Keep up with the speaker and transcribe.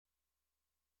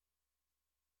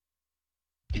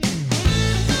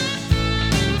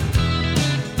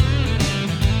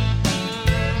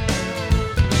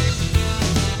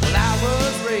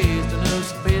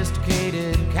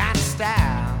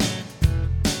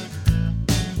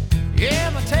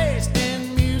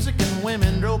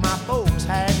women drove my folks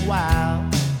hag wild.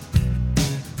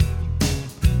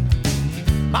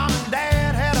 Mom and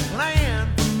Dad had a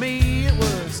plan for me. It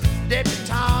was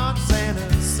debutantes and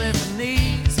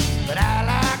symphonies. But I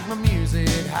like my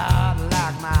music hot,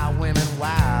 like my women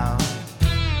wild.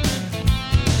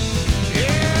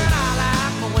 Yeah, I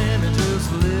like my women just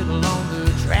a little on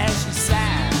the trashy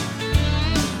side.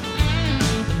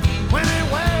 When they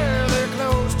wear their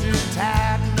clothes too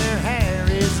tight and their hair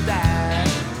is dyed.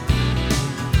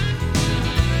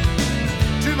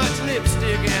 Too much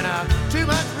lipstick and too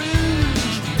much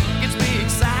rouge gets me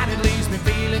excited, leaves me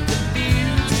feeling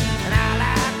confused. And I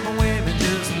like my women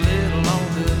just a little on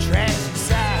the trashy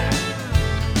side.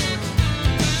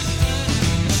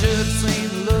 Should have seen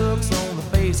the looks on the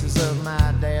faces of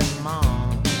my dad and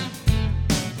mom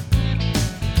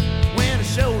when I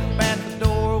showed up at the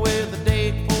door with a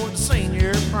date for the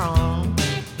senior prom.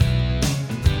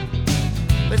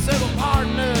 They said, well,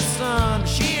 pardon us, son,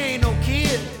 she ain't no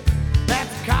kid. That's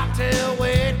a cocktail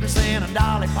waitress in a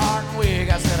Dolly Parton wig.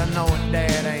 I said, I know it,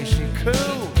 Dad, ain't she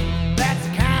cool? That's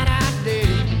the kind I dig.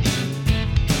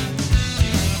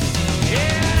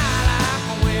 Yeah, and I like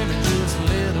my women just a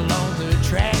little on the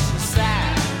trashy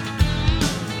side.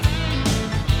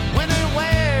 When they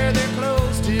wear their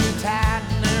clothes too tight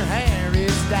and their hair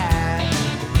is dyed.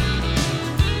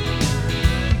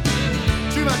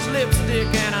 Too much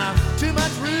lipstick and too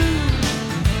much rouge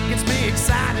gets me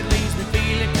excited, leaves me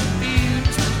feeling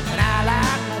confused. And I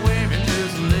like my women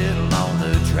just a little on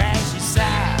the trashy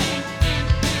side.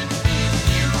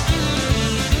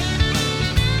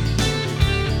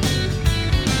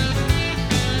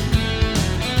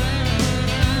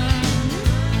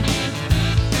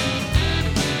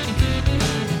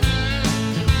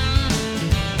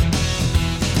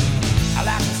 I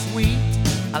like them sweet,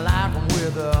 I like them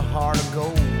with a heart of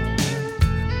gold.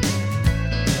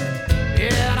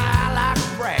 Yeah, and I like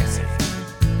them brassy,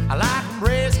 I like them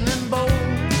brazen and bold.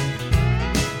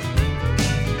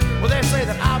 Well, they say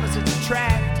that opposites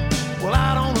attract, well,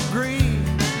 I don't agree.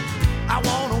 I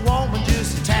want a woman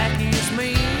just as tacky as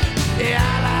me. Yeah,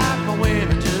 I like my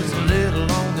women just a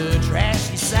little on the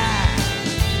trashy side.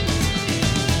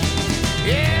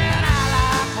 Yeah, and I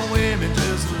like my women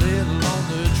just a little on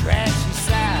the trashy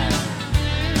side.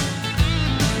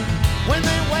 When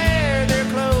they wear their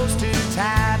clothes too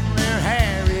tight and their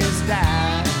hair is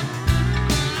dyed.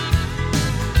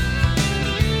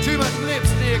 Too much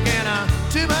lipstick and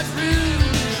too much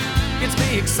rouge gets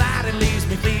me excited, leaves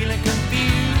me feeling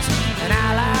confused. And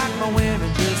I like my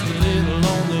women just a little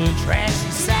on the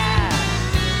trashy side.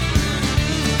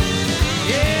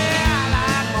 Yeah, I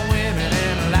like my women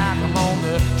and I like them on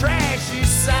the trashy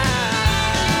side.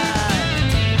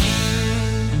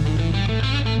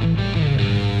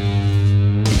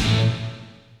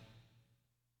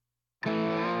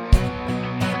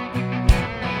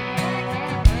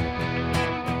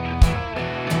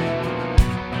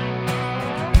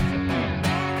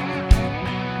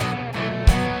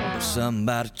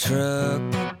 Somebody truck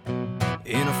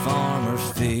in a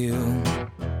farmer's field,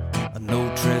 a no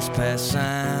trespass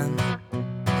sign,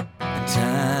 and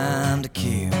time to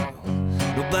kill.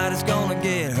 Nobody's gonna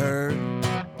get hurt,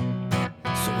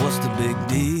 so what's the big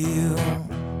deal?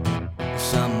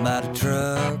 Somebody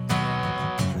truck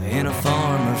in a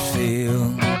farmer's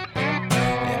field,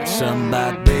 and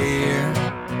somebody beer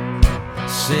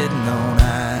sitting on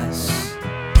ice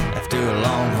after a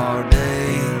long hard day.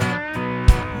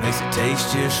 Makes it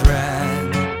taste just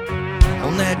right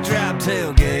on that drop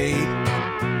tailgate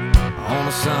on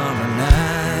a summer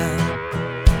night.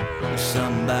 There's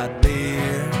something about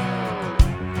beer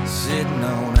sitting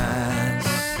on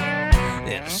ice. And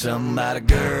there's something about a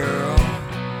girl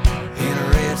in a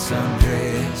red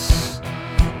sundress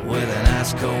with an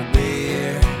ice cold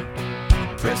beer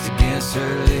pressed against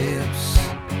her lips.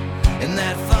 In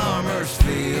that farmer's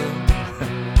field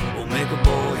will make a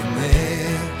boy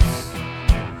miss.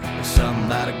 Something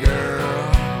about a girl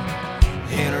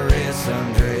in a red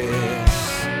sundress.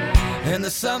 And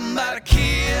there's something about a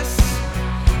kiss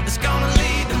that's gonna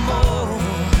lead to more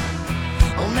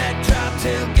on that drop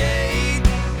tailgate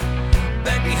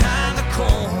back behind the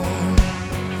corn.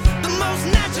 The most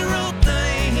natural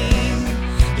thing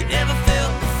you ever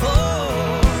felt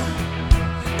before.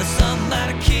 There's something about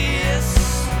a kiss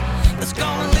that's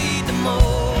gonna lead to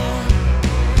more.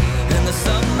 And there's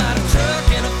something about a truck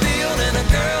in a field and a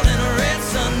girl in a red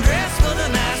sundress with a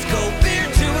nice cold beer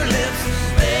to her lips,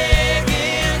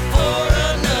 begging for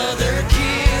another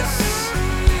kiss.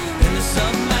 And there's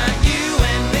something about you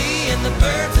and me and the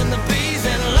birds and the bees,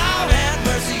 and Lord have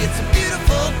mercy, it's a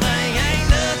beautiful thing. Ain't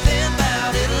nothing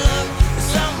about it, love. There's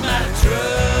something about a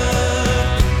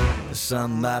truck. There's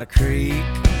sun by the creek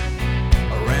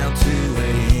around 2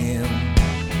 a.m.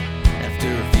 After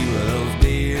a few of those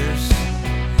beers,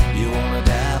 you wanna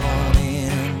dive on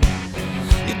in.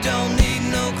 You don't need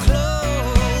no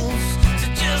clothes, so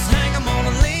just hang 'em on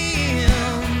a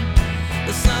limb.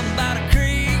 The sun by the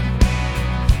creek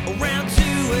around 2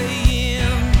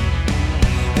 a.m.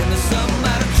 And there's something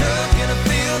about a truck in a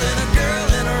field and a girl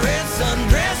in a red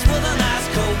sundress with a nice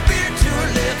cold beer to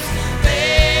her lips,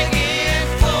 begging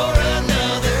for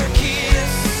another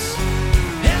kiss.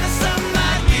 And there's something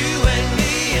about you and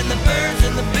me and the birds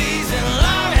and the bees, and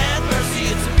Lord have mercy,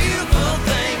 it's a beautiful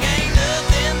thing. Ain't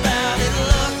nothing about it,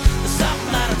 look. There's something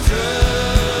about a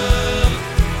truck.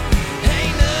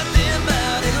 Ain't nothing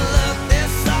about it, look.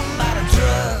 There's something about a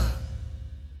truck.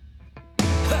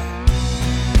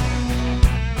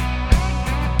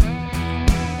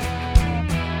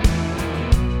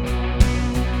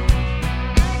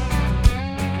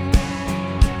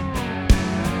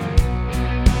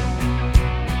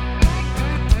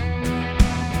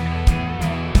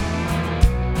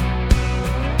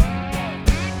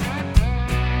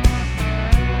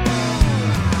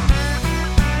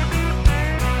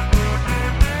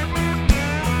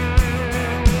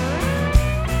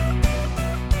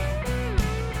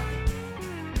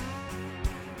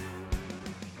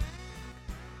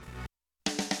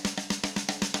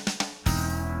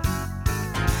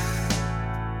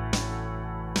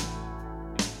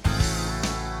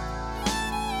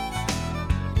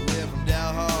 We're from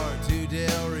Dalhart to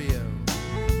Del Rio,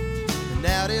 and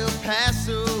out El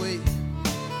Paso way.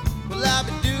 Well, I've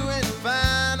been doing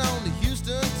fine on the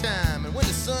Houston time, and when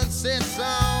the sun sets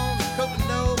on the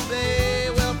Coconino Bay,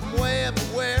 well, from way up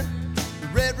where the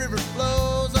Red River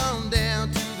flows on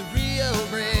down to the Rio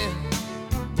Grande.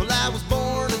 Well, I was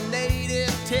born a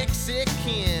native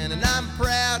Texican, and I'm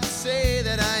proud to say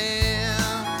that I am.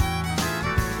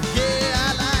 Yeah, I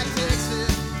like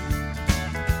Texas.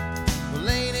 Well,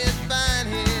 ain't it fine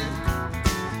here?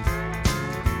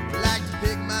 I like to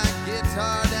pick my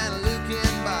guitar down a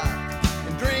Lucan bar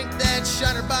and drink that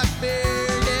Shiner-Bock beer.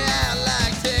 Yeah, I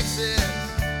like Texas.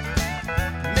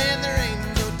 Man, there ain't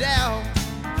no doubt.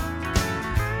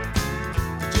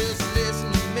 Just listen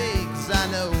to me, 'cause I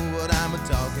know what I'm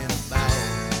talking about.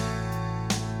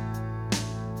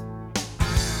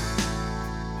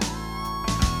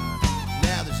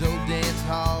 Now there's old dance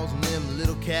halls and them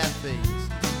little cafes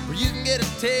where you can get a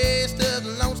taste of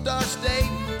the Lone Star State.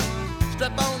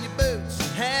 Strap on your boots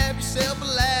and have yourself a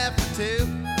laugh or two.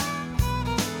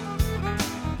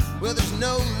 Well, there's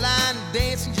no line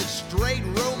dancing, just straight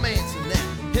romancing. That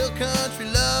hill country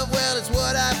love, well, it's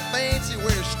what I fancy.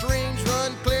 Where streams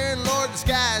run clear and Lord, the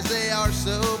skies, they are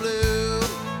so blue.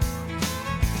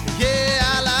 Yeah,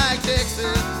 I like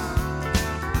Texas.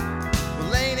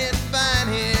 Well, ain't it fine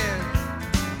here?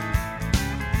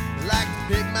 I like to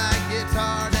pick my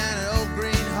guitar down at Old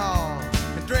Green Hall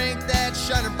and drink that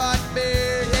Shiner-Bock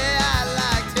beer. Yeah, I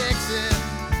like Texas.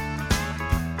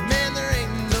 Man, there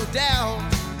ain't no doubt.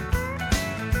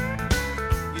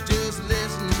 You just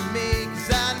listen to me, 'cause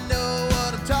I know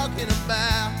what I'm talking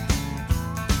about.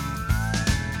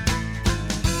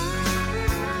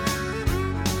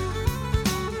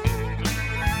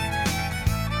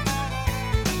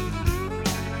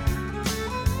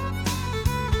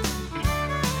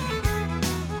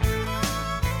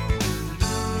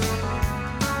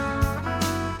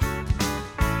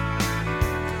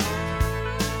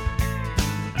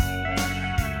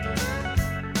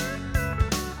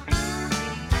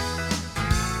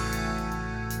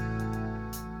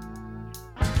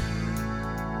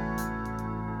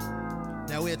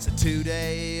 Now it's a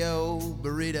 2-day-old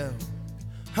burrito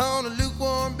on a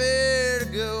lukewarm beer to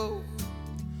go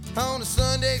on a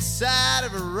Sunday side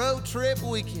of a road trip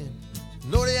weekend.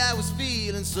 Lordy, I was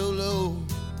feeling so low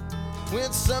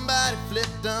when somebody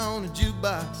flipped on a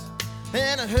jukebox,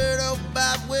 and I heard old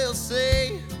Bob Will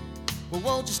say, well,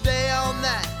 won't you stay all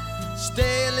night,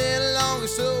 stay a little longer?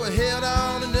 So I held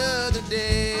on another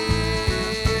day.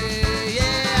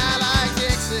 Yeah, I like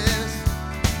Texas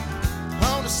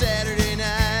on a Saturday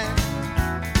night.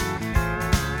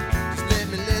 Just let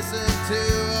me listen to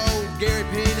old Gary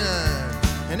Peanut,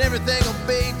 and everything will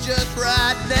be just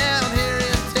right down here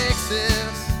in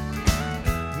Texas.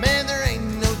 Man, there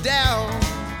ain't no doubt.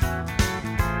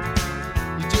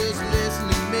 You just listen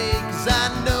to me, 'cause I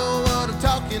know what I'm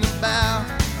talking about.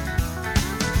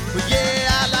 But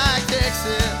yeah, I like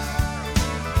Texas.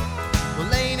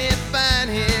 Well, ain't it fine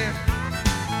here?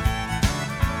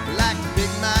 I like to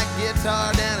pick my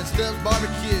guitar down at Stubbs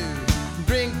Barbecue and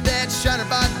drink that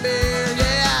Shiner-Bock beer.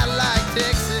 Yeah, I like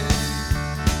Texas.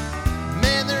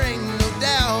 Man, there ain't no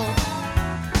doubt.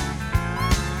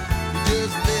 You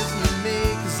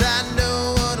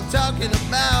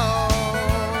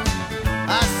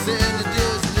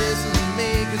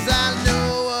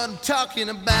talking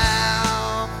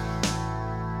about.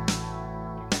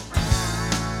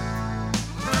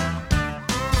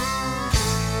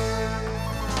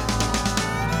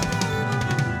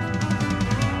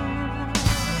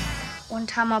 One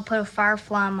time I put a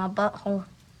firefly in my butthole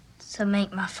to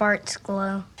make my farts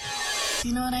glow.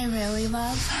 You know what I really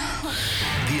love?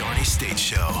 The Arnie State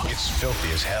Show. It's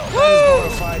filthy as hell.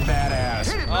 Bonafide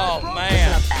badass. Oh,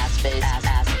 man. Ass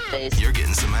face. You're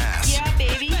getting some ass. Yeah,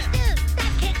 baby.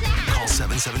 Call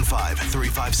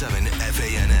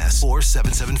 775-357-FANS or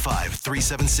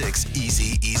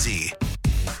 775-376-EASY-EASY.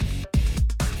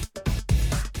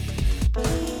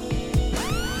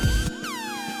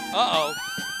 Uh-oh.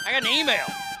 I got an email.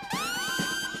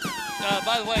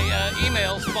 By the way,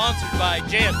 email sponsored by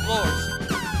JS Floors.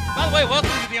 By the way, welcome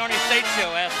to the Arnie State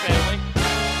Show, Ask Family.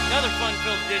 Another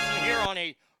fun-filled edition here on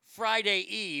a Friday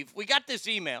Eve. We got this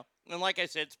email, and like I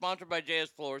said, sponsored by JS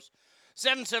Floors,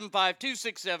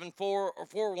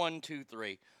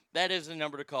 775-267-4123. That is the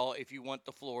number to call if you want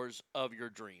the floors of your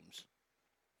dreams.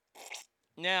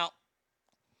 Now,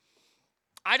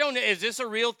 I don't know, is this a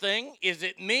real thing? Is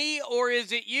it me or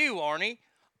is it you, Arnie?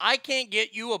 I can't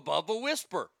get you above a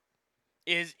whisper.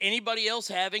 Is anybody else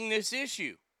having this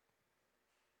issue?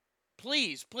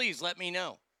 Please let me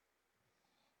know.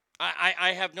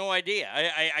 I have no idea.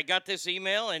 I got this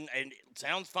email and it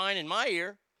sounds fine in my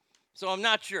ear, so I'm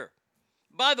not sure.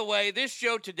 By the way, this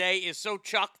show today is so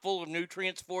chock full of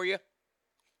nutrients for you.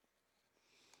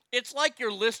 It's like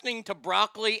you're listening to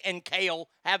broccoli and kale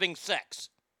having sex.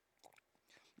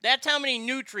 That's how many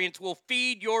nutrients will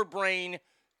feed your brain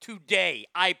today.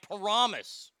 I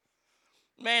promise.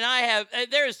 Man,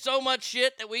 there is so much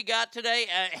shit that we got today.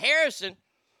 Harrison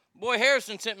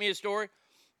sent me a story.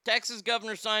 Texas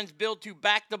governor signs bill to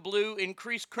back the blue,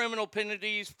 increase criminal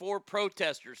penalties for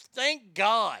protesters. Thank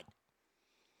God.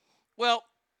 Well,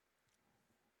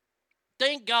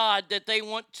 thank God that they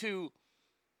want to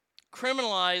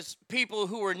criminalize people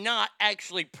who are not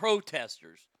actually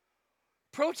protesters.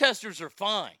 Protesters are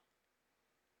fine.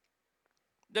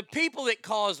 The people that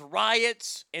cause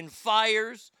riots and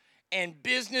fires and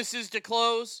businesses to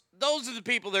close, those are the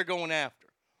people they're going after.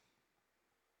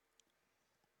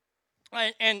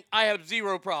 And I have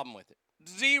zero problem with it.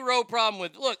 Zero problem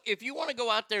with it. Look, if you want to go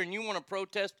out there and you want to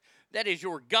protest, that is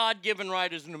your God-given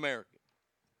right as an American.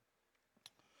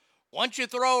 Once you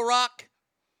throw a rock,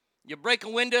 you break a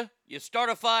window, you start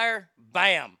a fire,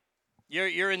 bam,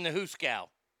 you're in the hooskow.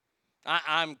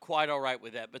 I'm quite all right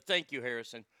with that. But thank you,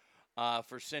 Harrison,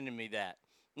 for sending me that.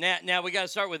 Now we got to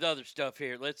start with other stuff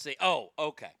here. Let's see. Oh,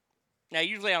 okay. Now,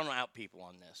 usually I don't out people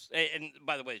on this. And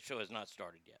by the way, the show has not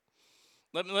started yet.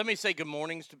 Let me say good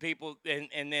mornings to people,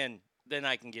 and then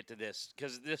I can get to this,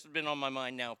 because this has been on my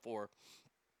mind now for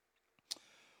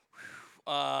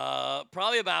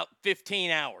probably about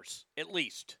 15 hours, at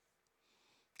least.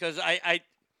 Because I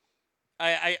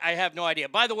have no idea.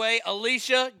 By the way,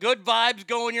 Alicia, good vibes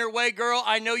going your way, girl.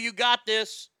 I know you got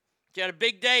this. You had a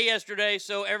big day yesterday,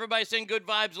 so everybody send good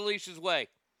vibes Alicia's way.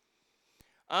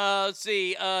 Let's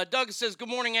see. Doug says, good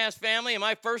morning, Ass Family. Am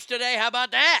I first today? How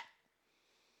about that?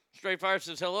 Straight Fire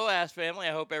says, hello, Ass Family.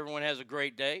 I hope everyone has a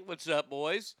great day. What's up,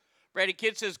 boys? Brady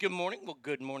Kid says, good morning. Well,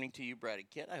 good morning to you, Brady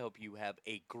Kid. I hope you have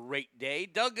a great day.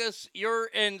 Douglas, you're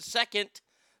in second,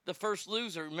 the first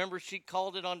loser. Remember, she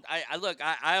called it on.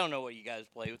 I don't know what you guys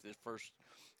play with this first.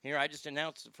 Here, I just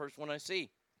announced the first one I see.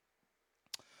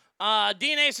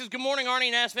 DNA says, good morning, Arnie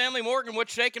and Ass Family. Morgan,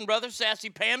 what's shaking, brother? Sassy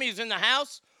Pammy is in the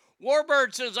house.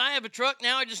 Warbird says, I have a truck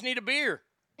now. I just need a beer.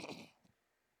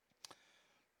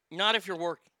 Not if you're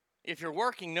working. If you're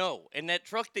working, no. And that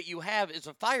truck that you have is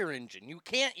a fire engine. You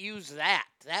can't use that.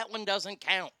 That one doesn't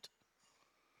count.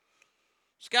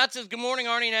 Scott says, good morning,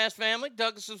 Arnie and Ass Family.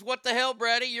 Douglas says, what the hell,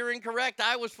 Brady? You're incorrect.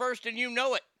 I was first and you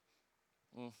know it.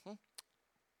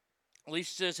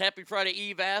 Alicia says, happy Friday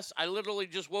Eve, ass. I literally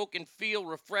just woke and feel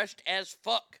refreshed as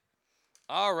fuck.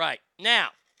 All right. Now,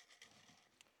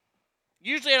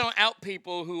 usually I don't out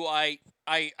people who I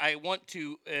want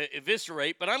to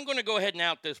eviscerate, but I'm going to go ahead and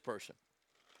out this person.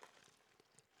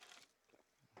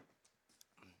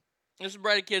 This is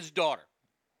Brady Kid's daughter.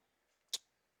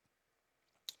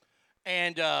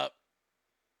 And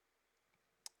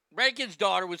Brady Kid's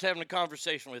daughter was having a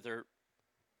conversation with her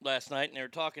last night, and they were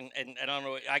talking, and I don't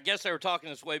know, I guess they were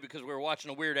talking this way because we were watching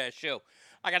a weird-ass show.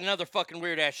 I got another fucking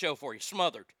weird-ass show for you,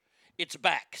 Smothered. It's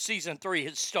back. Season 3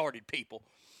 has started, people.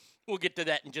 We'll get to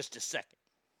that in just a second.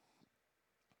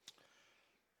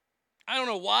 I don't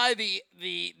know why the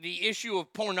issue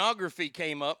of pornography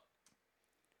came up,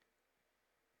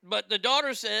 but the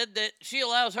daughter said that she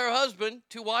allows her husband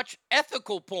to watch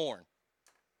ethical porn.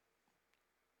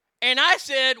 And I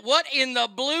said, what in the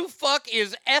blue fuck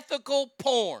is ethical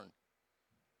porn?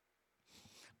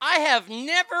 I have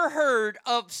never heard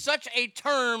of such a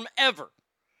term ever.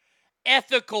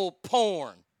 Ethical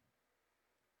porn.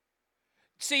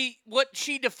 See, what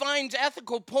she defines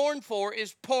ethical porn for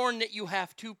is porn that you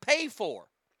have to pay for.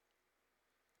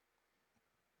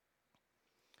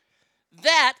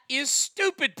 That is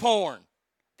stupid porn.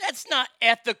 That's not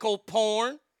ethical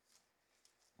porn.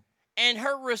 And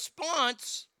her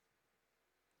response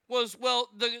was, well,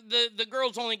 the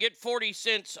girls only get 40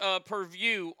 cents per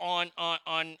view on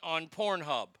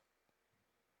Pornhub.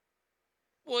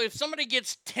 Well, if somebody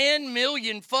gets 10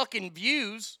 million fucking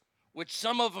views, which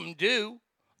some of them do,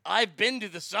 I've been to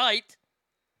the site,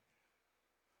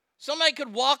 somebody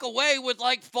could walk away with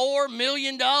like $4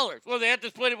 million. Well, they have to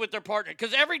split it with their partner.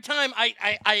 Because every time I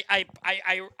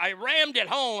rammed it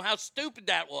home how stupid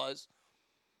that was,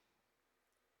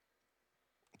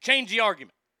 change the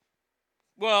argument.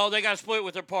 Well, they got to split it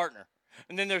with their partner.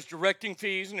 And then there's directing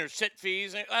fees and there's set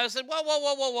fees. And I said,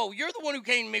 whoa. You're the one who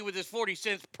came to me with this 40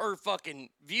 cents per fucking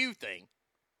view thing.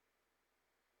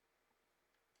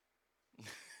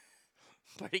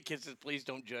 Buddy Kisses, please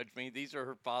don't judge me. These are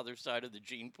her father's side of the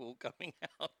gene pool coming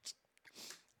out.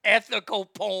 Ethical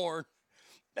porn.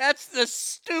 That's the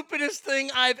stupidest thing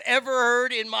I've ever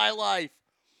heard in my life.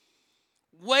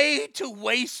 Way to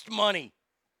waste money.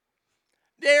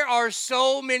 There are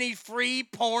so many free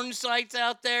porn sites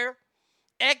out there.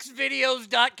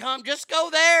 Xvideos.com. Just go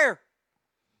there.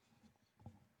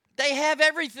 They have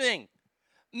everything.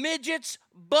 Midgets,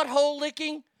 butthole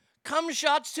licking, cum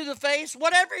shots to the face,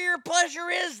 whatever your pleasure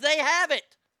is, they have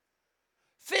it.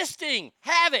 Fisting,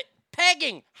 have it.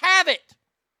 Pegging, have it.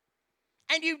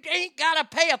 And you ain't got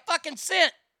to pay a fucking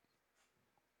cent.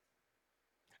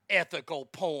 Ethical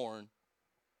porn.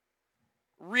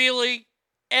 Really?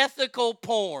 Ethical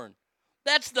porn.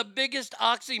 That's the biggest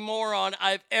oxymoron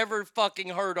I've ever fucking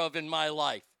heard of in my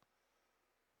life.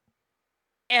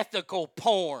 Ethical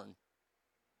porn.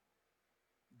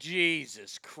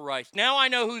 Jesus Christ. Now I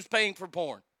know who's paying for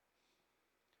porn.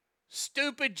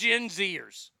 Stupid Gen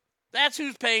Zers. That's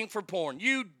who's paying for porn.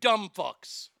 You dumb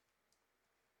fucks.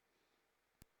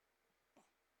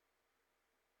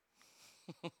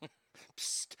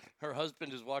 Psst. Her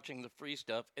husband is watching the free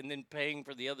stuff and then paying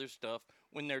for the other stuff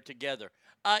when they're together.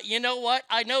 You know what?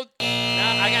 I know.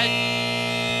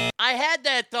 I had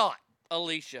that thought,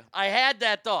 Alicia. I had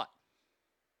that thought.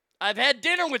 I've had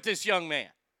dinner with this young man.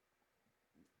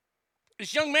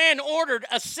 This young man ordered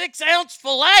a 6-ounce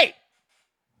filet.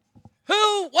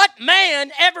 What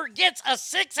man ever gets a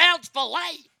 6-ounce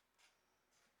filet?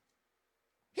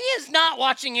 He is not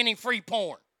watching any free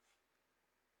porn.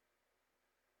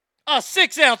 A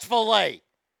 6-ounce filet.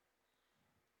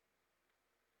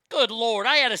 Good Lord,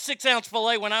 I had a 6-ounce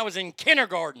filet when I was in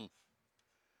kindergarten.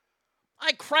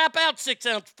 I crap out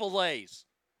 6-ounce fillets.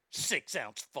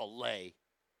 6-ounce filet.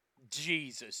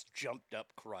 Jesus jumped up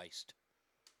Christ.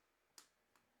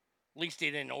 At least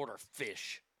he didn't order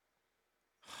fish.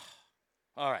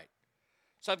 All right.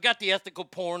 So I've got the ethical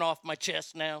porn off my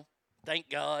chest now. Thank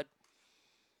God.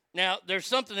 Now, there's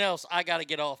something else I got to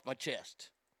get off my chest.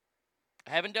 I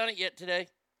haven't done it yet today.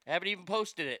 I haven't even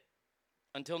posted it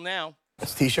until now.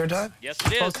 It's t-shirt time? Yes,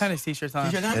 it is. 12:10 is t-shirt time.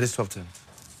 T-shirt time? It is 12:10.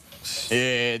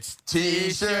 It's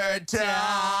t-shirt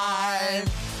time.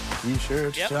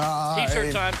 T-shirt Yep, time.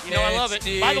 t-shirt time. You know I love it.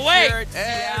 By the way,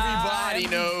 Everybody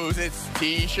knows it's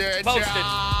t-shirt Posted.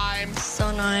 time. So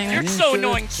annoying. You're so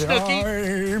annoying, Snooky.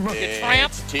 You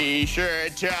tramp. It's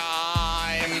t-shirt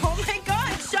time. Oh my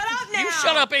God, shut up now. You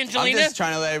shut up, I'm Angelina. just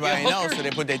trying to let everybody You know hooker. so they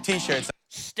put their t-shirts on.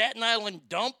 Staten Island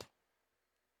dump.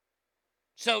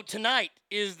 So tonight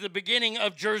is the beginning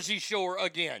of Jersey Shore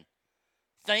again.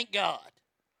 Thank God.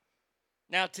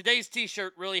 Now, today's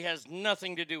t-shirt really has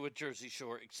nothing to do with Jersey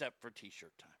Shore except for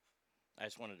t-shirt time. I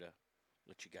just wanted to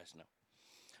let you guys know.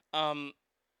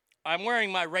 I'm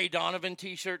wearing my Ray Donovan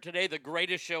t-shirt today, the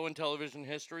greatest show in television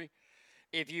history.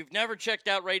 If you've never checked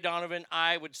out Ray Donovan,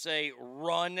 I would say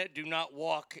run, do not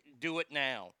walk, do it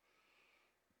now.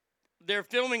 They're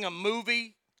filming a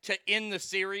movie to end the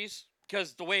series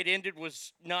because the way it ended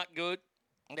was not good.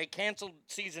 They canceled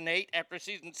season 8 after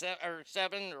season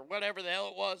 7 or whatever the hell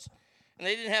it was. And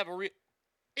they didn't have a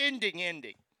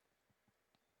ending.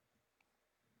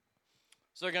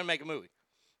 So they're going to make a movie.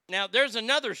 Now, there's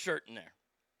another shirt in there.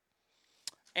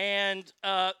 And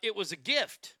it was a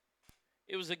gift.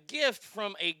 It was a gift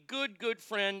from a good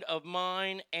friend of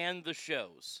mine and the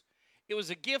show's. It was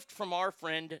a gift from our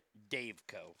friend Dave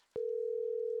Co.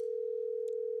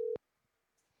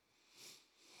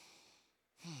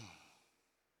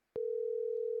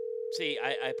 See,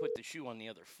 I put the shoe on the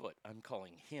other foot. I'm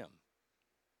calling him.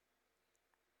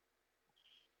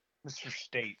 Mr.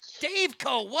 States. Dave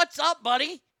Cole, what's up,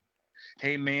 buddy?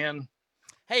 Hey, man.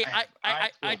 Hey, I-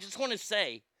 I I- just want to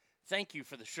say thank you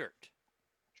for the shirt.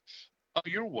 Oh,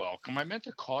 you're welcome. I meant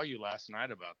to call you last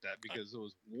night about that because there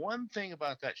was one thing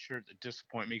about that shirt that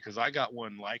disappointed me because I got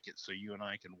one like it so you and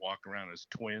I can walk around as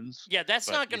twins. Yeah, that's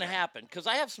But, not going to you know. happen because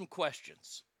I have some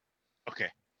questions. Okay.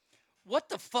 What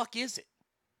the fuck is it?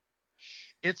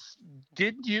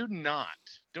 Did you not?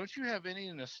 Don't you have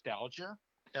any nostalgia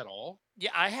at all?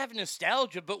 Yeah, I have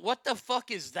nostalgia, but what the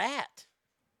fuck is that?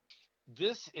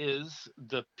 This is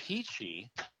the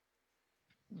Peachy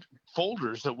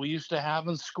folders that we used to have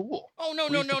in school. Oh, no,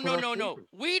 We no, used to no, put no, our no, no. papers.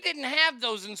 We didn't have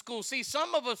those in school. See,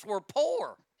 some of us were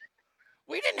poor.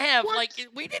 We didn't have What?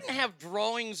 we didn't have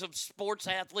drawings of sports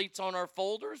athletes on our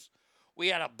folders. We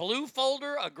had a blue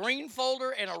folder, a green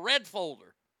folder, and a red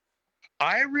folder.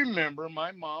 I remember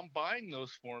my mom buying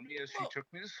those for me as she Well, took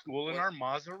me to school in well- our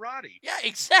Maserati. Yeah,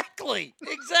 exactly.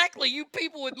 Exactly. You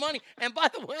people with money. And by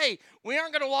the way, we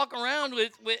aren't going to walk around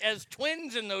with as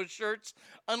twins in those shirts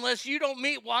unless you don't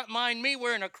mind me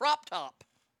wearing a crop top.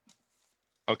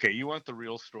 Okay, you want the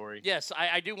real story? Yes,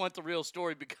 I do want the real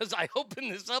story because I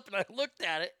opened this up and I looked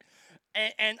at it.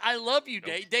 And I love you,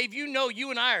 Dave. Dave, you know you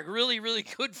and I are really, really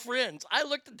good friends. I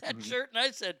looked at that shirt and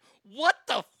I said, what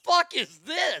the fuck is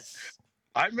this?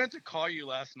 I meant to call you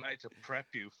last night to prep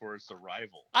you for its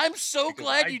arrival. I'm so Because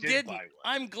glad I you did didn't. buy one.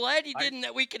 I'm glad you I- didn't,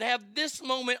 that we could have this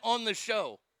moment on the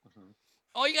show. Mhm.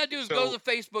 All you got to do is go So- to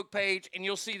the Facebook page and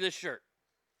you'll see this shirt.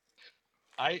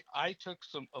 I took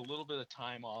a little bit of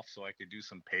time off so I could do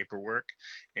some paperwork,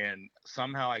 and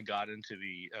somehow I got into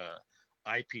the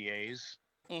IPAs,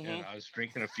 Mhm. and I was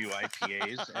drinking a few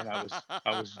IPAs, and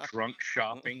I was drunk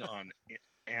shopping on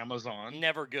Amazon.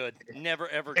 Never good. Never,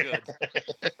 ever good.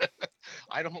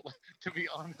 I don't, to be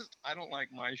honest, I don't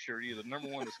like my shirt either. Number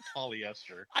one is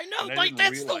polyester. I know, And I like, didn't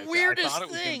that's the realize that. I weirdest thought it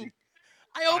was gonna thing. be-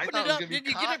 I opened thought it it was up. gonna be Did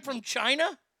you get it cotton. from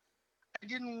China? I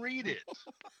didn't read it.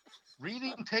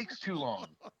 Reading takes too long.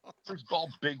 There's all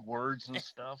big words and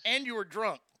stuff. And you were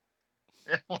drunk.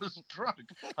 I was drunk.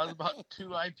 I was about 2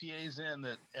 IPAs in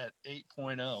at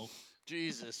 8.0.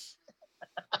 Jesus.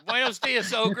 Buenos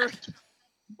dias, Ogre.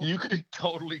 You could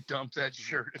totally dump that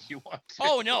shirt if you want to.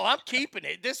 Oh, no, I'm keeping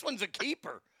it. This one's a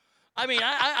keeper. I mean,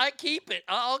 I keep it.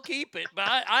 I'll keep it, but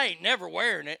I ain't never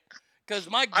wearing it because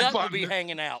my gut will bought be this-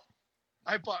 hanging out.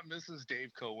 I bought Mrs.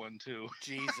 Daveco one too.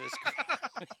 Jesus.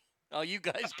 Oh, you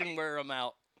guys can wear them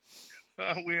out.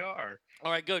 We are.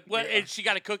 All right, good. Well, Yeah. and she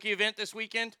got a cookie event this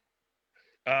weekend?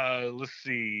 Let's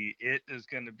see. It is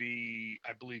going to be,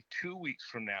 I believe, 2 weeks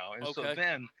from now. And so Okay.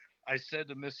 then I said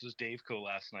to Mrs. Daveco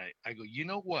last night, I go, you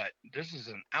know what? This is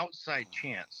an outside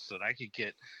chance that I could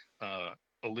get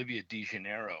Olivia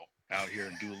DeJaneiro out here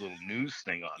and do a little news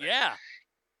thing on it. Yeah.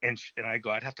 And I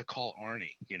go, I'd have to call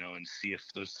Arnie, and see if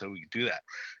so we could do that.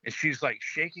 And she's like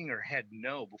shaking her head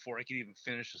no before I could even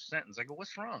finish the sentence. I go,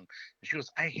 what's wrong? And she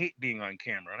goes, I hate being on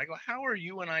camera. And I go, how are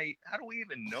you and how do we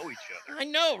even know each other? I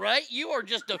know, right? You are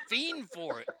just a fiend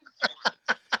for it.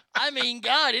 I mean,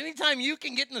 God, anytime you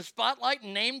can get in the spotlight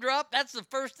and name drop, that's the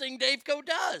first thing Daveco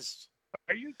does.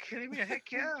 Are you kidding me?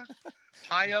 Heck yeah.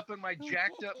 High up in my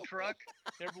jacked up truck,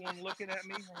 everyone looking at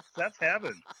me. That's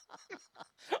heaven.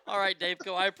 All right,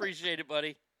 Daveco, I appreciate it,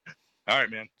 buddy. All right,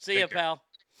 man. See Take ya, care.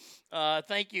 pal.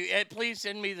 Thank you. Please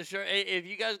send me the shirt. If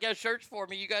you guys got shirts for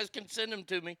me, you guys can send them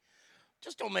to me.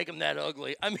 Just don't make them that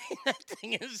ugly. I mean, that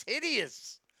thing is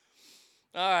hideous.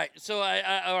 All right, so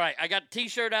I got the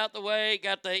T-shirt out the way,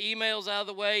 got the emails out of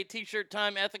the way. T-shirt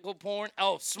time, ethical porn.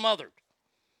 Oh, smothered.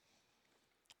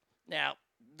 Now,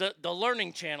 the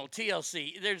Learning Channel,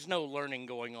 TLC, there's no learning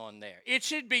going on there. It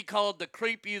should be called the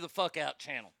Creep You the Fuck Out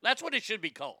Channel. That's what it should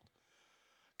be called.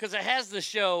 Because it has the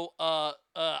show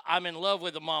I'm in Love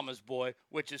with a Mama's Boy,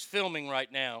 which is filming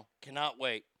right now. Cannot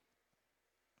wait.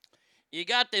 You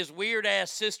got this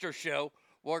weird-ass sister show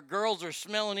where girls are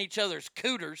smelling each other's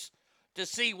cooters to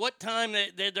see what time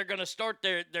they're going to start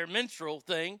their menstrual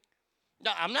thing.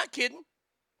 No, I'm not kidding.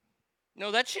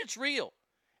 No, that shit's real.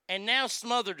 And now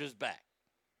Smothered is back.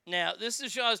 Now, this is the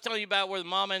show I was telling you about where the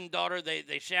mama and daughter, they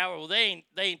shower. Well, they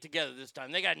ain't together this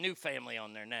time. They got a new family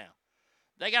on there now.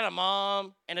 They got a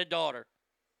mom and a daughter.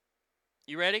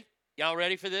 You ready? Y'all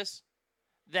ready for this?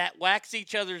 That wax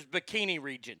each other's bikini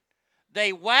region.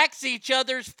 They wax each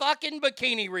other's fucking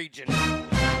bikini region.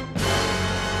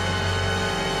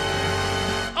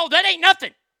 Oh, that ain't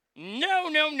nothing.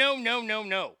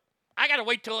 No. I got to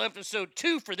wait till episode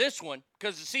 2 for this one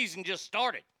because the season just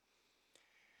started.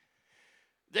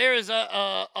 There is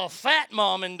a fat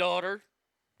mom and daughter.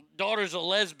 Daughter's a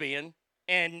lesbian.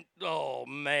 And, oh,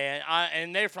 man,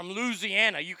 and they're from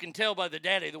Louisiana. You can tell by the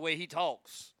daddy the way he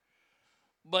talks.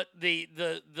 But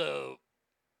the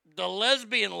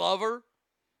lesbian lover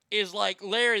is like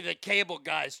Larry the Cable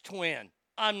Guy's twin.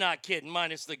 I'm not kidding,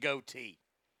 minus the goatee.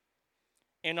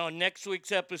 And on next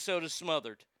week's episode of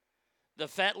Smothered, the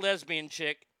fat lesbian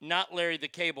chick, not Larry the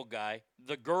Cable Guy,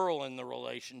 the girl in the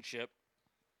relationship,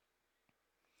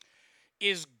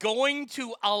 is going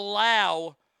to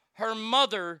allow her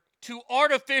mother to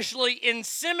artificially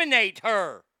inseminate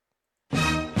her.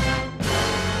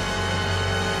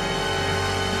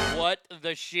 What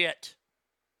the shit?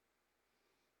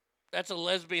 That's a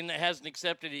lesbian that hasn't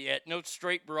accepted it yet. No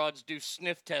straight broads do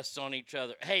sniff tests on each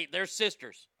other. Hey, they're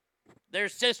sisters. They're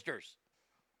sisters.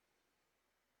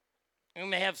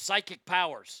 And they have psychic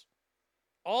powers.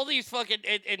 All these fucking,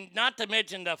 and not to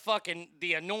mention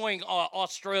the annoying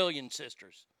Australian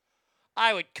sisters.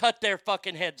 I would cut their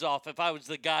fucking heads off if I was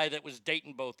the guy that was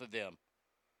dating both of them.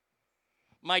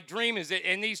 My dream is that,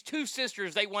 and these two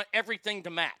sisters, they want everything to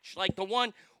match. Like the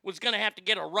one was going to have to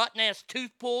get a rotten-ass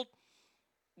tooth pulled.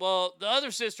 Well, the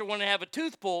other sister wanted to have a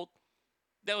tooth pulled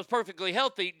that was perfectly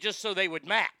healthy just so they would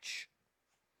match.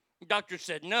 The doctor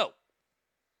said no.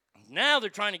 Now they're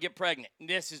trying to get pregnant.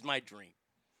 This is my dream.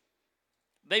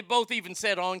 They both even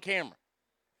said on camera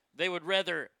they would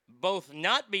rather both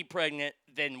not be pregnant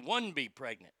than one be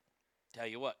pregnant. Tell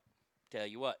you what.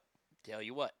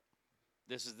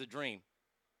 This is the dream.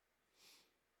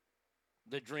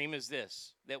 The dream is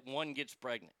this, that one gets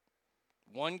pregnant.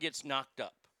 One gets knocked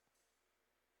up.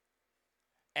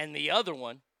 And the other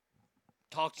one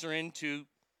talks her into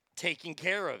taking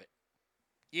care of it.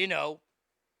 You know,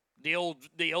 the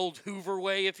old Hoover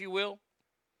way, if you will.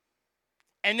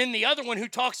 And then the other one who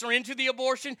talks her into the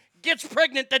abortion gets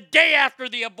pregnant the day after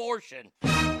the abortion. Now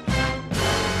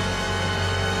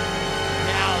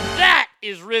that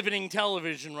is riveting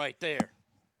television right there.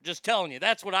 Just telling you,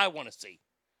 that's what I want to see.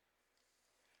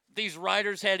 If these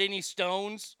writers had any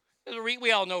stones,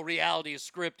 we all know reality is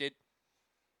scripted.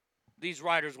 These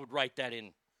writers would write that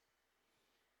in.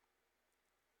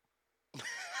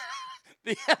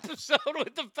 The episode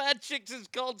with the fat chicks is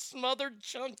called Smothered,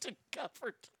 Chunked, and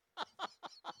Covered.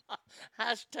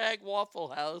 Hashtag Waffle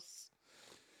House.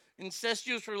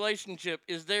 Incestuous relationship.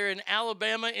 Is there in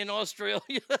Alabama in Australia?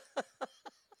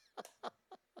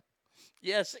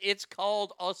 Yes, it's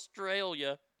called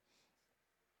Australia.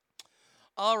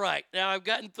 All right. Now, I've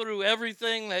gotten through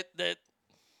everything that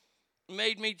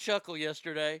made me chuckle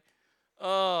yesterday. Oh,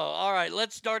 all right.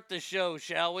 Let's start the show,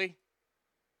 shall we?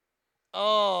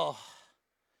 Oh,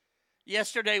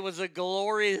 yesterday was a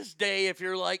glorious day if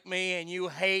you're like me and you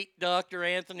hate Dr.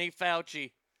 Anthony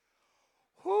Fauci.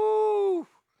 Whoo!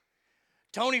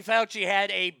 Tony Fauci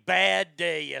had a bad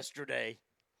day yesterday.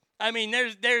 I mean,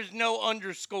 there's no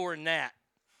underscoring that.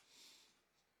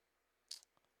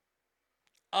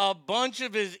 A bunch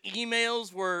of his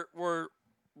emails were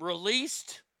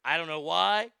released. I don't know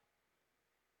why.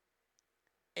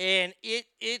 And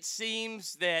it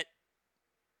seems that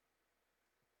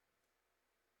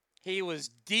he was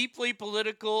deeply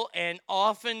political and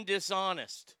often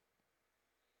dishonest.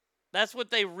 That's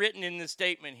what they've written in the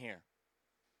statement here.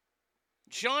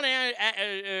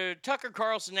 Tucker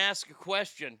Carlson asked a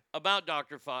question about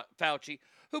Dr. Fauci,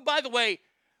 who, by the way,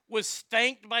 was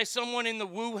thanked by someone in the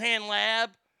Wuhan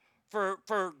lab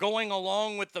for going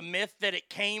along with the myth that it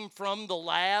came from the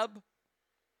lab.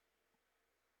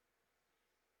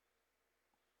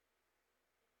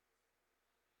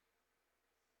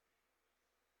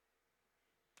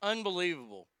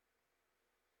 Unbelievable.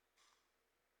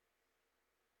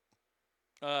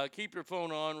 Keep your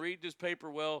phone on. Read this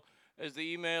paper well. As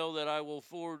the email that I will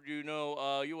forward you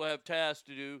know, you will have tasks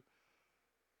to do.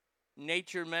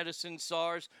 Nature Medicine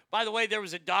SARS. By the way, there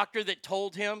was a doctor that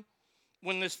told him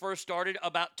when this first started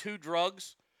about 2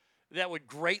 drugs that would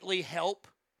greatly help.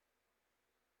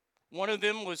 One of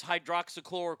them was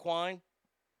hydroxychloroquine.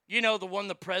 You know, the one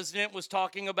the president was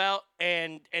talking about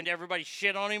and everybody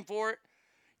shit on him for it.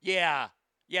 Yeah,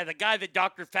 the guy that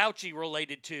Dr. Fauci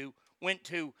related to went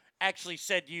to actually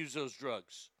said use those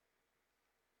drugs.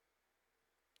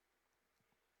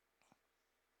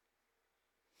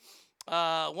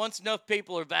 Once enough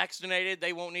people are vaccinated,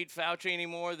 they won't need Fauci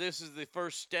anymore. This is the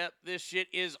first step. This shit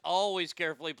is always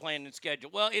carefully planned and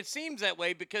scheduled. Well, it seems that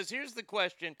way because here's the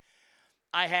question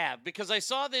I have. Because I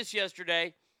saw this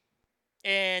yesterday,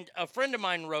 and a friend of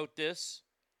mine wrote this,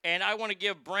 and I want to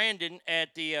give Brandon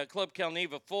at the Club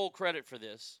Calneva full credit for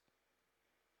this.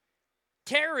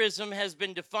 Terrorism has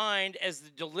been defined as the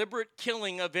deliberate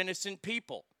killing of innocent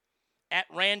people at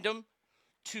random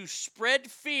to spread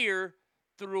fear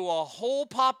through a whole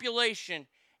population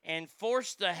and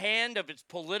forced the hand of its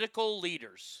political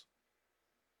leaders.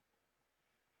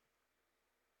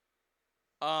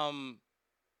 That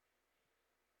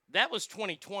was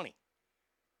 2020.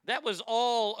 That was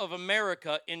all of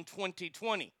America in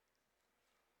 2020.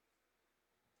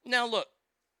 Now, look,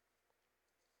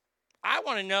 I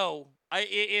want to know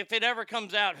if it ever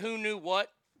comes out who knew what,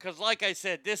 because like I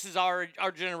said, this is our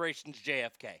generation's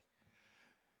JFK.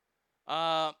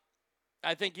 I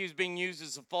think he's being used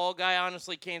as a fall guy.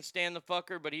 Honestly, can't stand the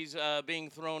fucker, but he's being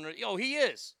thrown. Oh, he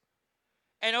is.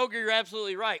 And Ogre, you're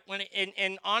absolutely right.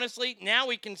 And honestly, now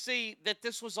we can see that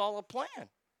this was all a plan.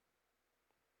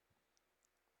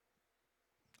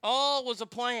 All was a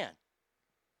plan.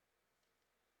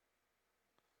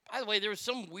 By the way, there was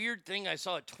some weird thing. I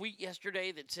saw a tweet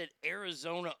yesterday that said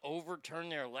Arizona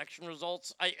overturned their election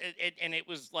results. And it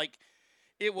was like,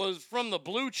 it was from the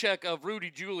blue check of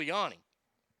Rudy Giuliani.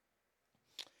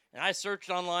 And I searched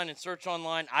online.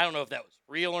 I don't know if that was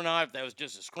real or not, if that was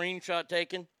just a screenshot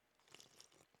taken.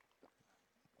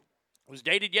 It was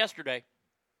dated yesterday.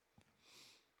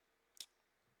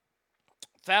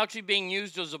 Fauci being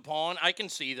used as a pawn, I can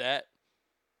see that.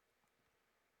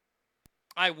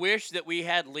 I wish that we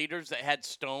had leaders that had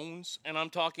stones, and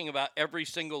I'm talking about every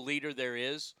single leader there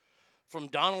is, from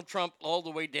Donald Trump all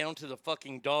the way down to the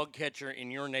fucking dog catcher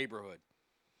in your neighborhood.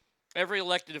 Every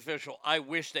elected official, I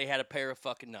wish they had a pair of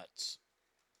fucking nuts.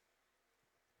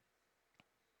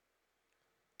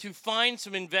 To find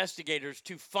some investigators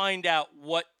to find out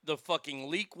what the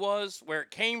fucking leak was, where it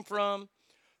came from,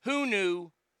 who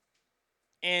knew,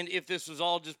 and if this was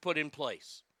all just put in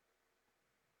place.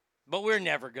 But we're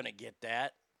never going to get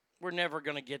that. We're never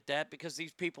going to get that because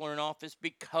these people are in office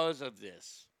because of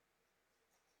this.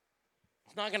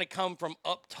 It's not going to come from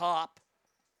up top.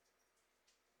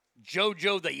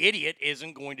 JoJo the idiot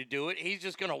isn't going to do it. He's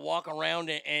just going to walk around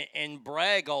and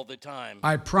brag all the time.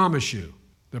 I promise you,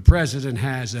 the president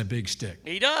has a big stick.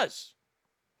 He does.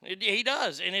 He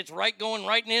does. And it's going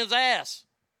right in his ass.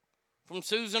 From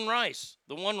Susan Rice,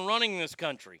 the one running this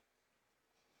country.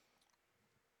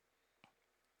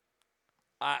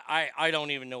 I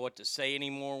don't even know what to say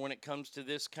anymore when it comes to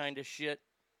this kind of shit.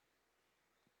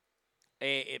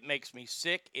 It makes me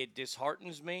sick. It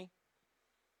disheartens me.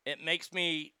 It makes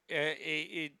me,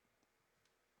 it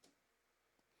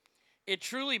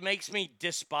truly makes me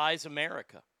despise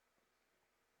America.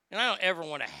 And I don't ever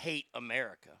want to hate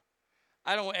America.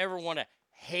 I don't ever want to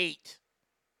hate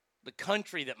the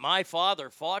country that my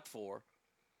father fought for.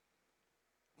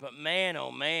 But man,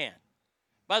 oh man.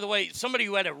 By the way, somebody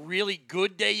who had a really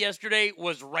good day yesterday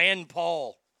was Rand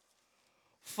Paul.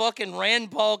 Fucking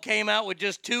Rand Paul came out with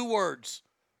just 2 words.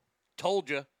 Told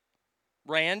you.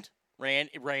 Rand,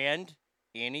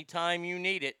 anytime you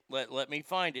need it, let me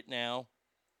find it now.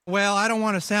 Well, I don't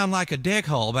want to sound like a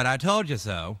dickhole, but I told you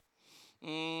so.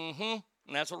 Mm-hmm.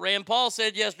 And that's what Rand Paul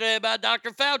said yesterday about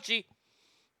Dr. Fauci.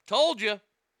 Told you.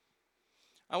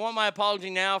 I want my apology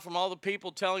now from all the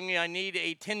people telling me I need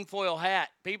a tinfoil hat.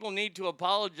 People need to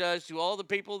apologize to all the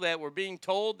people that were being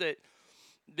told that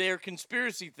they're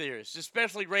conspiracy theorists,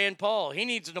 especially Rand Paul. He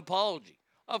needs an apology.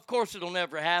 Of course, it'll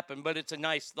never happen, but it's a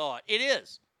nice thought. It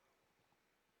is.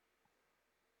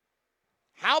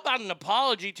 How about an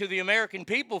apology to the American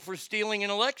people for stealing an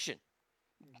election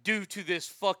due to this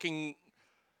fucking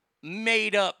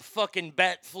made-up fucking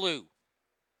bat flu?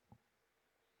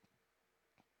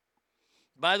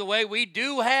 By the way, we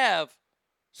do have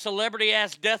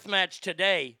celebrity-ass deathmatch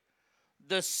today.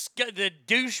 The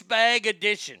douchebag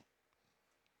edition.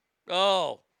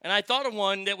 Oh, and I thought of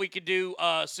one that we could do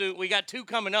soon. We got 2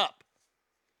 coming up.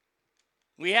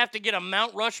 We have to get a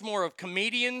Mount Rushmore of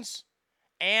comedians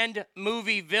and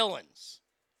movie villains.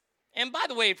 And by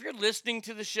the way, if you're listening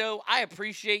to the show, I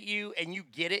appreciate you and you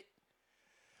get it.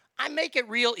 I make it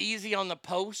real easy on the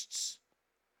posts.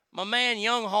 My man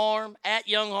Young Harm, at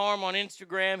Young Harm on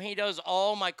Instagram, he does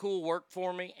all my cool work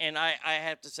for me, and I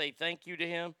have to say thank you to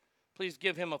him. Please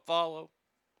give him a follow.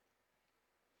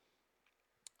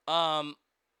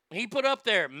 He put up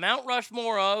there, Mount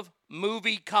Rushmore of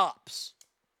movie cops.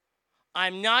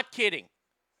 I'm not kidding.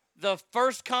 The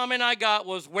first comment I got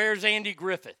was, where's Andy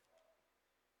Griffith?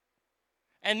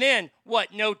 And then,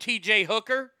 what, no TJ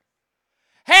Hooker?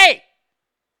 Hey!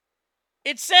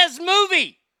 It says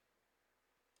movie!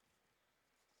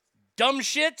 Dumb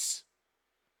shits.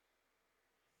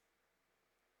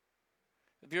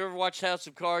 If you ever watched House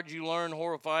of Cards, you learn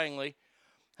horrifyingly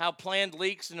how planned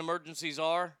leaks and emergencies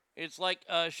are. It's like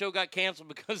a show got canceled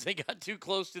because they got too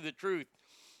close to the truth.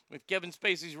 With Kevin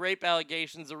Spacey's rape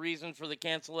allegations the reason for the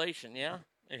cancellation, yeah?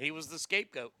 And he was the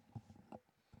scapegoat.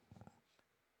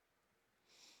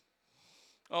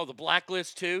 Oh, the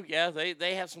Blacklist too. Yeah,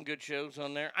 they have some good shows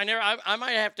on there. I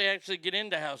might have to actually get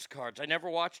into House of Cards. I never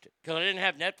watched it because I didn't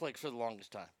have Netflix for the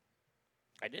longest time.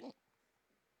 I didn't.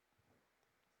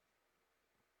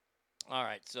 All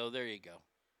right, so there you go.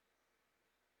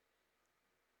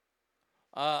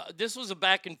 This was a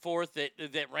back and forth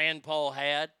that Rand Paul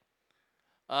had.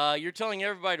 You're telling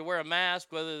everybody to wear a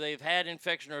mask whether they've had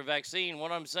infection or a vaccine.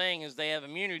 What I'm saying is they have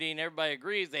immunity, and everybody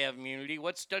agrees they have immunity.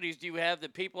 What studies do you have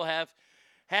that people have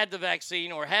had the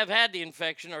vaccine or have had the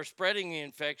infection or spreading the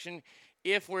infection?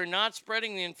 If we're not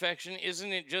spreading the infection,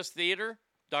 isn't it just theater?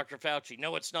 Dr. Fauci,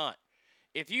 no, it's not.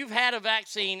 If you've had a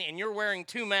vaccine and you're wearing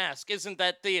 2 masks, isn't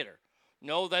that theater?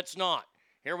 No, that's not.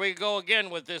 Here we go again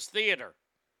with this theater.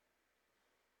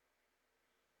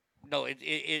 No,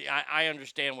 I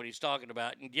understand what he's talking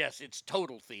about. And yes, it's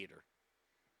total theater.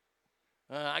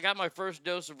 I got my first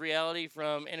dose of reality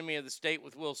from Enemy of the State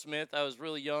with Will Smith. I was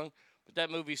really young, but that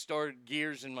movie started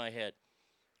gears in my head.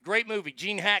 Great movie,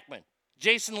 Gene Hackman.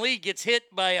 Jason Lee gets hit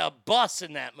by a bus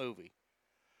in that movie.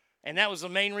 And that was the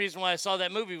main reason why I saw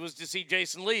that movie, was to see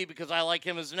Jason Lee, because I like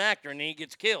him as an actor, and he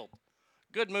gets killed.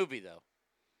 Good movie, though.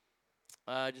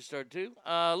 I just started too.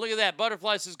 Look at that.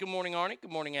 Butterfly says, good morning, Arnie.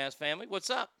 Good morning, ass family. What's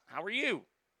up? How are you?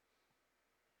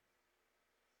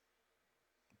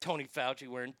 Tony Fauci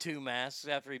wearing 2 masks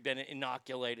after he'd been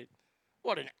inoculated.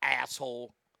 What an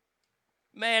asshole.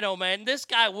 Man, oh man, this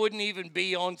guy wouldn't even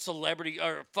be on Celebrity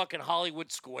or fucking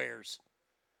Hollywood Squares.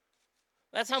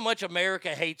 That's how much America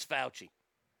hates Fauci.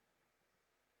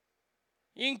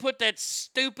 You can put that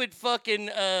stupid fucking,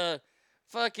 hell,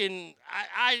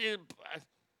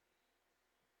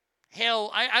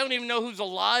 I don't even know who's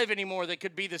alive anymore that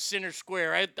could be the center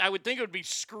square. I would think it would be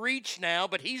Screech now,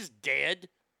 but he's dead.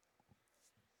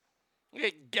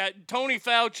 Tony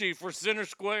Fauci for center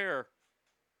square.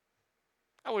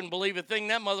 I wouldn't believe a thing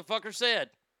that motherfucker said.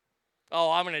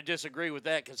 Oh, I'm going to disagree with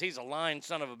that because he's a lying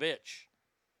son of a bitch.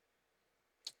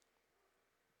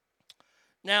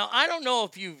 Now, I don't know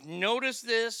if you've noticed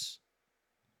this,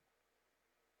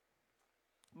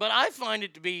 but I find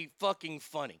it to be fucking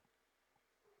funny.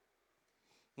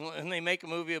 And they make a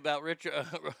movie about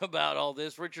about all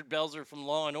this. Richard Belzer from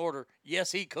Law and Order.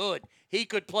 Yes, he could. He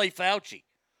could play Fauci.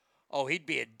 Oh, he'd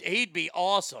be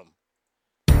awesome.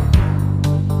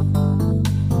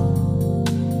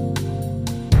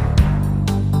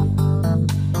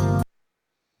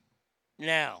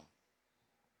 Now,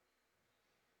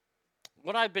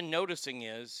 what I've been noticing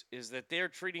is that they're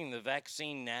treating the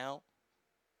vaccine now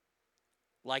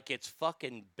like it's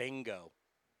fucking bingo.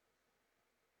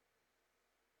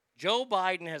 Joe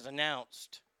Biden has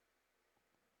announced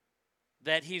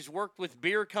that he's worked with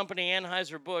beer company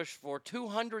Anheuser-Busch for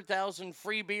 200,000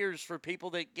 free beers for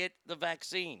people that get the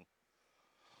vaccine.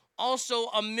 Also,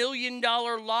 $1 million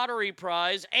lottery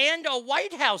prize and a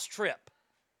White House trip.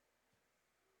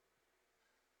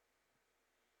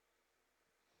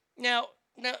 Now,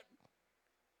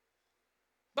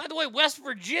 by the way, West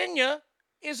Virginia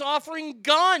is offering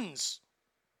guns.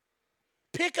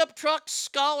 Pickup truck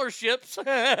scholarships. Like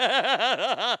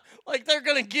they're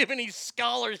going to give any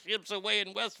scholarships away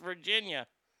in West Virginia.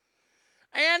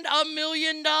 And $1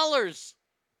 million.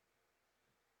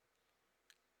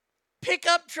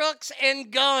 Pickup trucks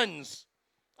and guns.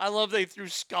 I love they threw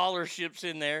scholarships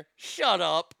in there. Shut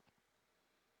up.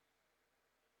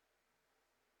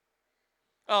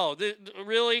 Oh,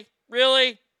 really?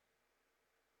 Really?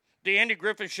 The Andy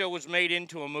Griffith Show was made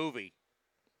into a movie.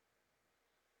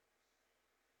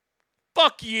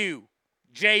 Fuck you,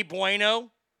 Jay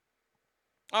Bueno.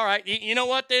 All right, you know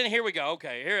what then? Here we go.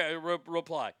 Okay, here,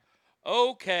 reply.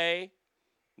 Okay,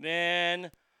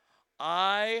 then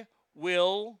I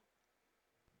will,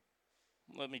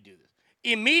 let me do this.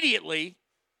 Immediately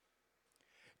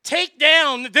take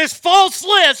down this false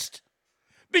list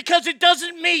because it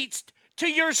doesn't meet to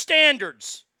your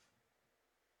standards.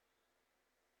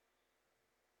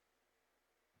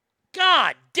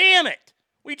 God damn it.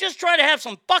 We just try to have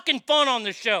some fucking fun on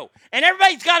the show. And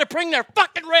everybody's got to bring their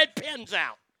fucking red pens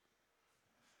out.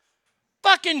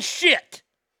 Fucking shit.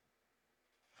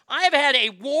 I have had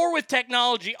a war with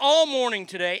technology all morning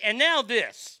today, and now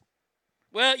this.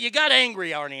 Well, you got angry,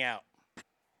 Arnie, out.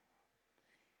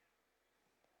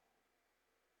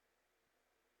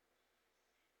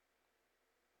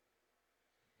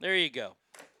 There you go.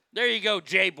 There you go,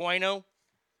 Jay Bueno.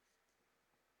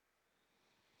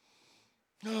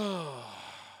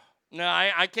 No,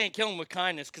 I can't kill him with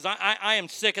kindness because I am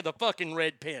sick of the fucking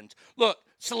red pens. Look,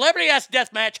 Celebrity Ass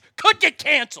Deathmatch could get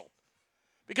canceled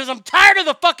because I'm tired of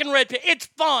the fucking red pen. It's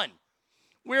fun.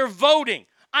 We're voting.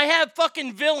 I have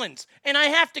fucking villains, and I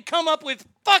have to come up with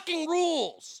fucking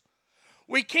rules.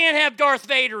 We can't have Darth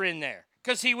Vader in there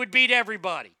because he would beat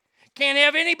everybody. Can't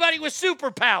have anybody with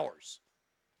superpowers.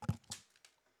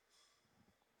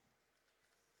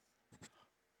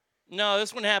 No,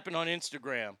 this one happened on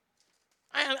Instagram.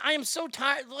 I am so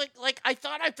tired. Like I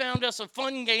thought I found us a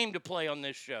fun game to play on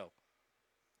this show.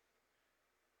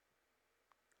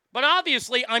 But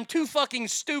obviously, I'm too fucking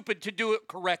stupid to do it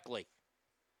correctly.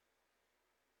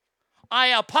 I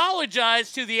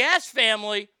apologize to the Ass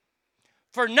family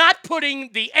for not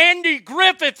putting the Andy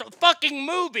Griffith fucking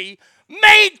movie,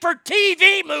 made for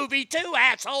TV movie too,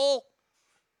 asshole,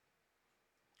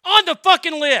 on the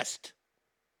fucking list.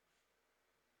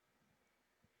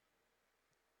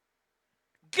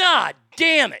 God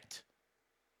damn it.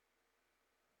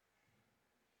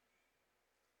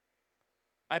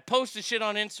 I post the shit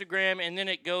on Instagram and then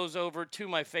it goes over to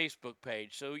my Facebook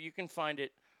page. So you can find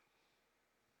it.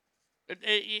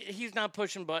 He's not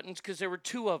pushing buttons because there were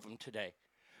two of them today.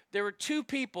 There were two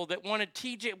people that wanted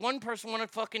TJ. One person wanted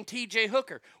fucking TJ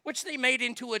Hooker, which they made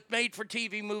into a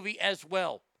made-for-TV movie as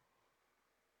well.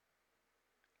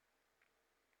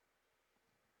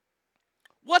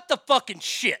 What the fucking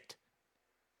shit?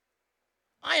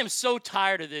 I am so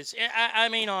tired of this. I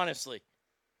mean, honestly.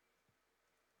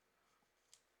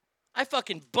 I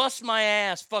fucking bust my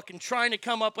ass fucking trying to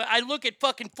come up with... I look at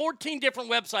fucking 14 different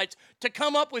websites to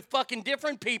come up with fucking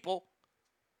different people.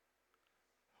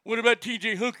 What about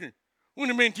TJ Hooker? What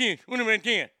about this? What about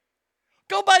that?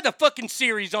 Go buy the fucking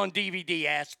series on DVD,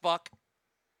 ass fuck.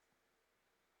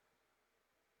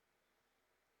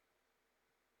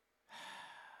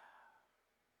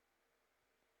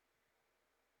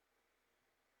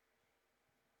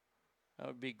 That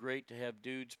would be great to have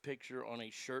dude's picture on a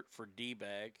shirt for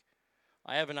D-Bag.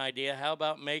 I have an idea. How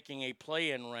about making a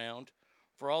play-in round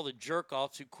for all the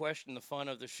jerk-offs who question the fun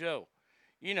of the show?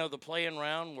 You know, the play-in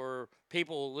round where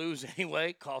people will lose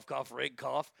anyway. Cough, cough, rig,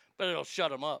 cough. But it'll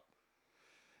shut them up.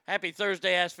 Happy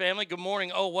Thursday, ass family. Good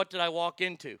morning. Oh, what did I walk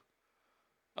into?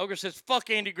 Ogre says,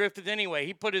 fuck Andy Griffith anyway.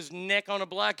 He put his neck on a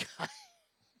black guy.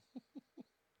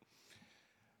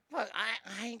 Look,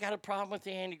 I ain't got a problem with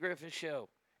the Andy Griffith show.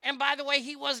 And by the way,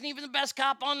 he wasn't even the best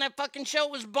cop on that fucking show.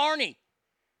 It was Barney.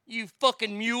 You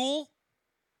fucking mule.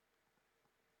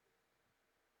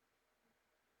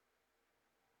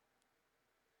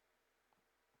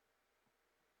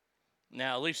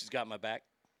 Now, Alicia's got my back.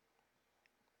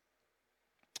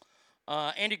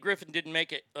 Andy Griffin didn't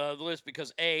make it the list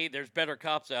because A, there's better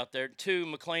cops out there. 2,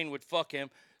 McClane would fuck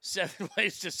him. 7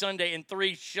 ways to Sunday. And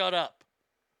 3, shut up.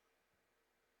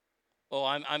 Oh,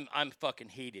 I'm fucking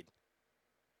heated.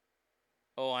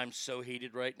 Oh, I'm so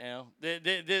heated right now.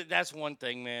 That's one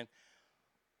thing, man.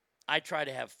 I try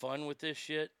to have fun with this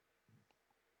shit.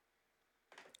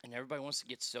 And everybody wants to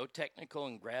get so technical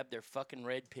and grab their fucking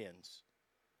red pens.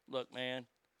 Look, man,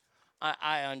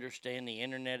 I understand the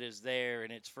internet is there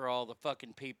and it's for all the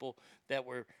fucking people that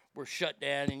were shut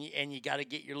down and you got to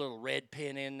get your little red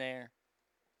pen in there.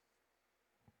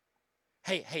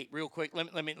 Hey, real quick,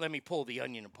 let me pull the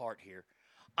onion apart here.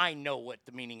 I know what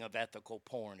the meaning of ethical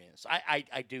porn is.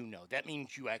 I do know. That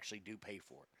means you actually do pay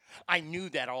for it. I knew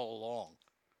that all along.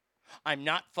 I'm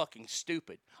not fucking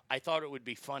stupid. I thought it would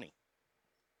be funny.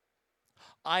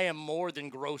 I am more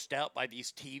than grossed out by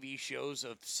these TV shows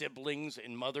of siblings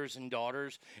and mothers and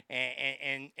daughters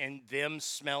and them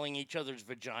smelling each other's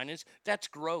vaginas. That's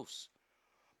gross.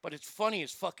 But it's funny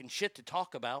as fucking shit to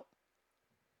talk about.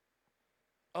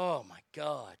 Oh, my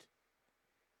God.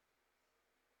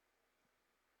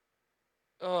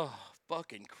 Oh,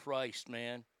 fucking Christ,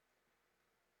 man.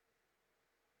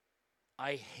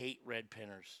 I hate red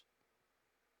pinners.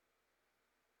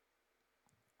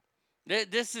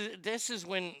 This is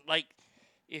when, like,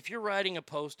 if you're writing a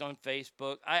post on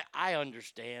Facebook, I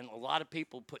understand. A lot of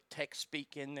people put text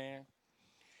speak in there.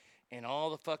 And all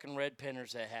the fucking red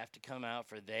pinners that have to come out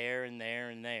for there and there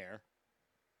and there.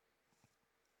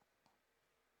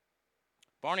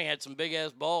 Barney had some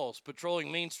big-ass balls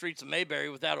patrolling mean streets of Mayberry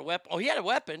without a weapon. Oh, he had a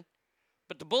weapon,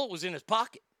 but the bullet was in his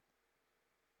pocket.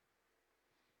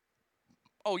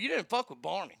 Oh, you didn't fuck with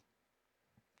Barney.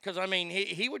 Because, I mean,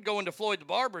 he would go into Floyd the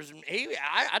Barber's, and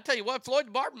I tell you what, Floyd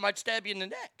the Barber might stab you in the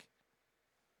neck.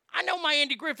 I know my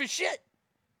Andy Griffith shit.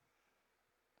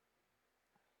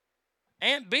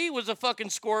 Aunt B was a fucking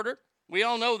squirter. We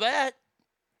all know that.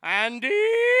 Andy!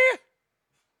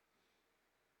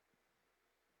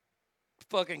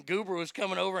 Fucking Goober was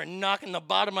coming over and knocking the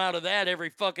bottom out of that every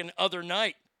fucking other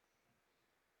night.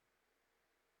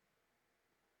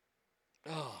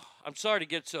 Oh, I'm sorry to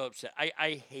get so upset.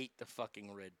 I hate the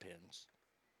fucking red pins.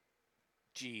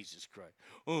 Jesus Christ.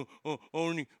 Oh,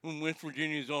 Arnie, West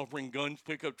Virginia is offering guns,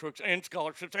 pickup trucks, and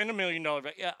scholarships, and $1 million.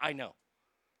 Yeah, I know.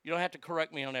 You don't have to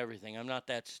correct me on everything. I'm not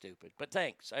that stupid. But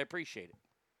thanks. I appreciate it.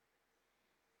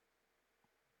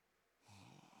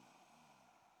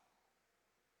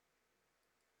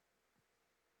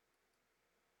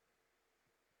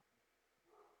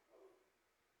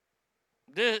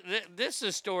 This is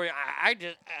a story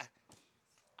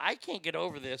I can't get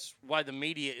over this, why the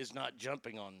media is not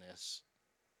jumping on this.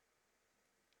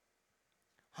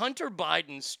 Hunter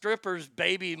Biden's stripper's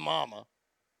baby mama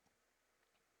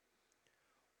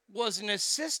was an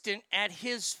assistant at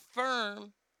his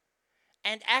firm,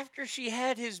 and after she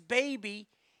had his baby,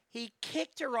 he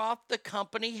kicked her off the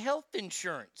company health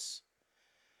insurance,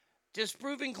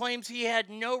 disproving claims he had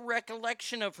no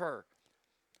recollection of her.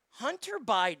 Hunter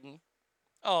Biden,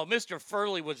 Mr.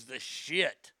 Furley was the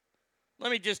shit.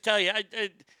 Let me just tell you,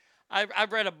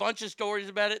 I've read a bunch of stories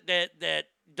about it that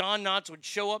Don Knotts would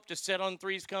show up to set on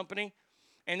Three's company,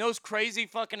 and those crazy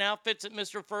fucking outfits that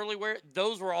Mr. Furley wear,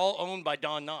 those were all owned by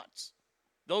Don Knotts.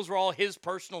 Those were all his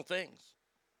personal things.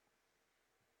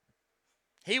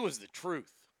 He was the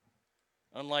truth.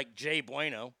 Unlike Jay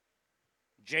Bueno.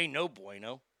 Jay No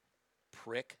Bueno.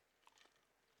 Prick.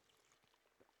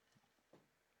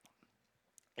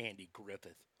 Andy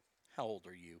Griffith. How old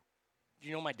are you? Do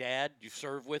you know my dad? Do you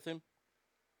serve with him?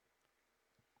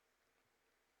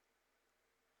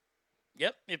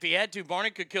 Yep. If he had to,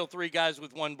 Barney could kill 3 guys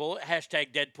with 1 bullet.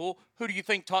 Hashtag Deadpool. Who do you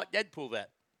think taught Deadpool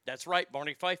that? That's right.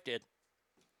 Barney Fife did.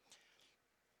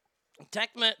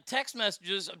 Text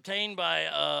messages obtained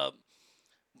by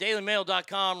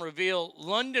DailyMail.com reveal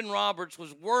London Roberts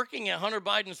was working at Hunter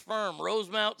Biden's firm,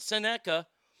 Rosemount Seneca,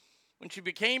 when she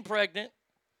became pregnant,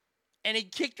 and he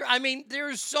kicked her. I mean,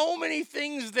 there's so many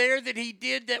things there that he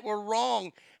did that were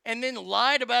wrong, and then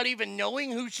lied about even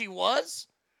knowing who she was.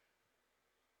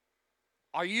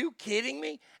 Are you kidding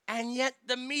me? And yet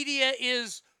the media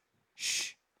is,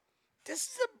 shh, this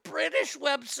is a British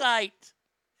website.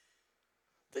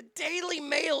 The Daily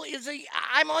Mail is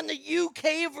I'm on the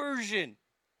UK version.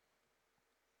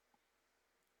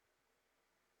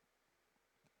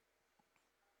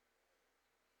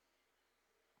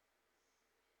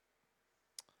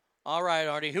 All right,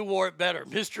 Artie, who wore it better,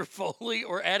 Mr. Foley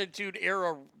or Attitude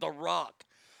Era The Rock?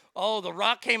 Oh, The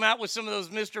Rock came out with some of those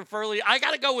Mr. Furley. I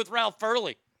got to go with Ralph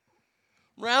Furley.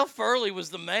 Ralph Furley was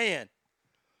the man.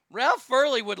 Ralph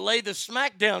Furley would lay the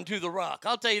smack down to The Rock.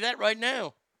 I'll tell you that right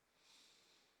now.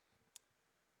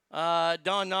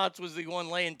 Don Knotts was the one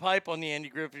laying pipe on the Andy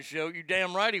Griffith Show. You're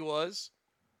damn right he was.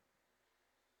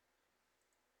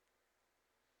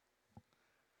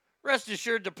 Rest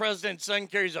assured, the president's son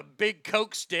carries a big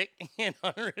Coke stick, and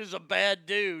Hunter is a bad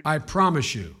dude. I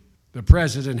promise you, the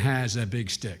president has a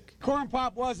big stick. Corn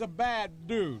Pop was a bad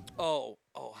dude. Oh,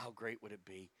 how great would it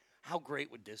be? How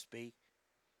great would this be?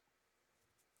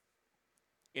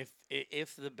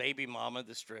 If the baby mama,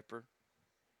 the stripper,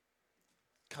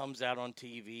 comes out on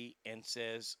TV and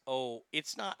says, oh,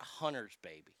 it's not Hunter's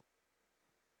baby.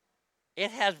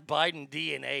 It has Biden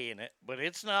DNA in it, but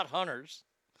it's not Hunter's.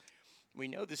 We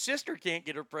know the sister can't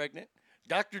get her pregnant.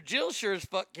 Dr. Jill sure as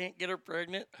fuck can't get her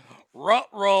pregnant.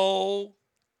 Ruh-roh.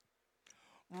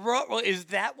 Ruh-roh. Is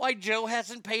that why Joe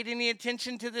hasn't paid any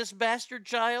attention to this bastard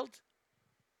child?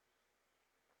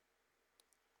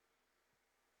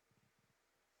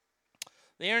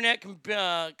 The internet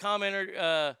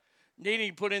commenter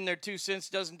needing to put in their 2 cents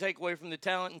doesn't take away from the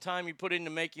talent and time you put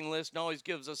into making lists and always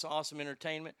gives us awesome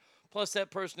entertainment. Plus,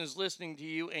 that person is listening to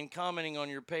you and commenting on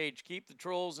your page. Keep the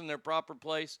trolls in their proper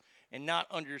place and not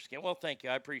under your skin. Well, thank you.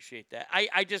 I appreciate that.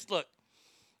 I just, look,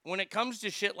 when it comes to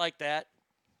shit like that,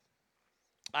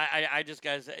 I just,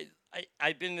 guys,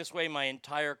 I've been this way my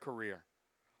entire career.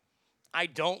 I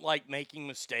don't like making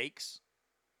mistakes.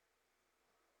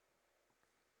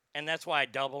 And that's why I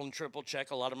double and triple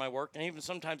check a lot of my work. And even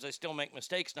sometimes I still make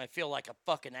mistakes, and I feel like a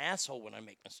fucking asshole when I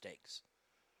make mistakes.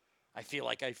 I feel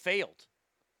like I failed.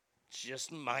 It's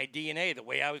just my DNA, the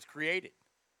way I was created.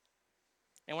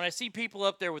 And when I see people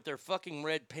up there with their fucking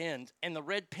red pens, and the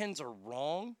red pens are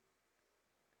wrong,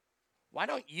 why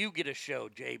don't you get a show,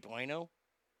 Jay Bueno?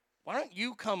 Why don't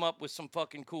you come up with some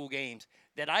fucking cool games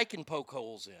that I can poke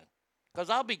holes in? Because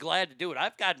I'll be glad to do it.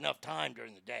 I've got enough time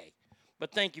during the day.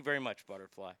 But thank you very much,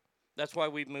 Butterfly. That's why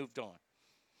we've moved on.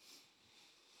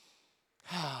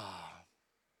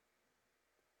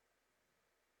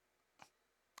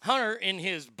 Hunter, in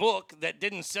his book that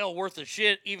didn't sell worth a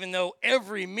shit, even though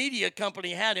every media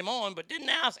company had him on, but didn't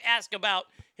ask about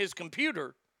his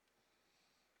computer,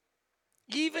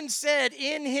 even said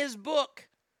in his book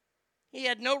he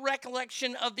had no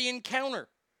recollection of the encounter.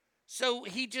 So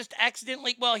he just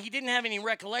accidentally, well, he didn't have any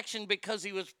recollection because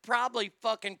he was probably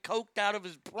fucking coked out of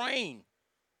his brain.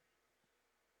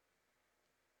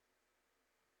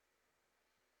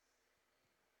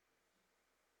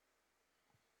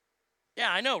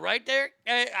 Yeah, I know, right there.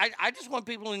 I just want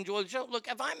people to enjoy the show. Look,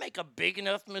 if I make a big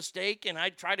enough mistake and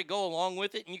I try to go along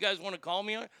with it and you guys want to call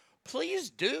me on it, please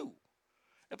do.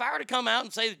 If I were to come out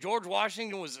and say that George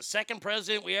Washington was the second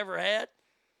president we ever had,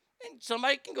 and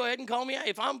somebody can go ahead and call me out.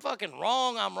 If I'm fucking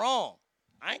wrong, I'm wrong.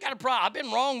 I ain't got a problem. I've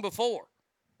been wrong before.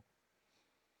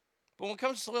 But when it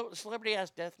comes to celebrity ass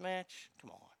death match,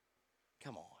 come on.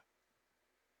 Come on.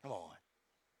 Come on.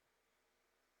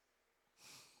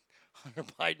 Hunter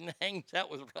Biden hangs out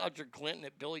with Roger Clinton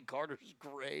at Billy Carter's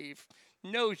grave.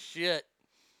 No shit.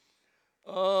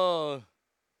 Oh.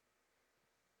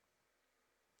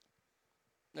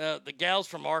 The gals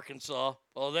from Arkansas.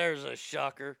 Oh, there's a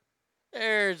shocker.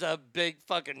 There's a big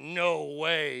fucking no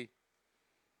way.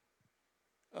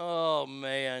 Oh,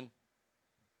 man.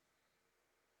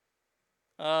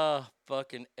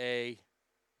 Fucking A.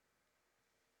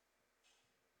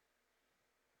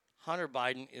 Hunter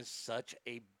Biden is such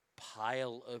a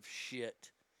pile of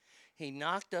shit. He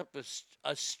knocked up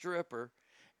a stripper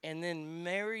and then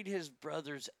married his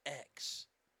brother's ex.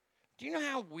 Do you know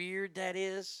how weird that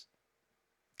is?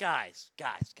 Guys,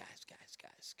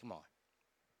 come on.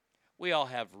 We all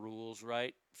have rules,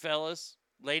 right? Fellas,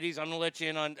 ladies, I'm going to let you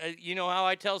in on, you know how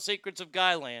I tell secrets of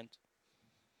Guyland.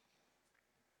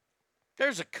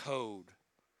 There's a code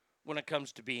when it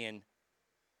comes to being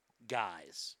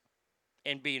guys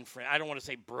and being friends. I don't want to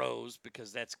say bros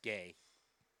because that's gay.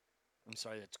 I'm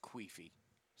sorry, that's queefy.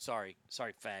 Sorry,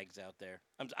 fags out there.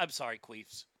 I'm sorry,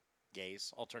 queefs,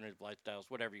 gays, alternative lifestyles,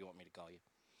 whatever you want me to call you.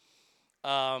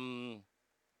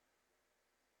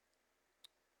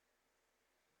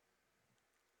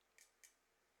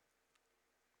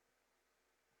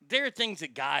 There are things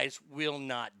that guys will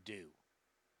not do.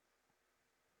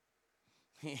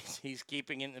 He's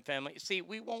keeping it in the family. See,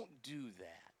 we won't do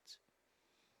that.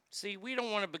 See, we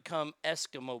don't want to become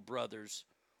Eskimo brothers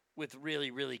with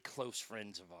really, really close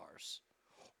friends of ours.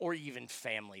 Or even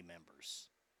family members.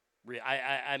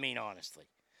 I mean, honestly.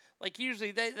 Like,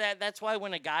 usually, that's why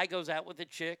when a guy goes out with a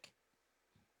chick,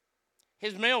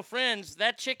 his male friends,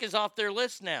 that chick is off their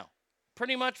list now.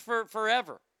 Pretty much for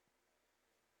forever.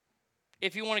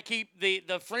 If you want to keep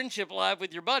the friendship alive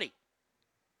with your buddy.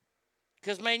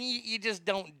 Because, man, you just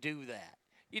don't do that.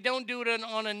 You don't do it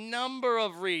on a number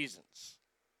of reasons.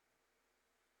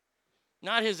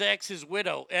 Not his ex, his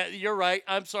widow. You're right.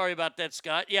 I'm sorry about that,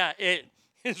 Scott. Yeah,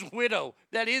 his widow.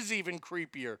 That is even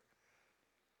creepier.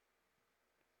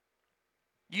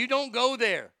 You don't go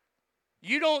there.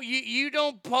 You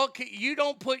don't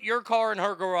put your car in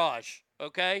her garage,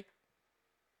 okay?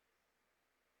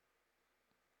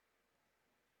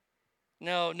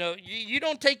 No, you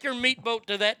don't take your meat boat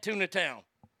to that tuna town.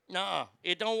 Nuh-uh,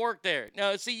 it don't work there.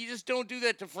 No, see, you just don't do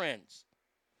that to friends.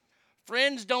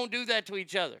 Friends don't do that to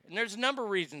each other. And there's a number of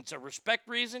reasons. A respect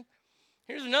reason.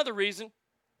 Here's another reason.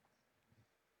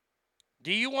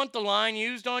 Do you want the line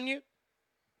used on you?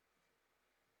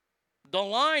 The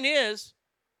line is,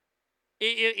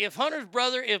 if Hunter's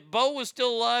brother, if Bo was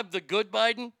still alive, the good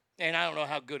Biden, and I don't know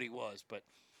how good he was, but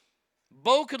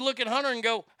Bo could look at Hunter and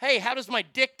go, hey, how does my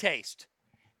dick taste?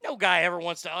 No guy ever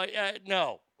wants to,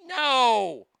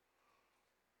 no.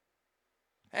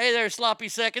 Hey there, sloppy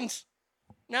seconds.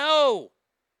 No.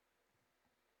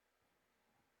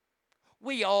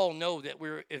 We all know that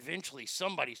we're eventually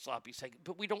somebody's sloppy second,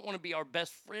 but we don't want to be our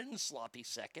best friend's sloppy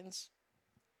seconds.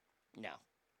 No.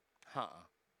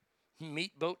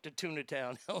 Meat boat to Tuna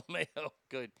Town. LMAO.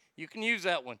 Good. You can use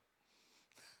that one.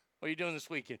 What are you doing this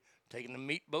weekend? Taking the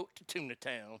meat boat to Tuna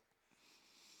Town.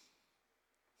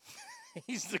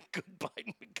 He's the good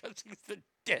Biden because he's the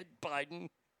dead Biden.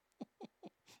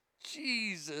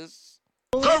 Jesus.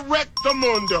 Correcto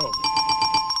mundo.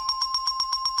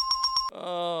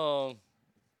 Oh.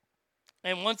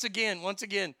 And once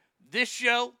again, this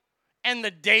show and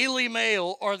the Daily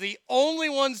Mail are the only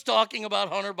ones talking about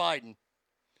Hunter Biden.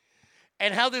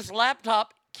 And how this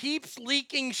laptop keeps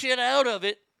leaking shit out of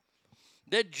it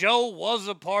that Joe was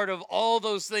a part of all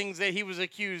those things that he was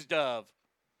accused of.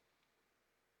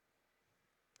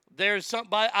 There's some,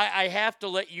 I have to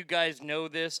let you guys know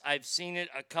this. I've seen it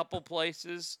a couple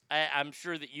places. I'm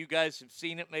sure that you guys have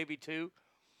seen it maybe too.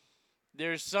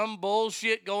 There's some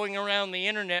bullshit going around the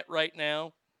internet right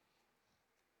now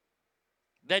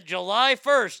that July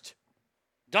 1st,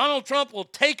 Donald Trump will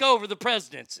take over the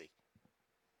presidency.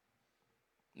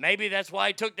 Maybe that's why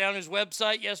he took down his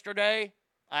website yesterday.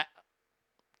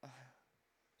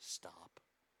 Stop.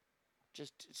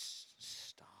 Just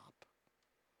stop.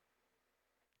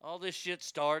 All this shit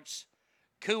starts.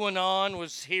 QAnon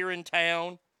was here in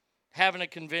town having a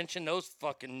convention. Those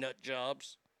fucking nut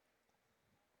jobs.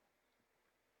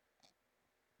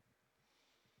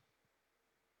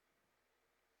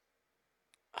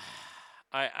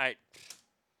 I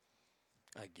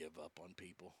give up on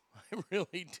people. I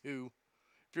really do.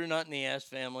 If you're not in the Ass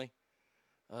family,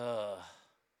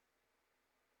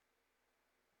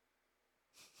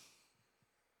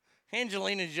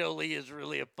 Angelina Jolie is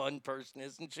really a fun person,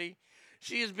 isn't she?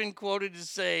 She has been quoted as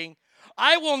saying,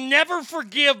 "I will never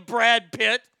forgive Brad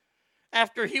Pitt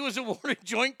after he was awarded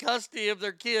joint custody of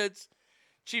their kids.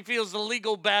 She feels the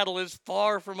legal battle is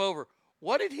far from over."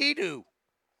 What did he do?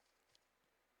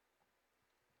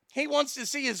 He wants to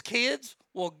see his kids?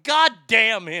 Well,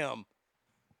 goddamn him.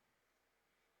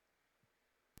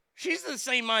 She's the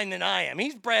same mind that I am.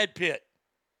 He's Brad Pitt.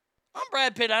 I'm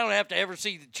Brad Pitt. I don't have to ever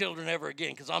see the children ever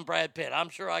again because I'm Brad Pitt. I'm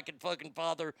sure I could fucking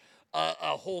father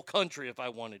a whole country if I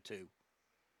wanted to.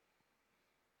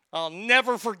 I'll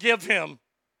never forgive him.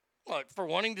 What, for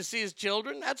wanting to see his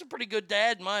children? That's a pretty good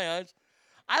dad in my eyes.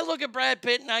 I look at Brad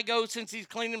Pitt and I go, since he's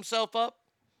cleaned himself up,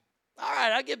 all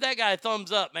right, I give that guy a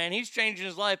thumbs up, man. He's changing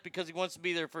his life because he wants to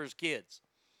be there for his kids.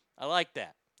 I like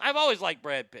that. I've always liked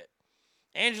Brad Pitt.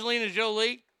 Angelina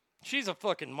Jolie, she's a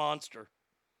fucking monster.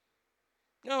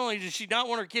 Not only does she not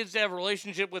want her kids to have a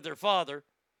relationship with their father,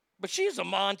 but she's a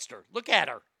monster. Look at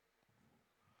her.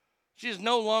 She is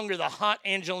no longer the hot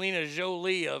Angelina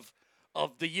Jolie of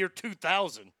the year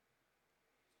 2000.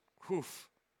 Oof.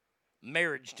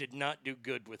 Marriage did not do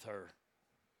good with her.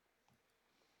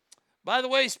 By the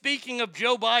way, speaking of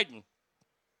Joe Biden,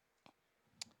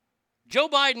 Joe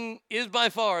Biden is by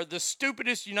far the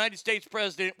stupidest United States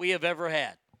president we have ever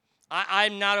had.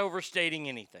 I'm not overstating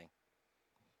anything.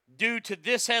 Due to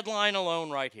this headline alone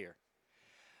right here.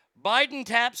 Biden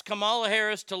taps Kamala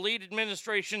Harris to lead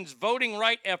administration's voting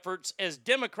right efforts as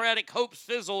Democratic hopes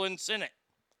fizzle in Senate.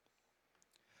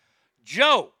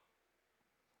 Joe,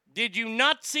 did you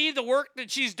not see the work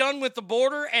that she's done with the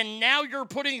border and now you're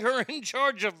putting her in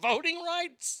charge of voting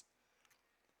rights?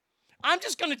 I'm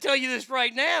just going to tell you this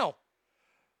right now.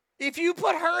 If you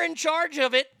put her in charge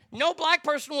of it, no black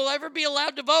person will ever be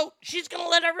allowed to vote. She's going to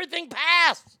let everything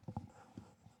pass.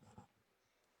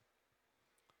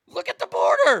 Look at the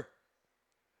border.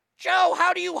 Joe,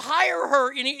 how do you hire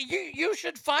her? You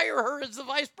should fire her as the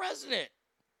vice president.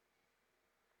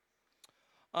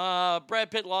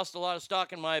 Brad Pitt lost a lot of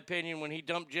stock, in my opinion, when he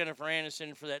dumped Jennifer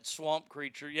Aniston for that swamp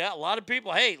creature. Yeah, a lot of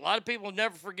people have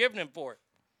never forgiven him for it.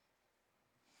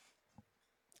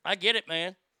 I get it,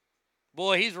 man.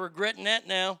 Boy, he's regretting that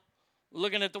now.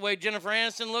 Looking at the way Jennifer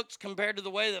Aniston looks compared to the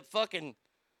way that fucking,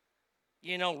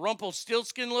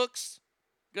 Rumpelstiltskin looks.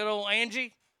 Good old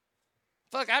Angie.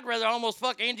 Fuck, I'd rather almost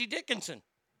fuck Angie Dickinson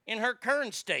in her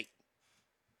current state.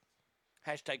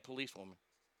 Hashtag policewoman.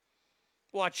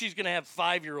 Watch, she's going to have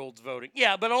 5-year-olds voting.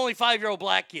 Yeah, but only 5-year-old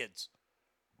black kids.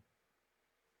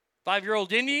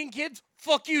 5-year-old Indian kids?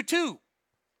 Fuck you too.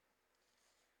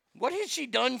 What has she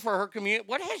done for her community?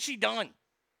 What has she done?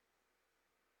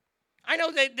 I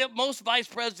know that most vice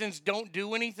presidents don't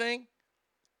do anything.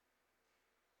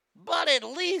 But at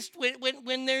least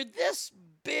when they're this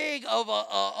big of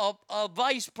a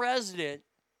vice president,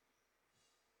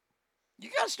 you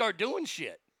got to start doing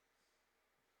shit.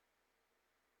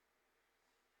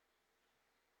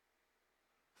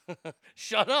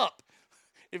 Shut up.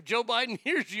 If Joe Biden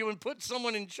hears you and puts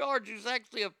someone in charge who's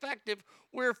actually effective,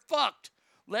 we're fucked.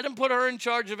 Let him put her in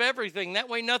charge of everything. That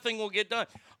way nothing will get done.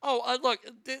 Oh, look,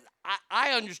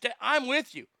 I understand. I'm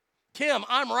with you. Tim,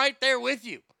 I'm right there with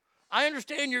you. I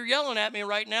understand you're yelling at me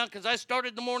right now because I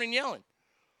started the morning yelling.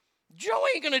 Joe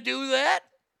ain't going to do that.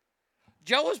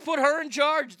 Joe has put her in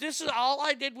charge. This is all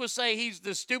I did was say he's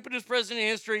the stupidest president in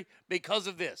history because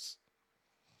of this.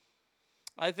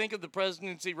 I think of the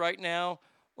presidency right now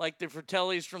like the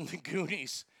Fratellis from the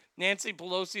Goonies. Nancy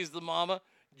Pelosi is the mama,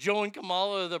 Joe and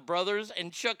Kamala are the brothers,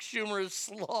 and Chuck Schumer is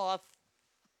Sloth.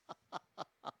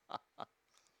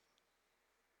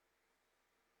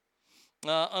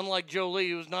 Unlike Jolie,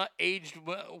 who's not aged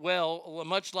well,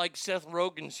 much like Seth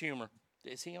Rogen's humor.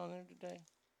 Is he on there today?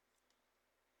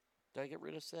 Did I get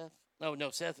rid of Seth? No,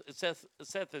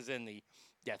 Seth is in the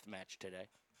death match today.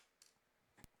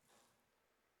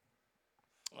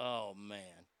 Oh man.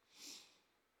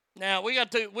 Now we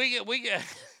got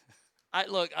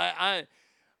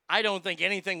I don't think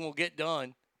anything will get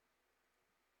done.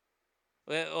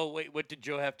 Oh wait, what did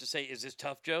Joe have to say? Is this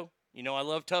tough, Joe? You know I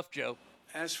love tough Joe.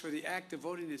 As for the act of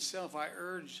voting itself, I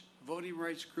urge voting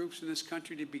rights groups in this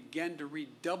country to begin to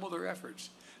redouble their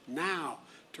efforts now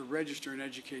to register and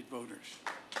educate voters.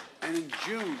 And in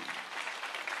June,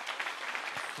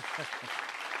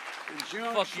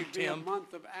 should be a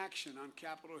month of action on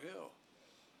Capitol Hill.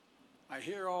 I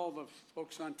hear all the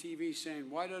folks on TV saying,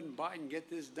 why doesn't Biden get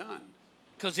this done?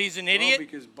 Because he's an Well, idiot?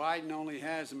 because Biden only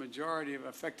has a majority of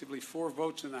effectively 4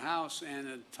 votes in the House and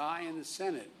a tie in the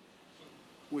Senate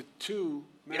with 2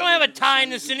 You don't have a members of tie in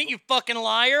the who Senate, you fucking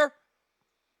liar.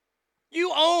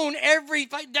 You own every...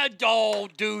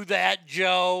 Don't do that,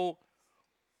 Joe.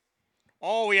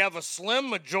 Oh, we have a slim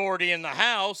majority in the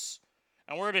House,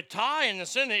 and we're at a tie in the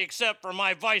Senate, except for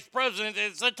my vice president.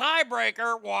 It's a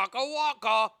tiebreaker. Waka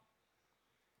waka.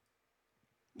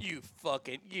 You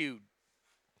fucking...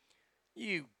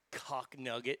 You cock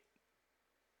nugget.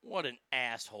 What an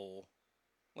asshole.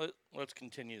 Let's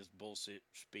continue this bullshit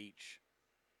speech.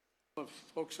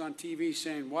 Folks on TV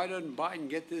saying, why doesn't Biden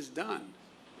get this done?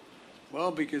 Well,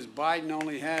 because Biden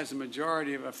only has a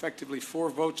majority of effectively 4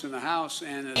 votes in the House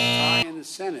and a tie in the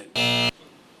Senate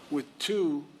with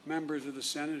 2 members of the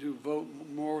Senate who vote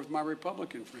more with my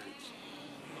Republican friends.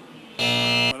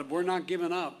 But we're not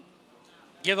giving up.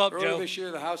 Give up, Earlier Joe. this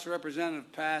year, the House of Representatives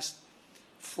passed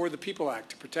For the People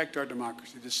Act to protect our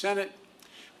democracy. The Senate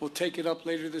will take it up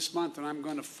later this month, and I'm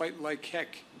going to fight like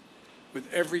heck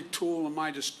with every tool at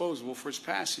my disposal for its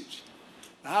passage.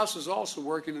 The House is also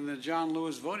working on the John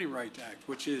Lewis Voting Rights Act,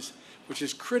 which is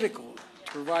critical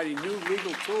to providing new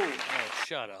legal tools. Oh,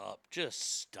 shut up.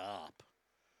 Just stop.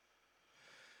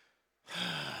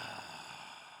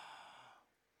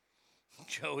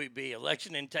 Joey B.,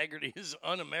 election integrity is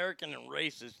un-American and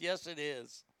racist. Yes, it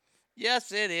is.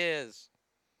 Yes, it is.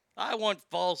 I want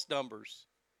false numbers.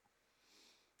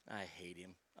 I hate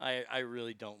him. I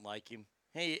really don't like him.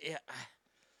 Hey,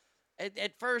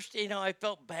 at first, I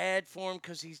felt bad for him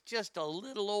because he's just a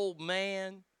little old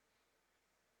man.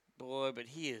 Boy, but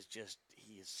he is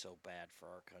so bad for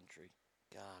our country.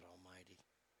 God almighty.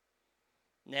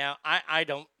 Now, I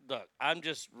don't, look, I'm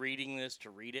just reading this to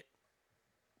read it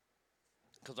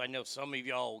because I know some of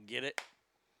y'all will get it.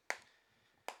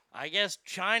 I guess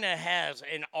China has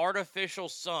an artificial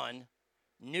sun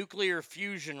nuclear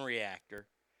fusion reactor,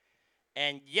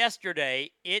 and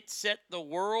yesterday it set the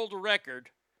world record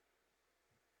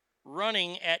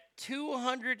running at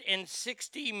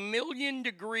 260 million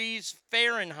degrees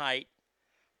Fahrenheit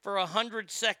for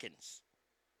 100 seconds.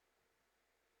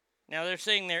 Now they're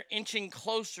saying they're inching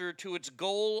closer to its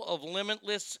goal of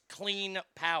limitless clean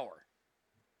power.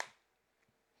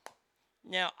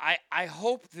 Now, I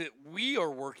hope that we are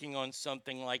working on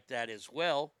something like that as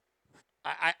well.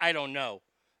 I don't know.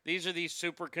 These are these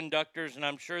superconductors, and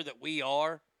I'm sure that we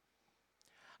are.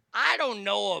 I don't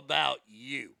know about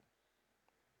you.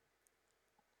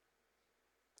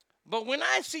 But when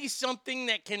I see something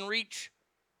that can reach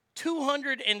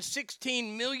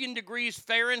 216 million degrees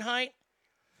Fahrenheit,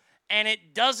 and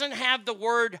it doesn't have the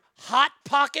word hot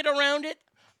pocket around it,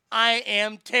 I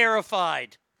am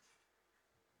terrified.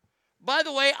 By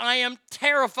the way, I am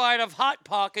terrified of hot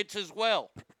pockets as well.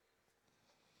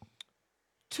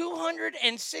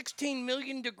 216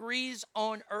 million degrees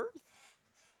on Earth?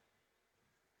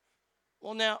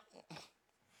 Well, now,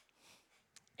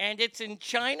 and it's in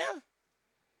China?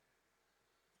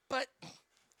 But,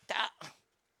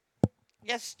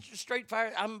 yes, straight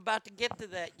fire, I'm about to get to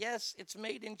that. Yes, it's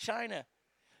made in China.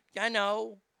 I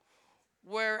know,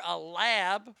 where a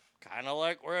lab, kind of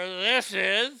like where this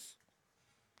is,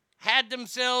 had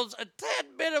themselves a tad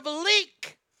bit of a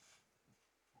leak.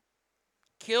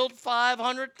 Killed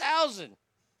 500,000.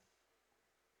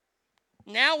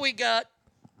 Now we got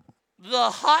the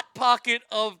hot pocket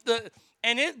of the,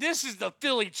 and this is the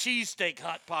Philly cheesesteak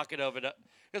hot pocket of it,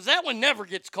 because that one never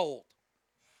gets cold.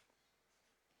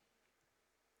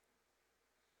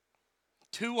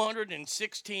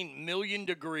 216 million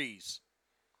degrees.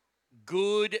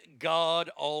 Good God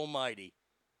Almighty.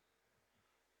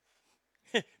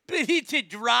 But it's a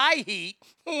dry heat.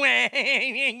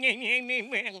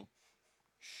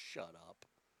 Shut up.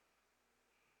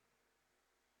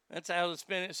 That's how the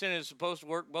Senate is supposed to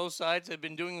work. Both sides have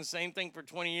been doing the same thing for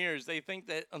 20 years. They think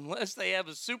that unless they have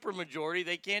a supermajority,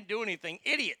 they can't do anything.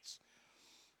 Idiots.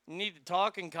 You need to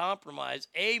talk and compromise.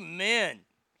 Amen.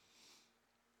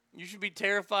 You should be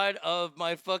terrified of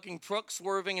my fucking truck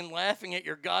swerving and laughing at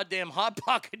your goddamn Hot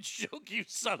Pocket joke, you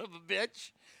son of a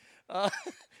bitch.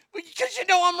 Because you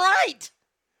know I'm right.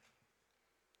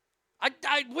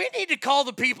 We need to call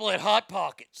the people at Hot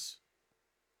Pockets.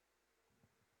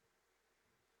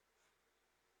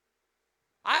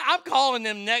 I'm calling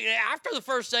them after the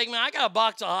first segment. I got a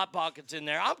box of Hot Pockets in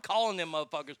there. I'm calling them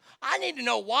motherfuckers. I need to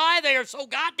know why they are so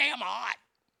goddamn hot.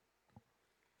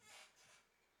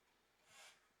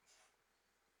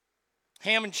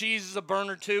 Ham and cheese is a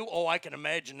burner too. Oh, I can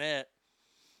imagine that.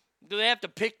 Do they have to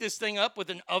pick this thing up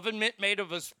with an oven mitt made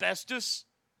of asbestos?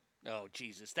 Oh,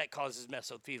 Jesus, that causes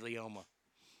mesothelioma.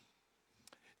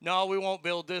 No, we won't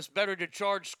build this. Better to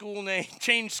change school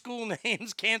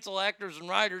names, cancel actors and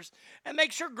writers, and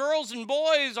make sure girls and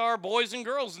boys are boys and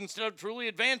girls instead of truly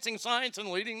advancing science and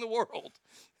leading the world.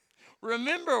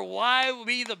 Remember why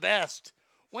we the best.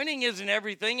 Winning isn't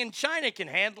everything, and China can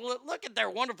handle it. Look at their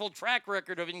wonderful track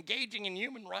record of engaging in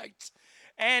human rights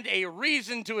and a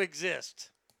reason to exist.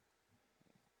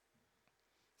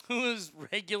 Who is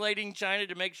regulating China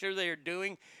to make sure they are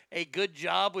doing a good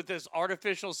job with this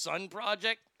artificial sun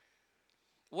project?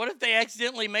 What if they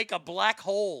accidentally make a black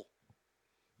hole?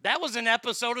 That was an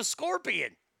episode of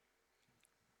Scorpion.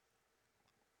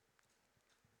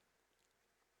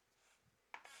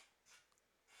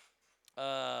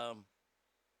 By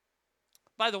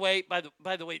the way,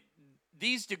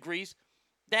 these degrees,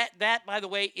 that by the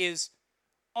way is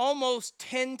almost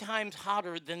 10 times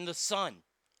hotter than the sun.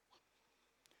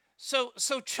 So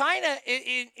China,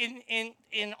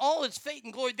 in all its fate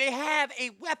and glory, they have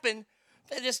a weapon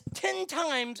that is 10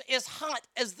 times as hot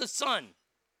as the sun.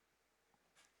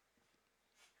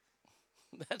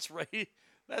 That's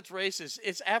racist.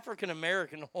 It's African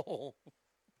American whole.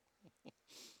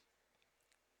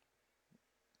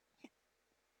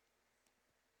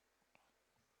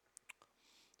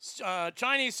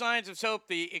 Chinese scientists hope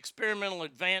the experimental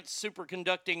advanced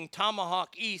superconducting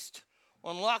Tomahawk East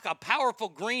will unlock a powerful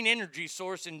green energy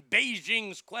source in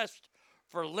Beijing's quest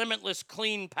for limitless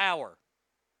clean power.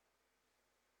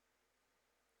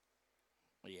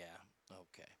 Yeah,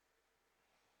 okay.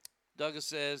 Douglas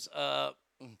says,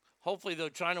 hopefully, though,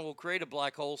 China will create a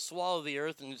black hole, swallow the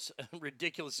Earth, and its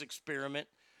ridiculous experiment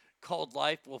called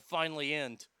life will finally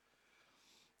end.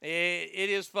 It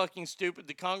is fucking stupid.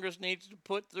 The Congress needs to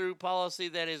put through policy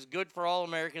that is good for all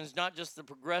Americans, not just the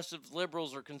progressives,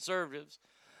 liberals, or conservatives.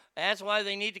 That's why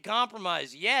they need to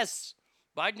compromise. Yes,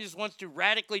 Biden just wants to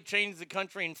radically change the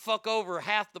country and fuck over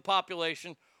half the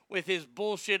population with his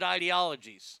bullshit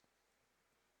ideologies.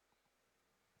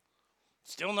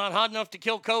 Still not hot enough to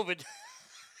kill COVID.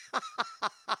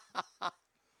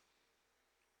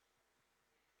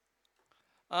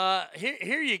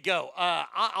 Here you go.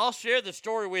 I'll share the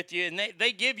story with you, and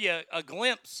they give you a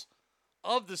glimpse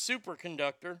of the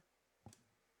superconductor.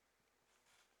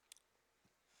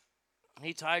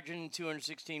 Heats hydrogen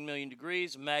 216 million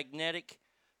degrees. Magnetic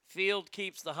field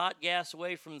keeps the hot gas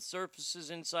away from the surfaces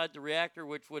inside the reactor,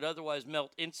 which would otherwise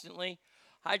melt instantly.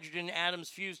 Hydrogen atoms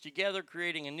fuse together,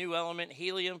 creating a new element,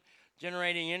 helium,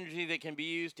 generating energy that can be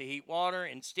used to heat water,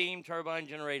 and steam turbine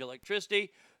generate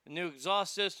electricity. The new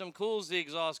exhaust system cools the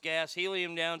exhaust gas,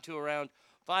 helium, down to around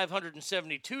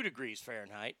 572 degrees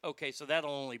Fahrenheit. Okay, so that'll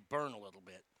only burn a little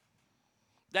bit.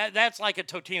 That's like a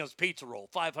Totino's pizza roll,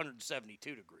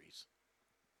 572 degrees.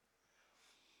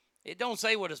 It don't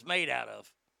say what it's made out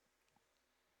of.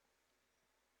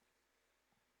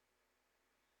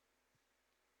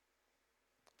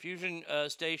 Fusion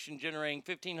station generating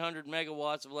 1,500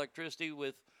 megawatts of electricity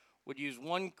would use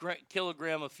 1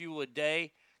 kilogram of fuel a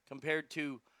day compared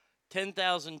to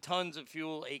 10,000 tons of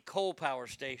fuel a coal power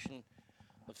station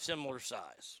of similar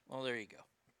size. Well, there you go.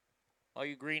 All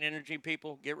you green energy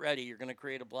people, get ready. You're going to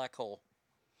create a black hole.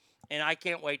 And I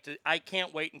can't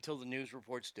wait until the news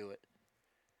reports do it.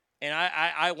 And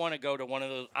I want to go to one of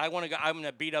those. I'm going to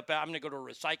go to a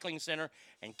recycling center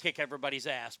and kick everybody's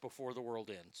ass before the world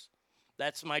ends.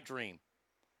 That's my dream.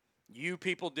 You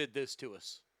people did this to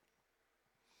us.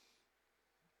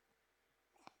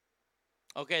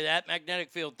 Okay, that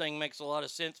magnetic field thing makes a lot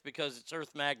of sense because its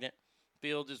Earth magnet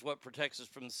field is what protects us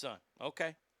from the sun.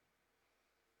 Okay.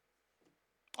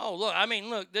 Oh, look,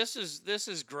 this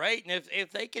is great. And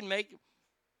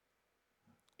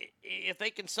if they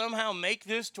can somehow make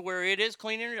this to where it is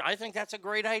clean energy, I think that's a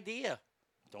great idea.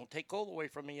 Don't take coal away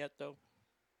from me yet, though.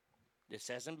 This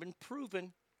hasn't been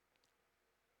proven.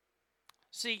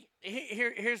 See,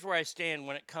 here's where I stand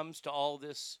when it comes to all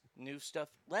this new stuff.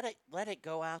 Let it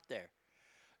go out there.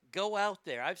 Go out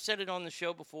there. I've said it on the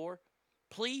show before.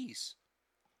 Please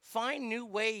find new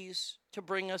ways to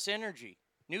bring us energy,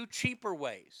 new, cheaper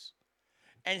ways.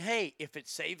 And hey, if it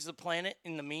saves the planet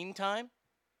in the meantime,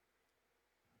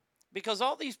 because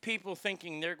all these people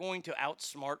thinking they're going to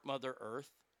outsmart Mother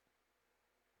Earth,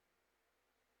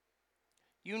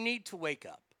 you need to wake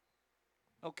up.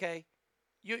 Okay?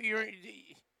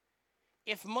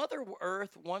 If Mother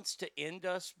Earth wants to end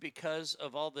us because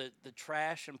of all the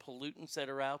trash and pollutants that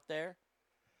are out there,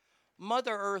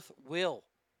 Mother Earth will.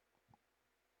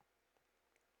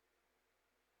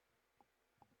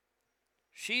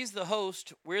 She's the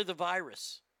host, we're the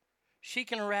virus. She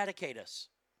can eradicate us.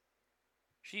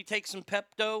 She takes some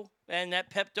Pepto, and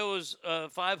that Pepto is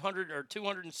 500 or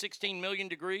 216 million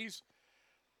degrees,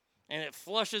 and it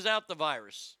flushes out the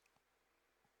virus.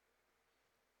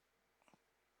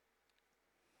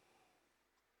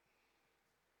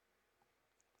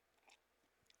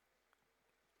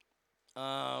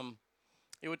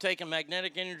 It would take a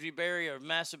magnetic energy barrier of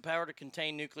massive power to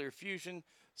contain nuclear fusion.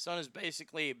 The sun is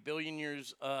basically a billion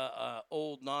years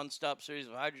old nonstop series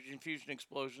of hydrogen fusion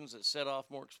explosions that set off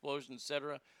more explosions,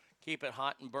 etc. Keep it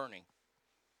hot and burning.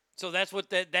 So that's what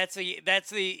that's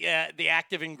the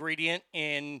active ingredient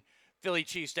in Philly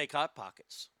cheesesteak hot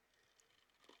pockets.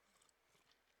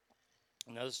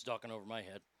 Now this is talking over my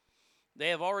head. They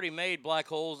have already made black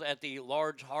holes at the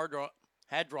Large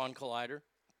Hadron Collider.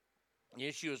 The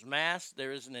issue is mass.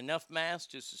 There isn't enough mass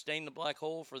to sustain the black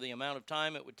hole for the amount of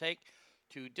time it would take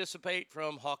to dissipate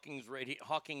from Hawking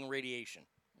radiation.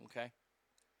 Okay.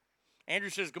 Andrew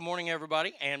says, good morning,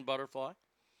 everybody, and Butterfly.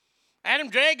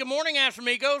 Adam J., good morning,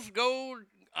 Amigos.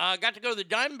 Got to go to the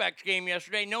Diamondbacks game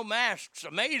yesterday. No masks.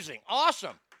 Amazing.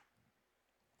 Awesome.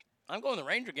 I'm going to the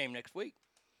Ranger game next week.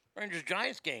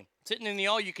 Rangers-Giants game. Sitting in the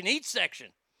all-you-can-eat section.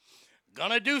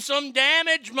 Gonna do some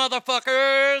damage,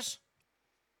 motherfuckers.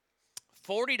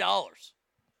 $40.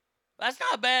 That's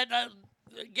not bad.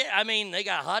 I mean, they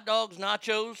got hot dogs,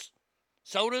 nachos,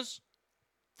 sodas.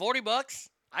 $40.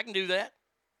 I can do that.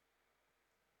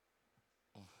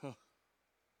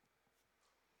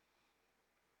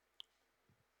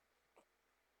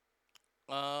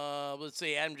 Let's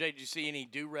see. Adam J., did you see any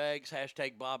do-rags?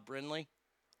 Hashtag Bob Brindley.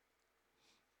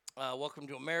 Welcome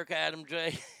to America, Adam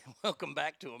J. Welcome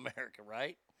back to America,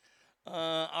 right?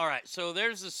 All right, so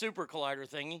there's the Super Collider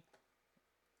thingy.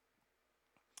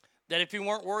 That if you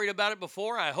weren't worried about it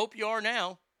before, I hope you are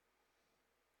now.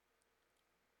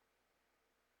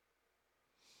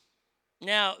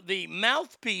 Now, the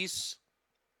mouthpiece,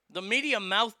 the media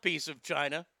mouthpiece of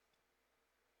China,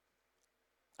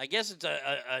 I guess it's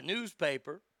a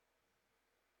newspaper.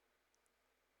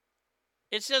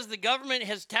 It says the government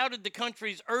has touted the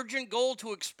country's urgent goal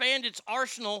to expand its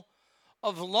arsenal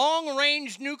of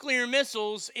long-range nuclear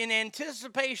missiles in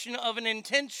anticipation of an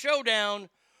intense showdown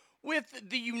with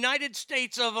the United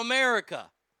States of America.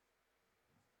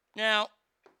 Now,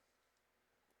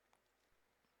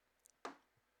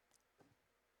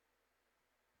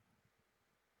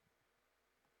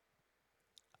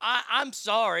 I'm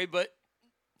sorry, but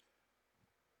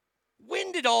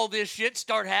when did all this shit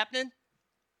start happening?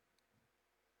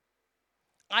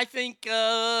 I think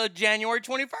January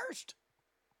 21st.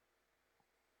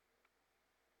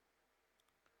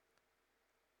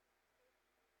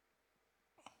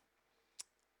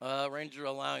 Ranger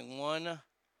allowing one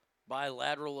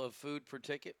bilateral of food per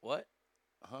ticket. What?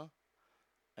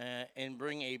 And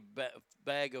bring a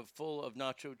bag full of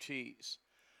nacho cheese.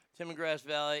 Tim McGrath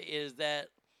Valley, is that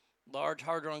Large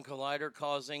Hadron Collider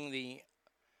causing the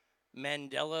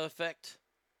Mandela effect?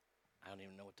 I don't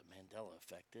even know what the Mandela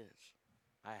effect is.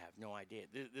 I have no idea.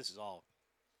 This is all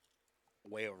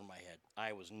way over my head.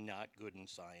 I was not good in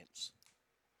science.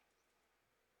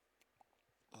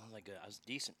 I was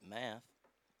decent in math.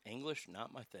 English,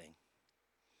 not my thing.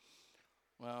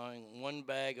 Well, one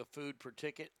bag of food per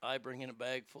ticket. I bring in a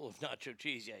bag full of nacho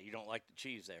cheese. Yeah, you don't like the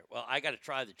cheese there. Well, I got to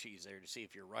try the cheese there to see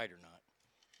if you're right or not,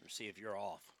 or see if you're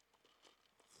off.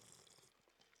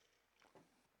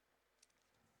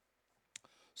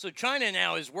 So China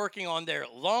now is working on their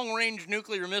long-range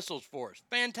nuclear missiles force.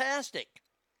 Fantastic.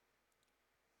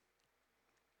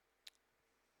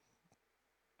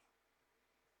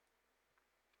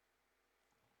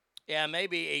 Yeah,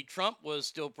 maybe a Trump was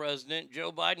still president.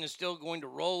 Joe Biden is still going to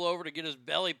roll over to get his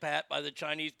belly pat by the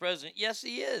Chinese president. Yes,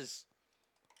 he is.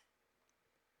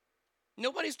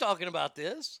 Nobody's talking about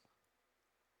this.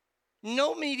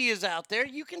 No media is out there.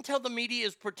 You can tell the media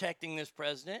is protecting this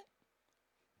president.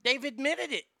 They've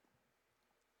admitted it.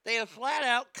 They have flat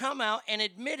out come out and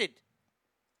admitted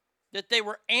that they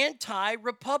were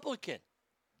anti-Republican.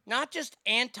 Not just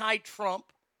anti-Trump,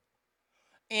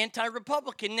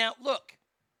 anti-Republican. Now, look.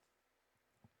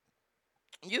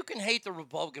 You can hate the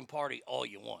Republican Party all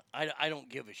you want. I don't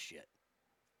give a shit.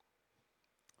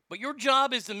 But your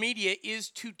job as the media is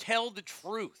to tell the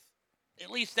truth. At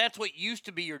least that's what used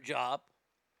to be your job.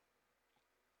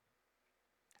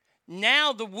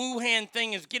 Now the Wuhan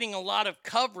thing is getting a lot of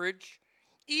coverage,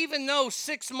 even though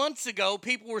 6 months ago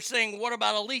people were saying, what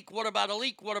about a leak? What about a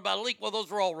leak? What about a leak? Well,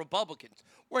 those were all Republicans.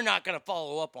 We're not going to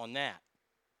follow up on that.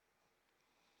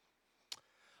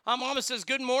 Mama says,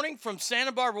 good morning from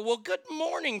Santa Barbara. Well, good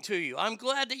morning to you. I'm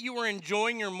glad that you were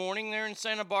enjoying your morning there in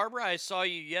Santa Barbara. I saw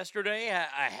you yesterday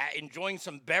enjoying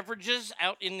some beverages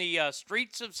out in the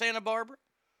streets of Santa Barbara.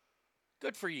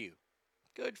 Good for you.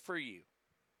 Good for you.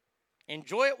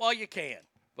 Enjoy it while you can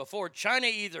before China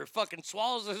either fucking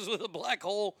swallows us with a black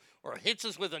hole or hits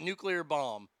us with a nuclear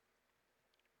bomb.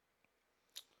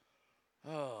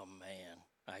 Oh, man.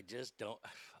 I just don't.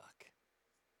 Fuck.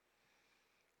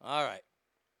 All right.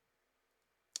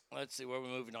 Let's see where we're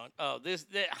moving on. Oh,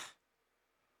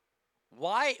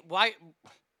 why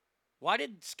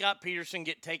did Scott Peterson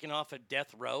get taken off of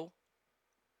death row?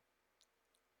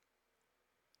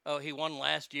 Oh, he won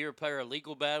last year a pair of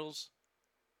legal battles.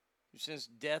 Since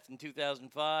death in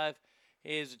 2005,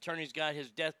 his attorneys got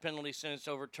his death penalty sentence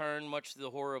overturned, much to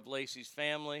the horror of Lacey's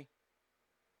family.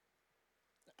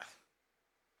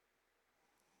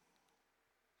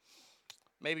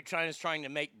 Maybe China's trying to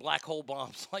make black hole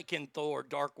bombs like in Thor: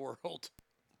 Dark World.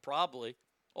 Probably.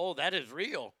 Oh, that is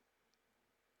real.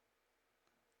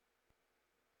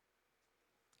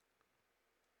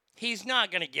 He's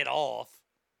not going to get off.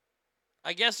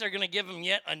 I guess they're going to give him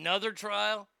yet another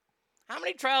trial. How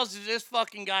many trials does this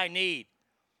fucking guy need?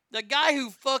 The guy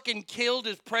who fucking killed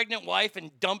his pregnant wife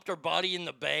and dumped her body in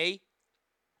the bay?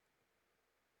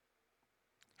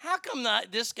 How come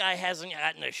this guy hasn't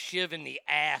gotten a shiv in the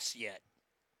ass yet?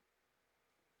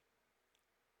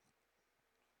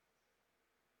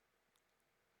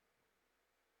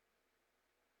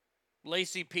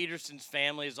 Lacey Peterson's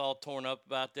family is all torn up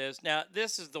about this. Now,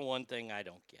 this is the one thing I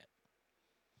don't get.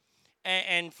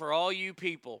 And for all you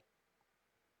people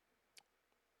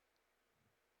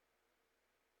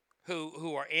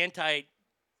who are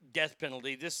anti-death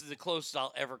penalty, this is the closest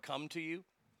I'll ever come to you.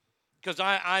 Because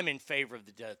I'm in favor of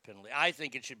the death penalty. I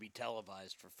think it should be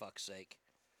televised, for fuck's sake.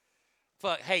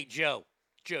 Hey, Joe,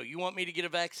 you want me to get a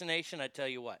vaccination? I tell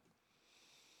you what.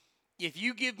 If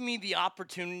you give me the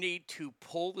opportunity to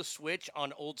pull the switch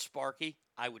on old Sparky,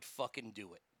 I would fucking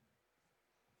do it.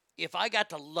 If I got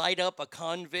to light up a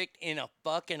convict in a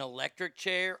fucking electric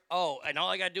chair, and all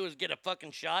I got to do is get a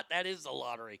fucking shot, that is the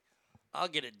lottery. I'll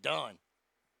get it done.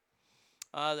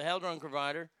 The Heldron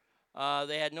provider,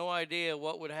 they had no idea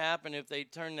what would happen if they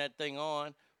turned that thing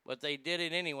on, but they did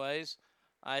it anyways.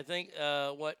 I think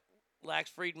what Lax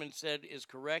Friedman said is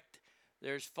correct.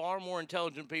 There's far more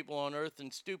intelligent people on Earth than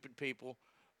stupid people,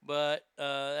 but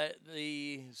that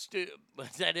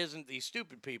isn't the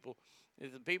stupid people.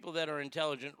 The people that are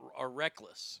intelligent are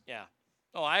reckless. Yeah.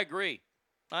 Oh, I agree.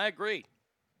 Oh,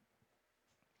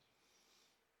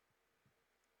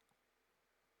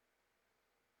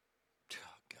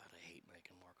 God, I hate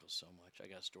Meghan Markle so much. I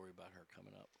got a story about her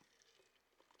coming up.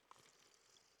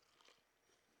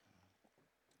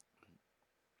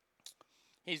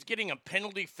 He's getting a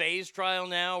penalty phase trial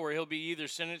now where he'll be either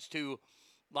sentenced to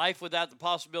life without the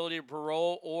possibility of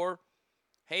parole or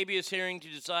habeas hearing to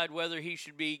decide whether he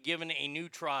should be given a new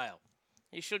trial.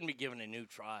 He shouldn't be given a new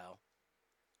trial.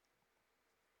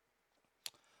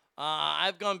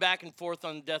 I've gone back and forth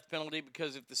on the death penalty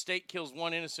because if the state kills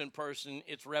one innocent person,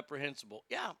 it's reprehensible.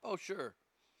 Yeah, oh, sure.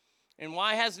 And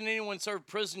why hasn't anyone served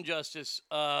prison justice?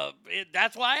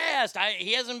 That's why I asked.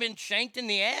 He hasn't been shanked in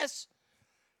the ass?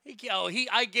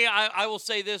 I will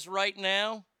say this right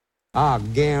now. I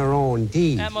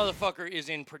guarantee. That motherfucker is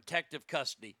in protective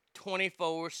custody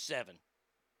 24/7.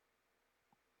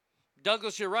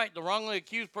 Douglas, you're right. The wrongly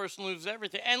accused person loses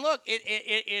everything. And look,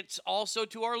 it's also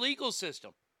to our legal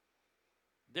system.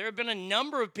 There have been a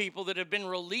number of people that have been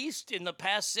released in the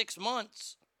past 6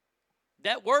 months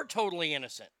that were totally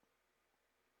innocent.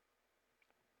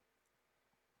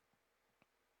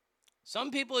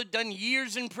 Some people had done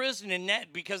years in prison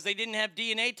because they didn't have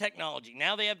DNA technology.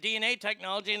 Now they have DNA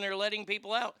technology and they're letting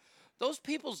people out. Those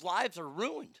people's lives are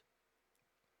ruined.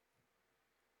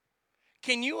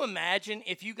 Can you imagine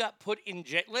if you got put in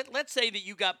jail? Let's say that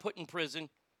you got put in prison,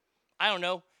 I don't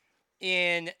know,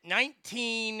 in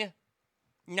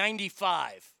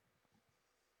 1995.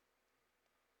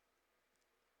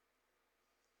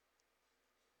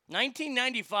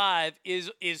 $1995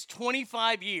 is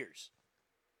 25 years.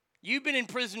 You've been in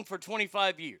prison for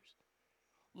 25 years.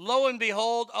 Lo and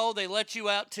behold, they let you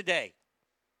out today.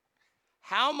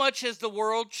 How much has the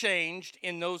world changed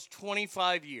in those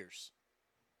 25 years?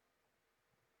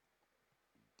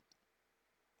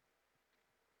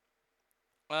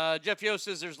 Jeff Yo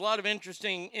says there's a lot of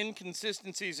interesting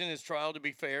inconsistencies in his trial, to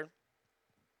be fair.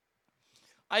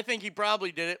 I think he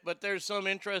probably did it, but there's some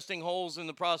interesting holes in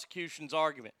the prosecution's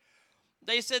argument.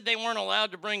 They said they weren't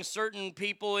allowed to bring certain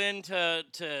people in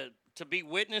to be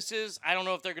witnesses. I don't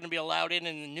know if they're going to be allowed in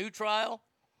the new trial.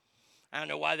 I don't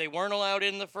know why they weren't allowed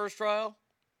in the first trial.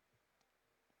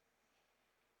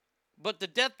 But the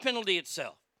death penalty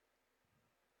itself,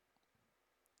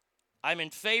 I'm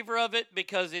in favor of it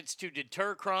because it's to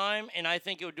deter crime, and I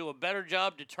think it would do a better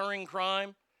job deterring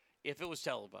crime if it was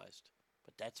televised.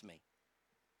 But that's me.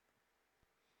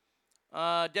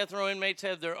 Death row inmates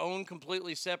have their own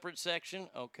completely separate section.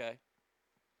 Okay.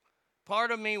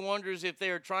 Part of me wonders if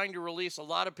they are trying to release a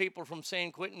lot of people from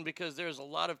San Quentin because there's a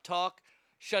lot of talk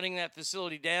shutting that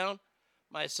facility down.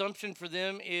 My assumption for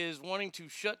them is wanting to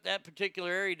shut that particular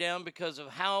area down because of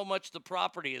how much the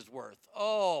property is worth.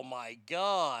 Oh, my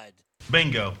God.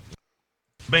 Bingo.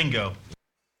 Bingo.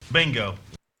 Bingo.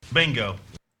 Bingo.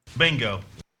 Bingo.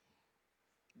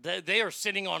 They are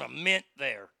sitting on a mint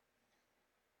there.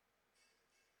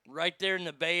 Right there in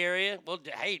the Bay Area. Well,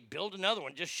 hey, build another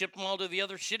one. Just ship them all to the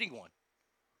other shitty one.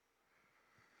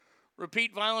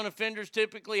 Repeat violent offenders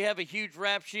typically have a huge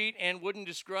rap sheet and wouldn't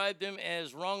describe them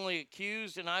as wrongly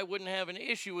accused, and I wouldn't have an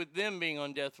issue with them being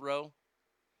on death row.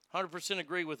 100%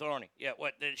 agree with Arnie. Yeah,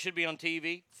 what? That it should be on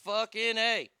TV? Fucking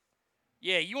A.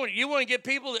 Yeah, you want to get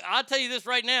people... I'll tell you this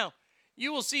right now.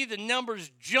 You will see the numbers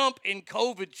jump in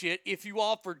COVID shit if you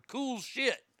offered cool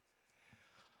shit.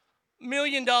 $1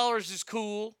 million is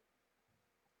cool.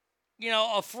 You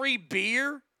know, a free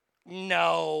beer?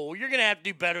 No, you're going to have to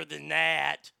do better than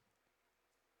that.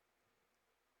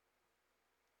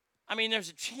 I mean, there's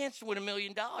a chance to win $1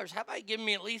 million. How about giving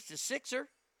me at least a sixer?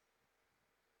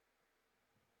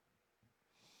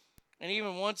 And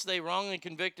even once they wrongly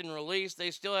convict and release,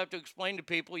 they still have to explain to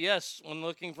people, yes, when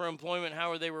looking for employment,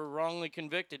 how they were wrongly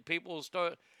convicted. People will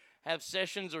start have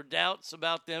sessions or doubts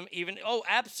about them even. Oh,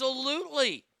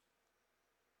 absolutely.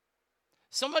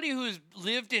 Somebody who's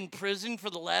lived in prison for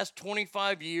the last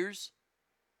 25 years,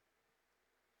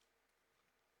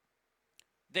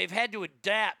 they've had to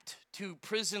adapt to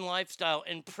prison lifestyle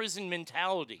and prison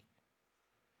mentality.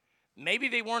 Maybe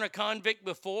they weren't a convict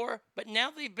before, but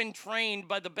now they've been trained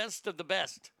by the best of the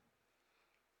best.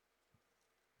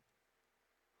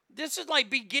 This is like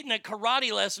getting a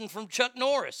karate lesson from Chuck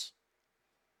Norris.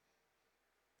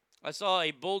 I saw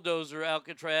a bulldozer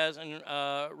Alcatraz and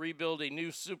rebuild a new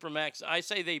Supermax. I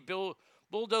say they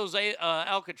bulldoze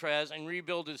Alcatraz and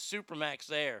rebuild a Supermax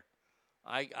there.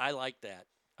 I like that.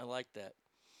 I like that.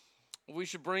 We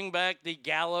should bring back the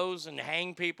gallows and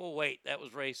hang people. Wait, that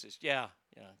was racist. Yeah,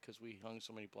 because we hung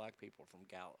so many black people from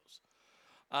gallows.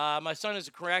 My son is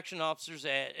a correction officer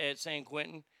at San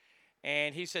Quentin,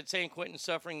 and he said San Quentin's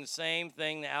suffering the same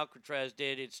thing that Alcatraz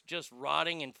did. It's just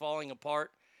rotting and falling apart.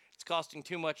 It's costing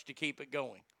too much to keep it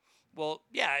going. Well,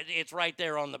 yeah, it's right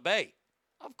there on the bay.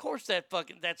 Of course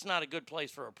that's not a good place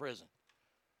for a prison.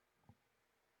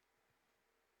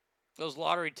 Those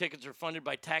lottery tickets are funded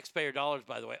by taxpayer dollars,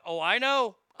 by the way. Oh, I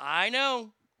know.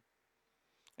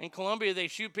 In Colombia, they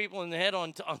shoot people in the head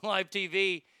on live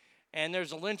TV, and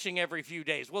there's a lynching every few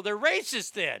days. Well, they're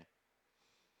racist then.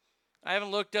 I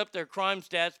haven't looked up their crime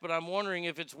stats, but I'm wondering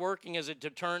if it's working as a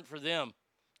deterrent for them.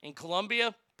 In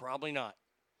Colombia, probably not.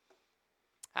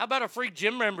 How about a free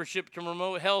gym membership to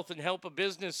promote health and help a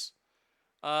business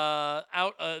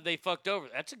they fucked over?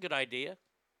 That's a good idea.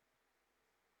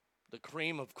 The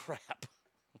cream of crap.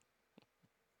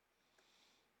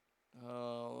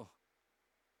 Oh.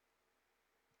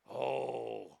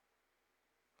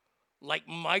 Like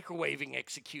microwaving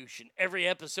execution. Every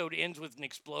episode ends with an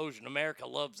explosion. America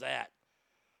loves that.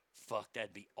 Fuck,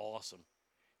 that'd be awesome.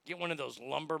 Get one of those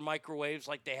lumber microwaves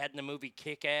like they had in the movie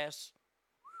Kick-Ass.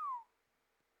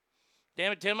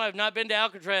 Damn it, Tim, I've not been to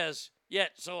Alcatraz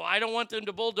yet, so I don't want them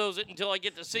to bulldoze it until I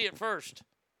get to see it first.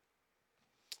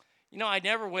 You know, I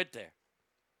never went there.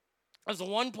 It was the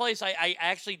one place I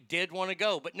actually did want to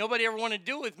go, but nobody ever wanted to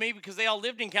do it with me because they all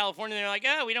lived in California. They're like,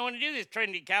 we don't want to do this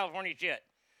trendy California shit.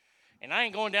 And I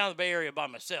ain't going down to the Bay Area by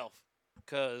myself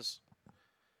because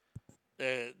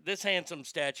this handsome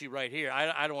statue right here,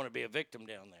 I don't want to be a victim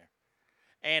down there.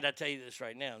 And I tell you this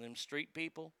right now, them street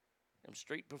people, them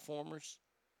street performers,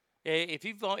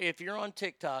 if you're on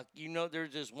TikTok, you know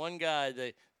there's this one guy,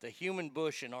 the human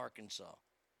bush in Arkansas.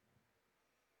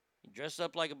 He dresses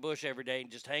up like a bush every day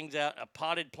and just hangs out, a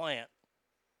potted plant,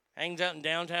 hangs out in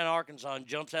downtown Arkansas and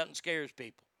jumps out and scares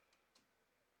people.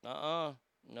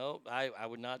 Nope, I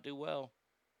would not do well.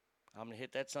 I'm going to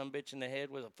hit that sumbitch in the head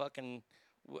with a fucking,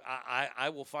 I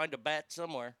will find a bat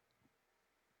somewhere.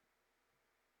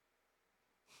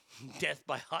 Death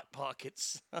by Hot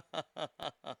Pockets.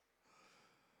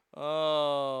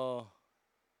 Oh.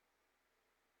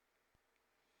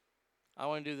 I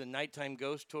want to do the nighttime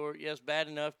ghost tour. Yes, bad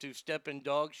enough to step in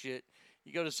dog shit.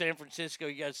 You go to San Francisco,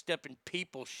 you got to step in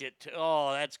people shit too.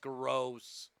 Oh, that's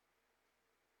gross.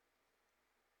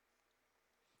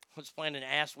 Let's plan an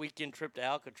ass weekend trip to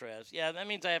Alcatraz. Yeah, that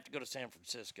means I have to go to San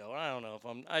Francisco. I don't know if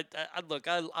I'm...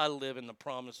 I live in the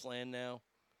promised land now.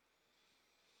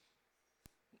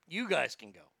 You guys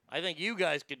can go. I think you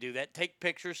guys could do that. Take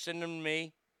pictures, send them to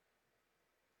me.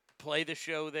 Play the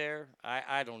show there.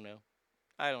 I don't know.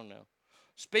 I don't know.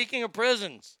 Speaking of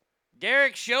prisons,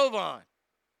 Derek Chauvin,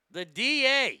 the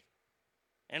DA,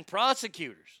 and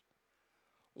prosecutors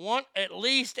want at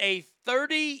least a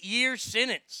 30-year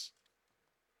sentence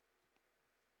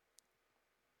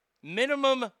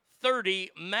Minimum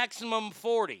 30, maximum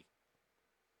 40.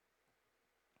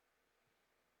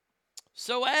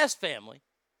 So Ass Family.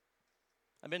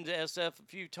 I've been to SF a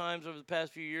few times over the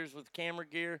past few years with camera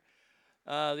gear.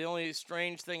 The only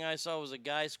strange thing I saw was a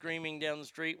guy screaming down the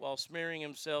street while smearing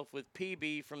himself with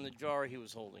PB from the jar he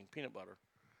was holding, peanut butter.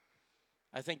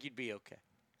 I think you'd be okay.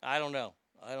 I don't know.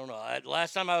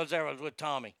 Last time I was there, I was with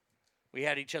Tommy. We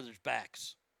had each other's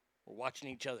backs. We're watching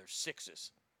each other's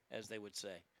sixes, as they would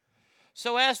say.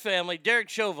 So, Ass Family, Derek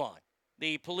Chauvin,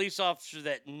 the police officer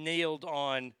that kneeled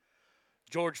on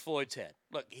George Floyd's head.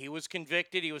 Look, he was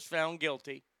convicted. He was found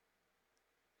guilty.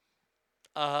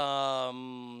 How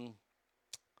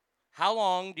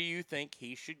long do you think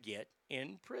he should get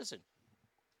in prison?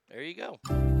 There you go.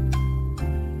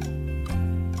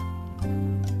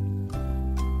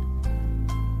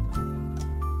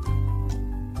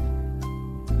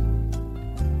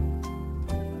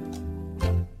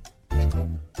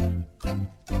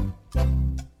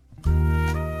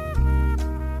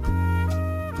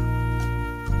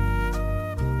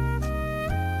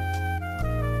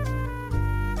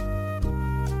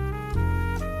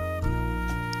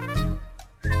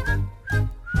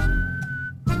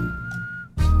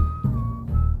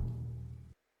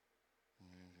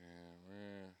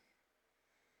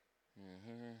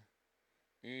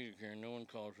 No one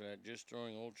calls for that. Just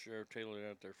throwing old Sheriff Taylor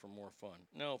out there for more fun.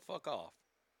 No, fuck off.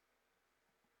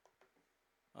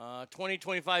 20,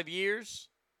 25 years.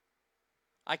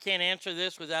 I can't answer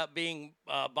this without being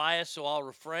biased, so I'll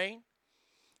refrain.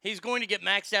 He's going to get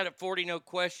maxed out at 40, no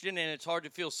question, and it's hard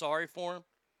to feel sorry for him.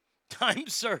 Time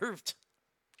served.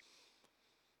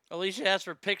 Alicia asked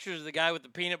for pictures of the guy with the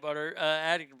peanut butter.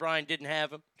 Addict Brian didn't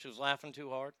have him. She was laughing too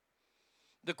hard.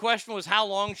 The question was, how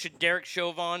long should Derek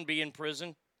Chauvin be in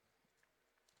prison?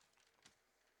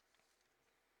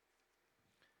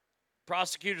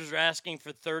 Prosecutors are asking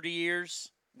for 30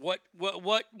 years. What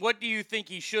do you think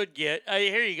he should get?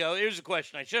 Here you go. Here's a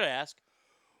question I should ask.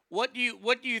 What do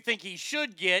you think he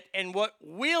should get, and what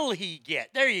will he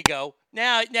get? There you go.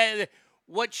 Now,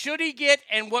 what should he get,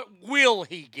 and what will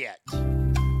he get? Okay.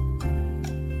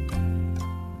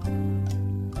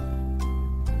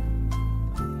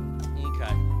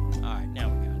 All right. Now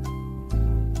we got it.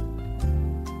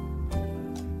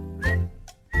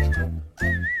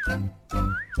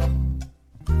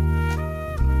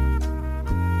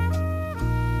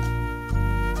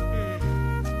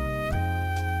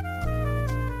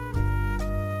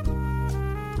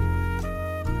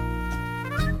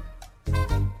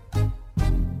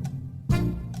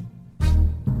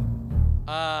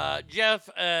 Jeff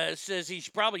says he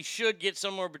probably should get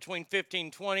somewhere between 15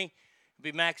 and 20. He'll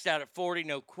be maxed out at 40,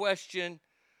 no question.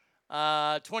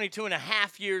 22 and a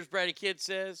half years, Brady Kidd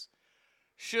says.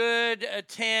 Should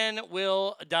 10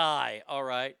 will die. All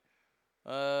right.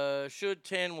 Should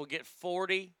 10 will get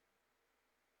 40.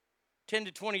 10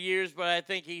 to 20 years, but I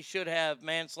think he should have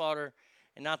manslaughter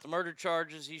and not the murder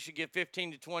charges. He should get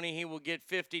 15 to 20. He will get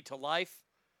 50 to life.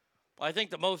 Well, I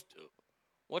think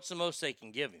what's the most they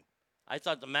can give him? I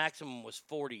thought the maximum was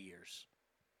 40 years.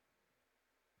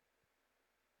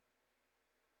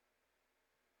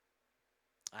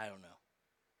 I don't know.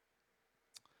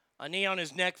 A knee on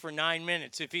his neck for 9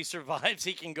 minutes. If he survives,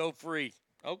 he can go free.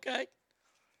 Okay.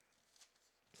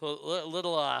 So a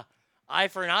little eye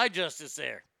for an eye justice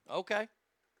there. Okay.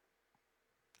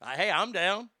 Hey, I'm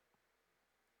down.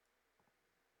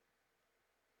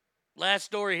 Last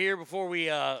story here before we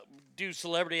do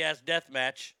Celebrity Ass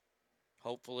Deathmatch.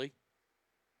 Hopefully.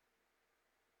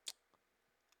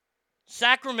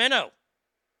 Sacramento.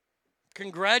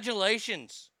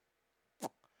 Congratulations.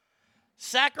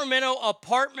 Sacramento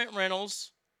apartment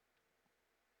rentals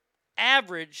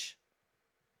average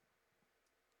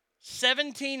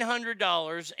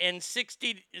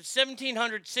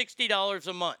 $1,760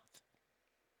 a month.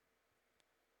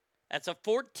 That's a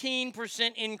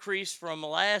 14% increase from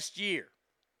last year.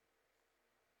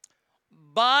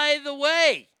 By the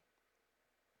way,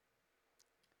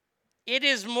 it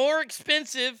is more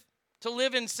expensive to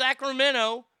live in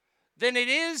Sacramento than it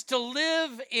is to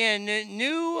live in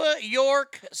New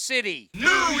York City. New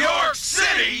York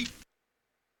City?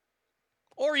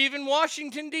 Or even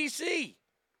Washington, D.C.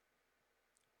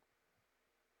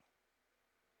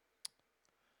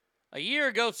 A year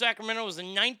ago, Sacramento was the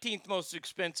 19th most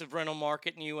expensive rental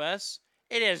market in the U.S.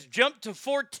 It has jumped to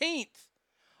 14th,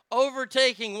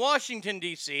 overtaking Washington,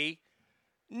 D.C.,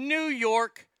 New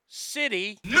York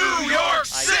City. New York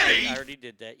City! I already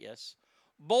did that, yes.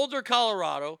 Boulder,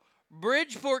 Colorado,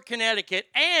 Bridgeport, Connecticut,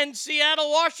 and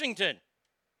Seattle, Washington.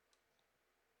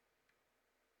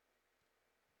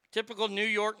 Typical New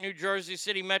York, New Jersey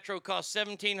City Metro costs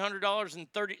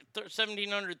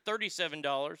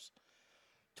 $1,737.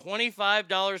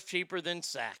 $25 cheaper than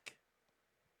SAC.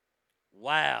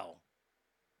 Wow.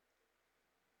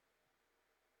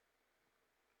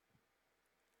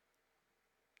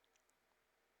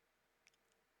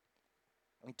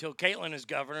 Until Caitlin is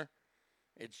governor,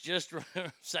 it's just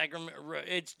Sacramento.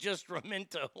 It's just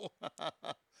Ramento.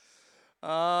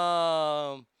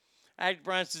 Act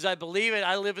Brown says, I believe it.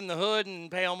 I live in the hood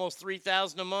and pay almost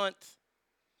 $3,000 a month.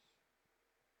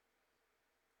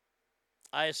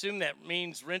 I assume that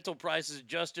means rental prices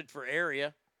adjusted for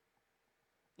area.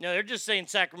 No, they're just saying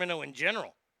Sacramento in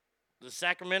general. The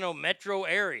Sacramento metro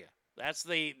area. That's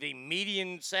the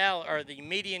median or the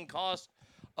median cost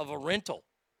of a rental.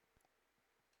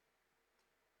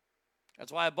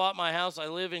 That's why I bought my house. I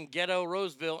live in ghetto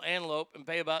Roseville, Antelope, and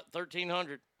pay about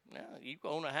 $1,300. Now, you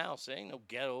own a house. There ain't no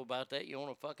ghetto about that. You own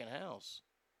a fucking house.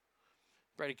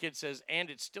 Brady Kid says, and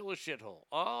it's still a shithole.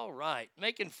 All right.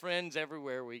 Making friends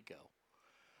everywhere we go.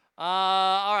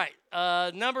 All right.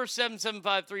 Number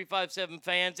 775-357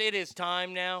 fans. It is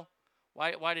time now.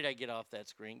 Why did I get off that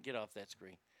screen? Get off that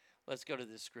screen. Let's go to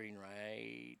this screen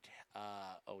right.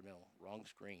 Oh, no. Wrong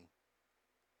screen.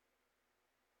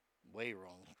 Way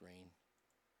wrong screen.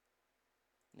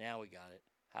 Now we got it.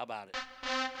 How about it?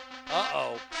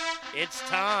 Uh-oh. It's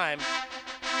time.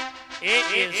 It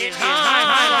is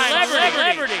time.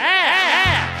 Celebrity.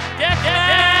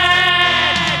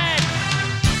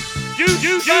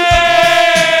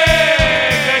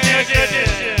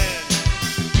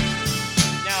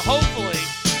 Now, hopefully,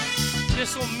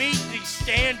 this will meet the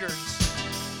standards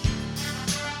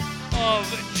of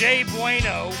Jay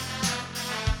Bueno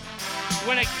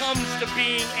when it comes to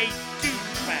being a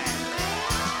douchebag.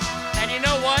 And you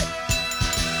know what?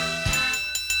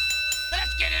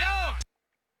 Let's get it on.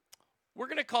 We're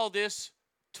going to call this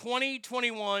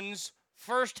 2021's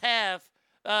first half,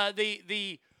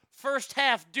 the first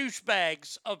half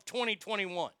douchebags of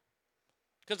 2021.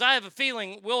 Because I have a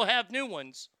feeling we'll have new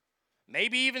ones,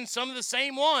 maybe even some of the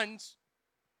same ones,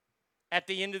 at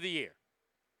the end of the year.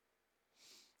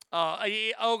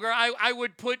 Ogre, I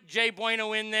would put Jay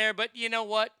Bueno in there, but you know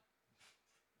what?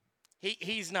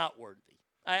 He's not worthy.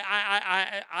 I'm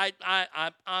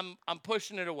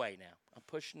pushing it away now. I'm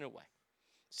pushing it away.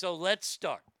 So let's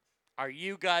start. Are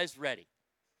you guys ready?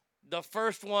 The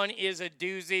first one is a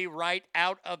doozy right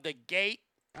out of the gate.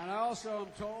 And I also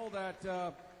am told that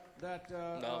No.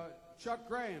 Chuck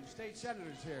Graham, state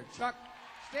senator's here. Chuck,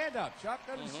 stand up. Chuck,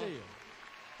 good to see you.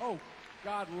 Oh,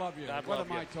 God love you. God what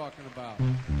love am you. I talking about?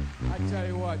 I tell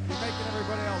you what, you're making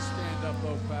everybody else stand up,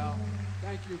 though, pal.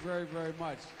 Thank you very, very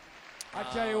much. I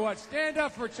tell you what, stand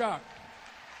up for Chuck.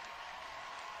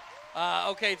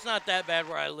 Okay, it's not that bad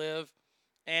where I live.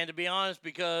 And to be honest,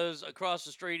 because across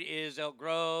the street is Elk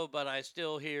Grove, but I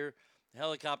still hear the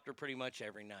helicopter pretty much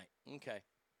every night. Okay.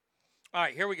 All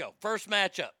right, here we go. First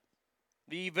matchup.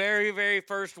 The very, very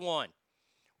first one.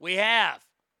 We have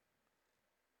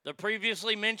the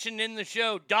previously mentioned in the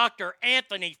show, Dr.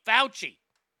 Anthony Fauci.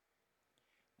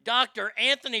 Dr.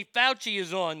 Anthony Fauci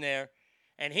is on there,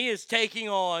 and he is taking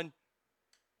on,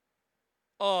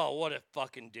 oh, what a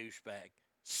fucking douchebag,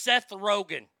 Seth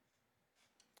Rogen.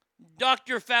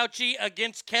 Dr. Fauci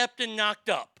against Captain Knocked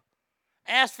Up.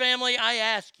 Ask family, I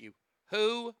ask you,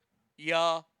 who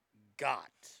ya got?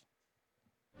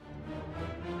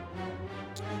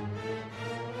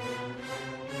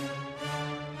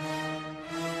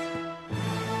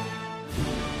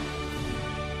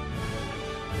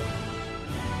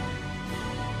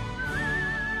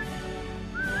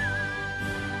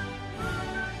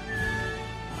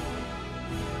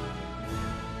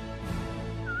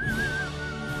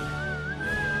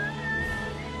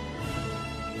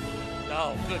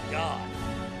 Oh, good God.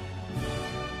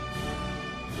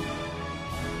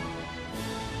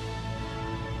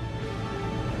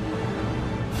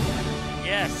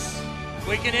 Yes.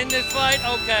 We can end this fight?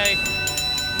 Okay.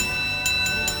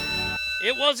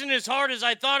 It wasn't as hard as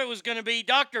I thought it was going to be.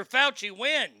 Dr. Fauci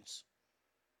wins.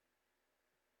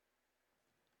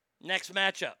 Next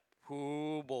matchup.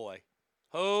 Oh, boy.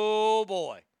 Oh,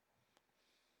 boy.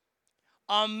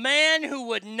 A man who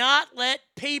would not let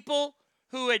people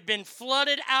who had been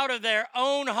flooded out of their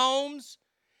own homes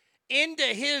into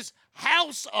his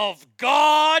house of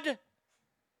God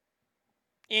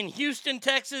in Houston,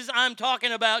 Texas. I'm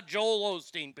talking about Joel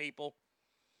Osteen, people.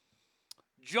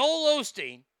 Joel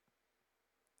Osteen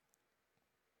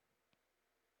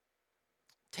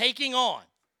taking on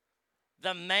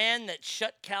the man that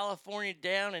shut California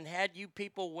down and had you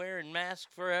people wearing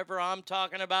masks forever. I'm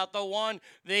talking about the one,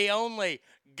 the only,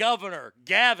 Governor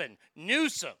Gavin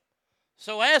Newsom.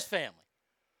 So, Ass Family,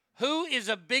 who is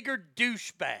a bigger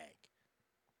douchebag?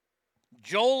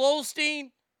 Joel Osteen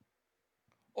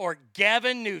or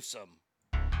Gavin Newsom?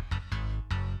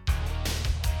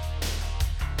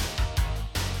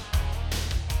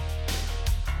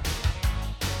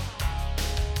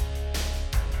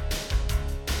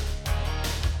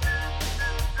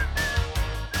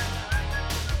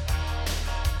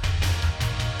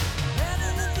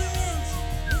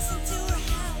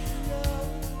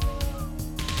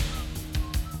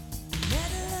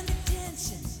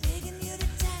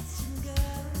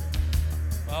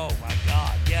 Oh my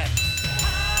God, yes.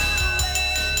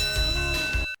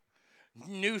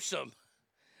 Newsom.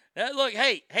 Look,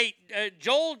 hey,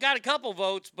 Joel got a couple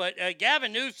votes, but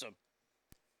Gavin Newsom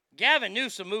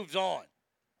moves on.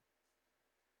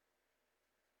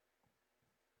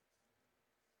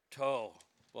 Oh,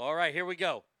 well, all right, here we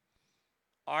go.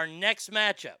 Our next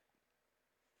matchup.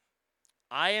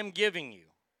 I am giving you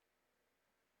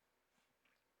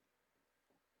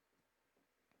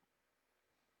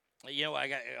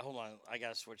hold on. I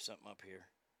got to switch something up here.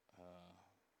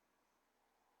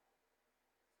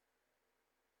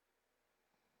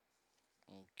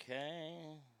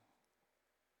 Okay.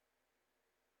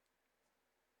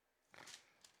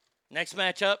 Next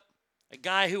matchup, a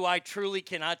guy who I truly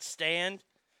cannot stand.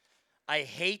 I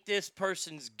hate this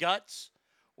person's guts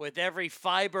with every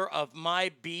fiber of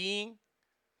my being,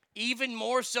 even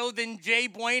more so than Jay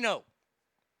Bueno.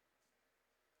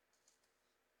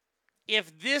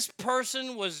 If this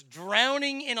person was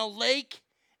drowning in a lake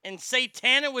and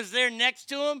Satana was there next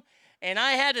to him and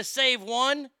I had to save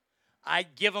one,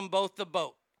 I'd give them both the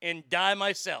boat and die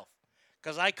myself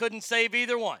because I couldn't save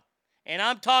either one. And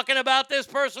I'm talking about this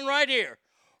person right here,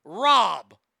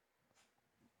 Rob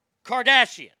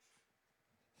Kardashian,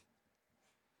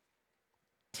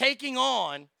 taking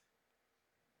on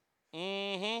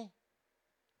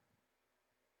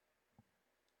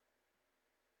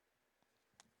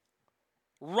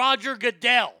Roger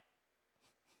Goodell,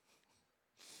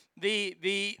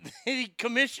 the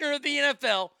commissioner of the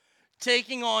NFL,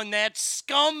 taking on that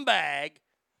scumbag,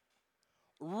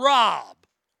 Rob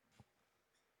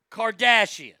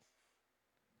Kardashian.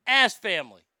 Ass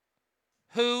Family,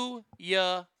 who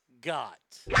ya got?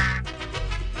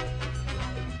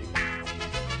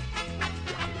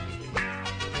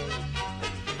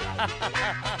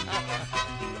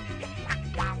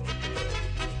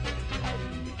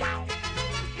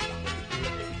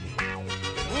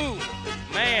 Ooh,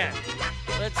 man.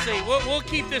 Let's see. We'll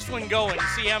keep this one going and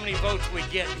see how many votes we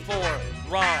get for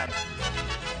Rob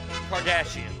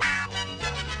Kardashian.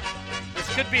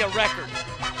 This could be a record.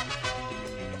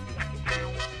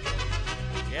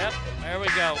 Yep, there we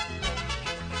go.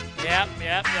 Yep.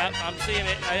 I'm seeing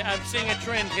it. I'm seeing a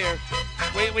trend here.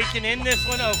 We can end this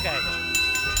one? Okay.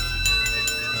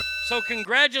 So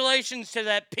congratulations to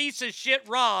that piece of shit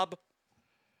Rob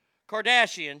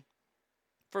Kardashian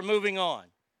for moving on.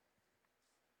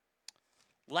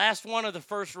 Last one of the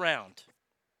first round.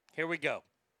 Here we go.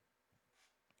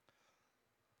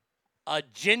 A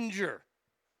ginger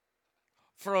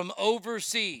from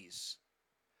overseas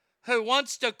who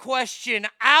wants to question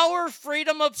our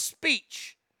freedom of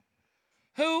speech,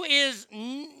 who is,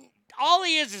 all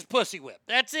he is pussy whip.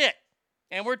 That's it.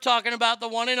 And we're talking about the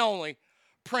one and only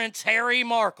Prince Harry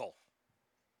Markle.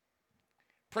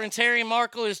 Prince Harry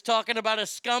Markle is talking about a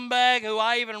scumbag who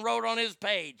I even wrote on his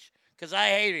page because I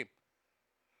hate him.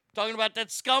 Talking about that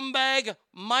scumbag,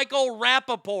 Michael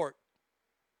Rappaport.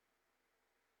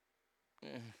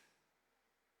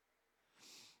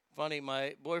 Funny,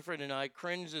 my boyfriend and I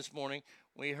cringed this morning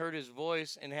when we heard his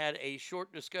voice and had a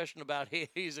short discussion about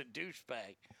he's a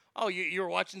douchebag. Oh, you were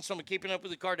watching someone Keeping Up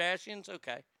with the Kardashians?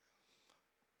 Okay.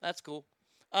 That's cool.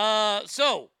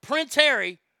 So, Prince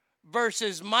Harry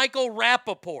versus Michael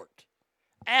Rappaport.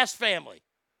 Ass Family,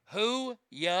 who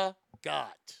ya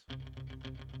got?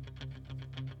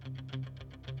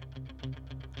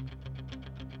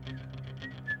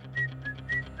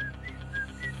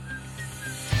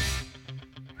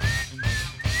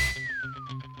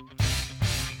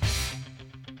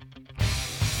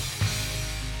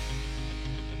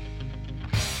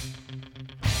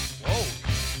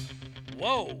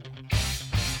 Whoa.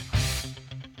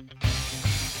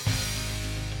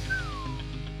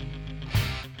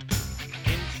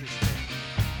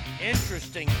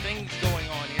 Interesting things going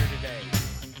on here today.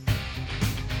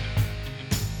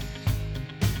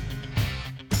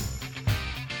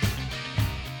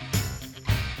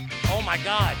 Oh my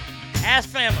God. Ass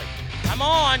Family, come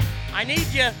on. I need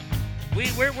you.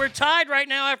 We're tied right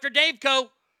now after Dave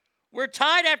Co. We're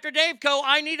tied after Dave Co.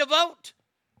 I need a vote.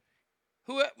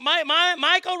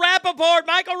 Michael Rappaport.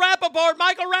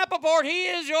 He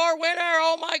is your winner.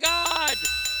 Oh, my God.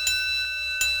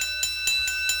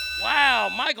 Wow,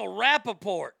 Michael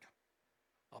Rappaport.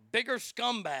 A bigger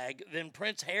scumbag than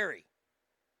Prince Harry.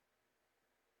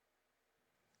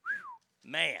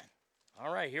 Man.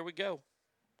 All right, here we go.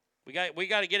 We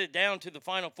got to get it down to the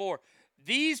final four.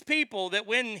 These people that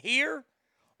win here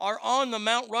are on the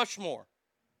Mount Rushmore.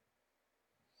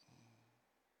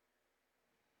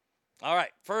 All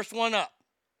right, first one up.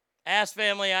 Ask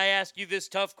Family, I ask you this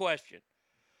tough question.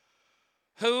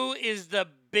 Who is the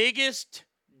biggest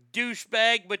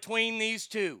douchebag between these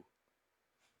two?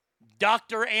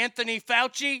 Dr. Anthony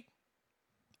Fauci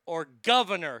or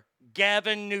Governor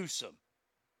Gavin Newsom?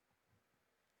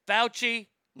 Fauci,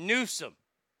 Newsom.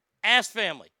 Ask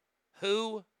Family,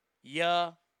 who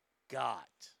ya got?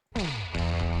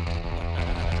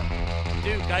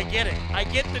 Duke, I get it. I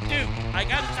get the Duke. I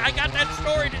got that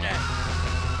story today.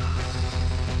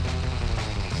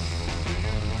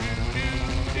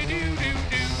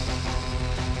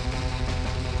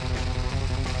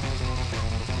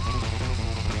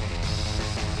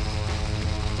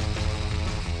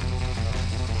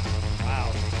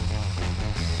 Wow.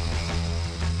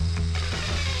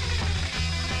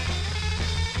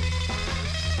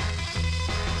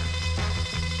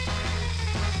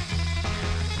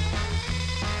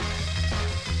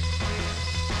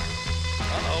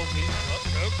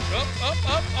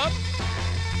 Up.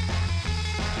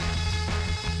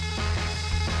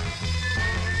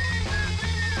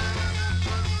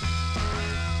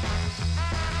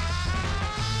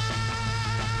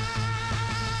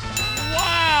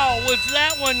 Wow, was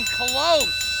that one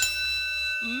close?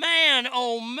 Man,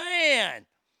 oh man.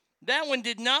 That one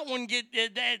didn't want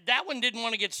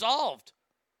to get solved.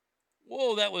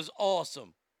 Whoa, that was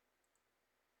awesome.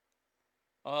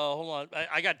 Hold on.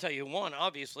 I got to tell you one,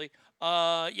 obviously.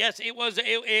 Yes, it was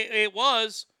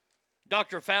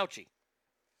Dr. Fauci.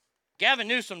 Gavin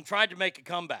Newsom tried to make a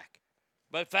comeback,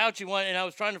 but Fauci won, and I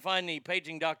was trying to find the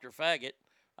paging Dr. Faggot.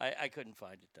 I couldn't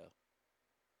find it, though.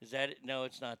 Is that it? No,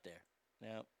 it's not there.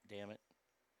 No, damn it.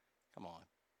 Come on,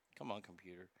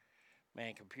 computer.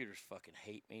 Man, computers fucking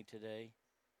hate me today.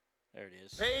 There it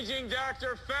is. Paging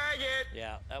Dr. Faggot.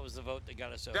 Yeah, that was the vote that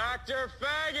got us over. Dr.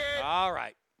 Faggot. All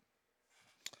right.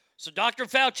 So Dr.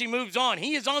 Fauci moves on.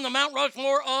 He is on the Mount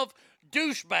Rushmore of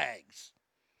douchebags.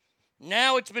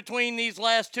 Now it's between these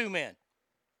last two men.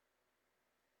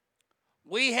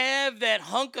 We have that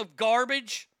hunk of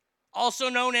garbage, also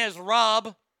known as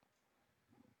Rob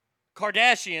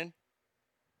Kardashian,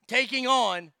 taking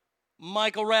on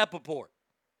Michael Rappaport.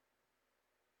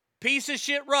 Piece of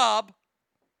shit Rob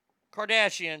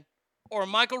Kardashian or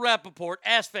Michael Rappaport.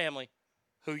 Ask Family,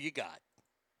 who you got?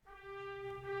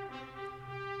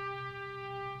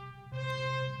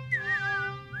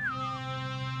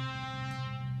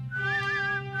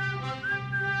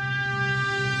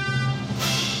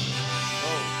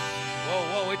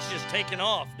 Whoa, it's just taking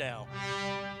off now.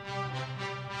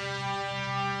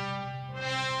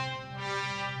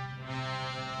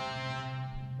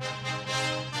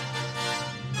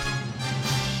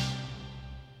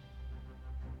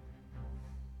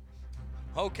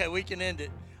 Okay, we can end it.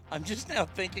 I'm just now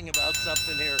thinking about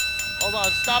something here. Hold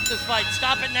on, stop this fight.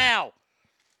 Stop it now.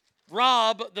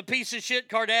 Rob, the piece of shit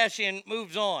Kardashian,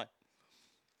 moves on.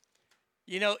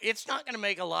 You know, it's not going to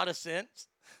make a lot of sense.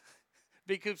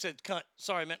 Big Coop said, cunt.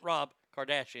 Sorry, I meant Rob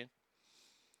Kardashian.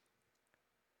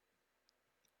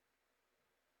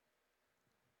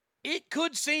 It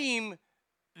could seem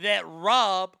that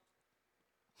Rob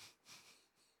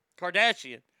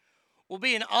Kardashian will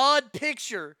be an odd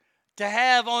picture to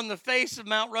have on the face of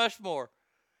Mount Rushmore.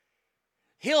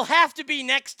 He'll have to be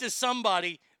next to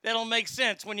somebody that'll make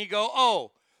sense when you go,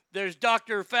 oh, there's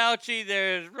Dr. Fauci,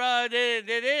 there's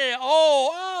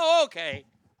okay.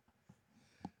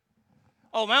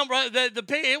 Oh,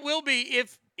 it will be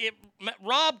if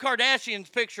Rob Kardashian's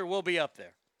picture will be up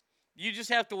there. You just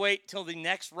have to wait till the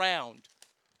next round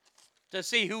to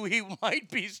see who he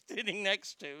might be sitting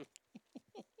next to.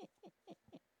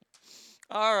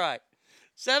 All right.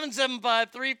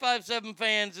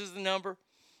 775-357-FANS is the number.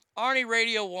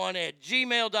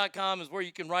 ArnieRadio1@gmail.com is where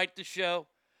you can write the show.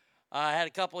 I had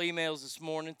a couple emails this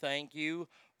morning. Thank you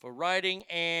for writing.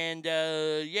 And,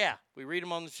 yeah, we read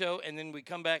them on the show, and then we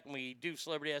come back and we do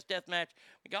Celebrity Ass Deathmatch.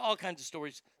 We got all kinds of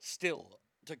stories still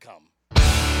to come.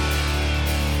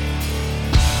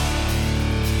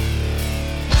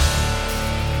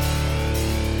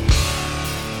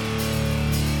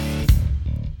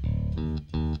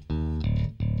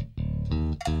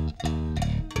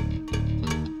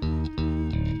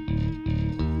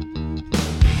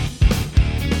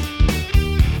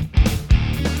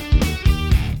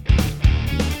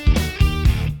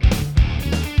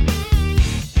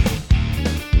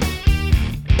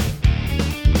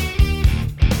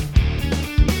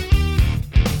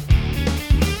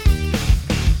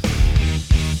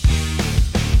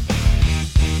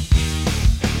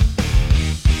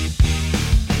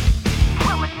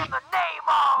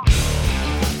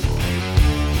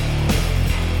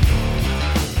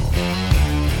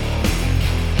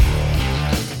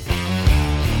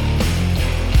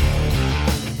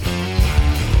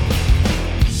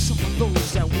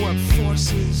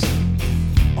 forces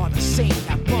are the same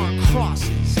that burn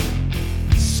crosses.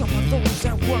 Some of those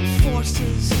that work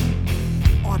forces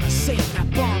are the same that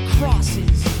burn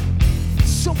crosses.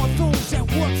 Some of those that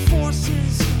work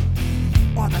forces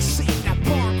are the same that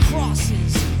burn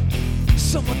crosses.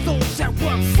 Some of those that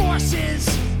work forces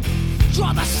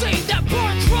are the same that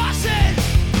burn crosses.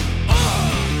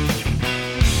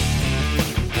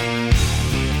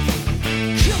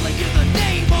 Killing in the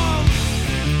name of.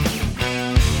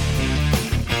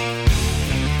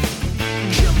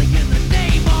 Killing in the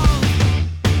name of.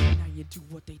 Now you do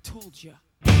what they told ya.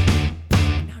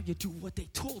 Now you do what they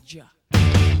told ya.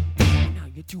 Now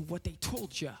you do what they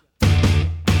told ya.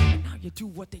 Now you do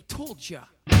what they told ya.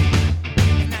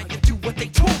 Now you do what they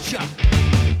told ya.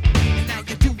 Now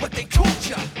you do what they told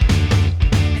ya.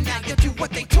 And now you do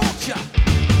what they told ya.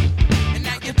 And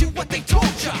now you do what they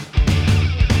told ya.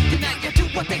 And now you do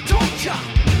what they told ya.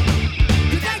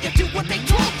 And now you do what they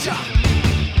told ya.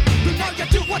 And now you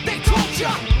do what they told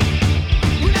ya.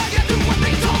 And now you do what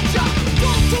they told ya.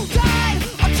 Those who died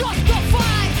are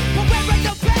justified for wearing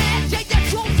the badge and your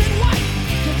chosen white.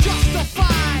 You're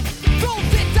justified. Those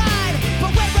that died for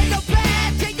wearing the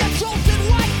badge and your chosen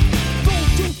white.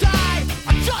 Those who died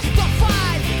are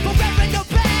justified for wearing the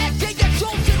badge and your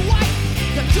chosen white.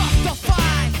 You're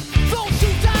justified. Those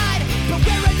who died for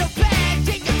wearing the badge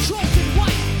and your chosen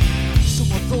white.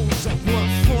 Some of those that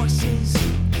work forces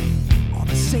are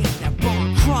the same that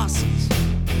burn crosses.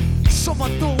 Some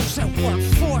of those that work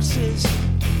forces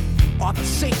are the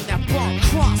same that burn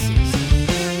crosses.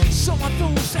 Some of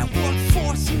those that work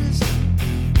forces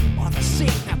are the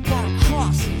same that burn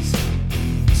crosses.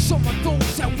 Some of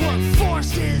those that work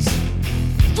forces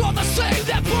are the same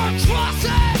that burn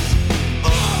crosses.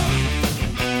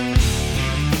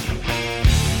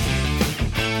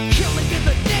 Killing in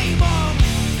the name of.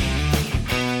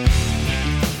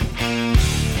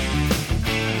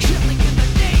 Killing in the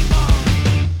name of.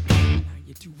 Now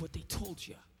you do what they told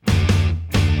you.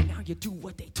 And now you do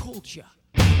what they told you.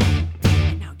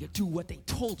 And now you do what they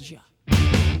told you.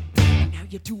 And now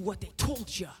you do what they told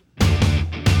you.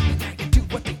 And now you do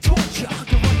what they told you.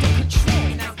 You're under control.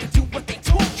 And now you do what they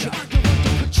told you. You're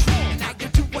under control. And now you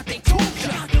do what they told you.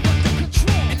 You're under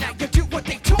control. And now you do what they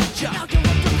told you. Now you're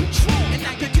under control. And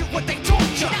now you do what they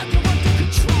told you. Now you're under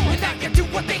control. And now you do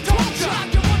what they told you.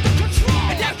 You're under control.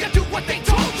 And now you do what they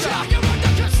told you. You're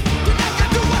under control. And now you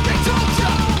do what they told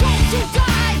you. Those who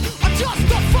died are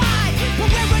justified for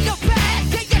wearing the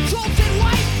badge and your chosen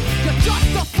white. You're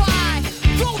justified.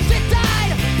 Those that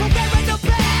died for wearing the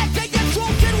badge and your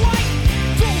chosen white.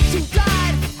 Those who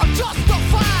died are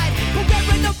justified for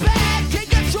wearing the badge and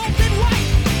your chosen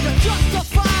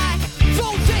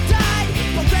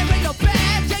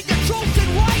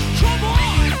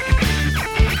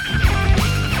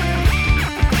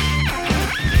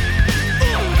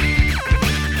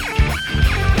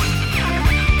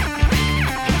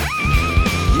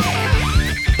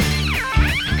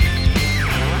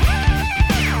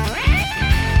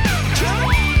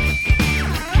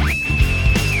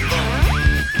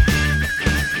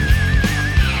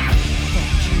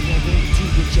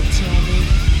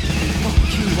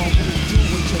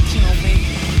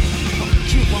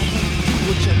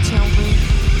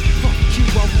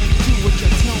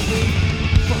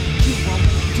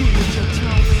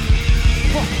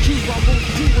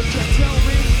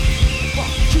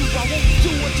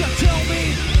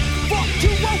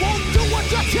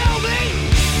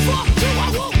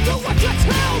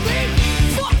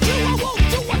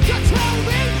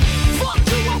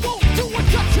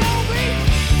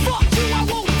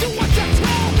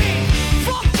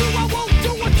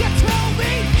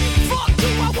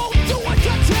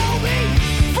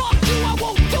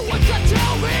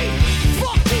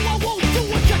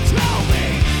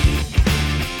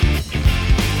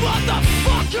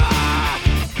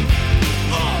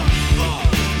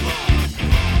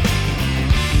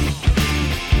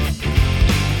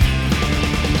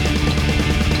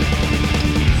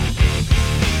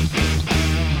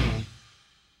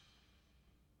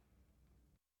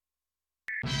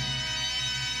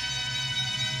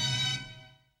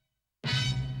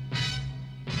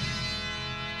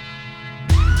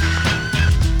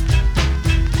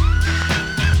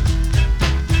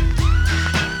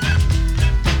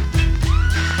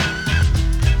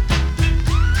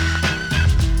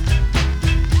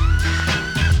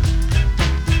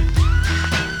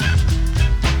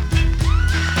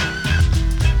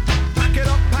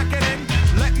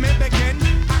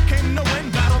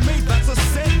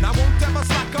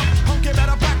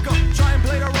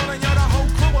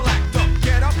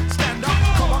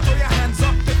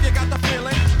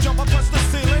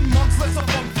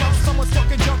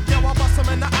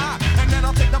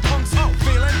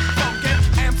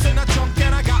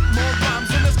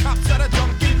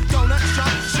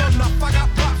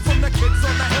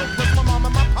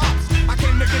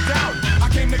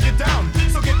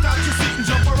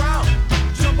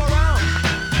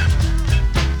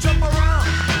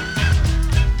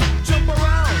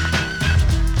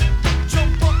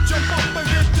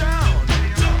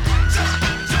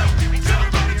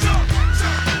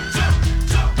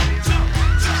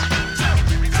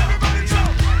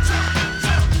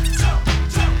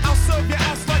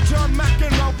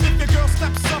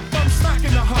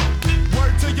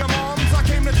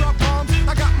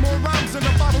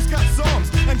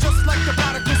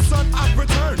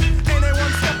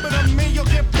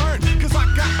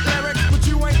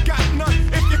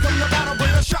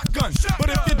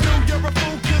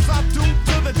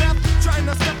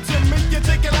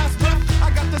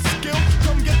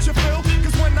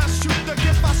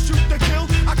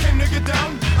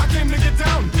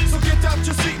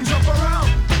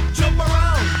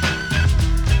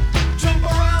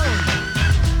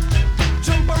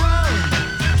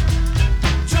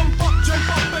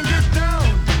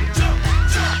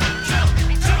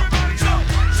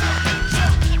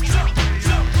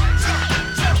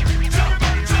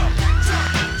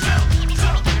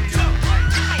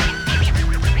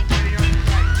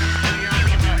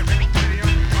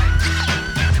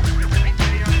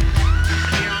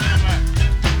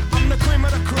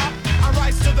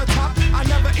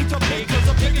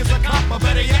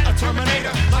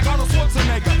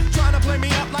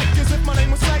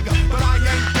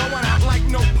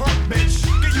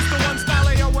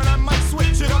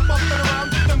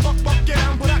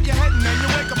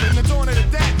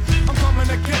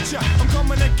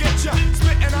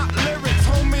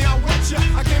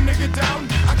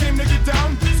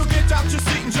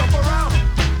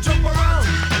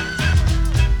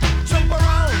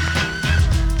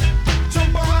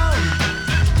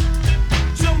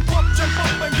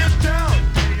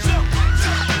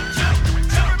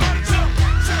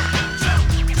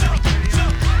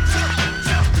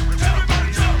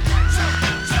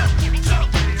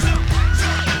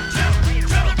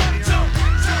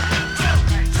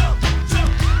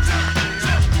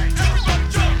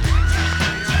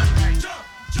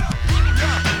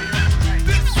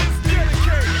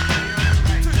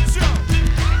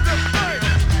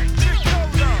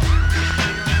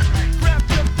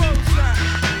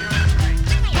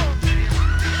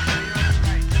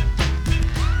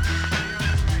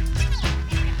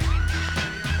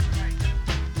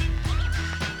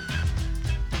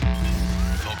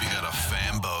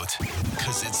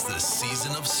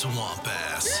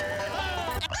Ass.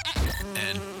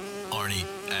 Ed, Arnie,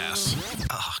 Ass.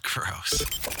 Oh, gross.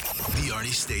 The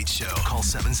Arnie State Show. Call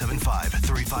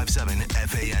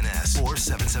 775-357-FANS or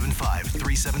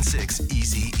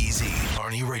 775-376-EASY-EASY.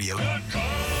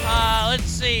 ArnieRadio.com. Let's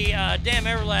see. Damn,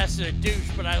 Everlast is a douche,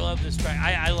 but I love this track.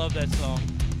 I love that song.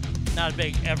 Not a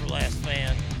big Everlast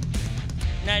fan.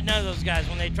 None of those guys,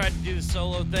 when they tried to do the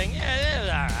solo thing, it was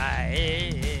all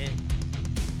right.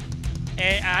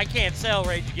 And I can't sell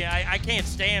Rage Against. I can't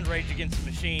stand Rage Against the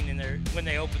Machine when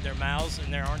they open their mouths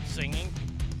and they aren't singing.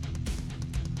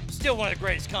 Still one of the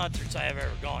greatest concerts I have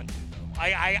ever gone to, though.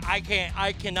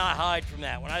 I cannot hide from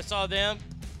that. When I saw them,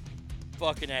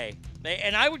 fucking A.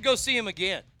 And I would go see them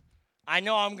again. I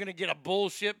know I'm going to get a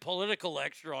bullshit political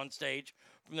lecture on stage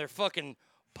from their fucking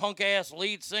punk-ass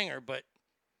lead singer, but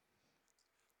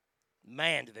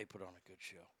man, do they put on a good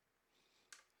show.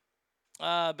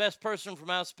 Best person from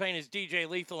House of Pain is DJ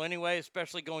Lethal anyway,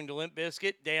 especially going to Limp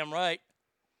Bizkit. Damn right.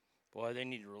 Boy, they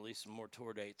need to release some more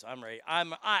tour dates. I'm ready.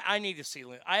 I need to see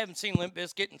Limp. I haven't seen Limp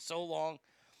Bizkit in so long.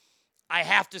 I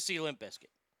have to see Limp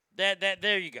Bizkit.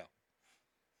 There you go.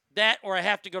 That or I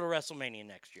have to go to WrestleMania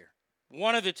next year.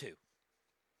 One of the two.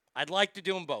 I'd like to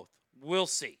do them both. We'll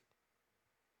see.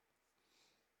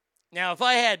 Now, if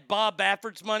I had Bob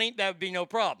Baffert's money, that would be no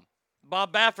problem.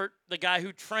 Bob Baffert, the guy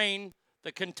who trained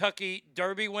the Kentucky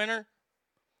Derby winner,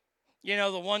 you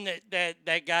know, the one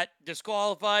that got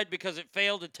disqualified because it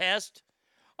failed a test.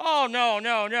 Oh, no,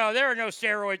 there are no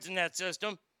steroids in that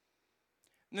system.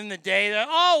 And then the day that,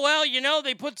 oh, well, you know,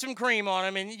 they put some cream on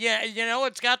him, and yeah, you know,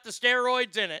 it's got the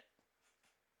steroids in it.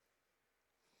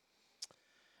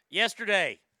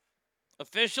 Yesterday,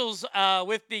 officials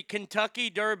with the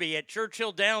Kentucky Derby at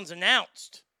Churchill Downs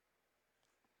announced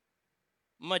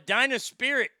Medina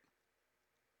Spirit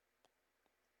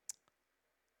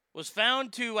was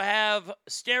found to have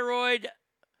steroid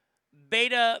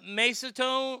beta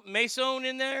mesone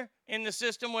in there, in the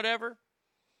system, whatever,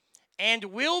 and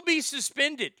will be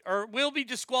suspended or will be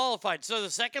disqualified. So the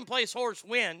second place horse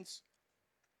wins.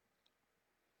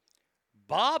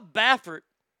 Bob Baffert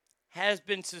has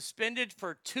been suspended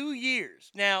for 2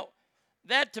 years. Now,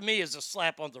 that to me is a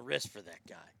slap on the wrist for that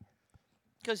guy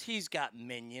because he's got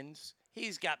minions.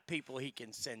 He's got people he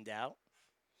can send out.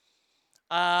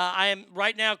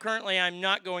 Currently, I'm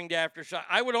not going to Aftershock.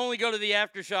 I would only go to the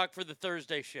Aftershock for the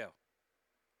Thursday show.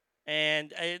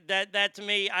 And that to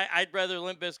me, I'd rather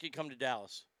Limp Bizkit come to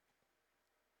Dallas.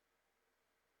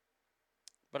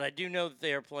 But I do know that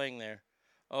they are playing there.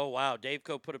 Oh, wow. Dave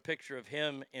Coe put a picture of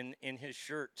him in his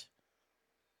shirt.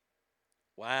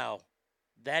 Wow.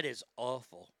 That is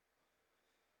awful.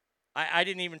 I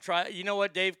didn't even try. You know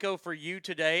what, Dave Coe, for you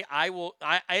today,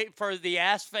 for the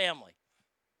Ass family.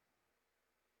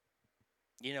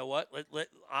 You know what?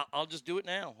 I'll just do it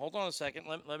now. Hold on a second.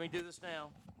 Let me do this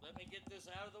now. Let me get this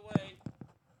out of the way.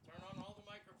 Turn on all the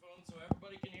microphones so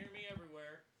everybody can hear me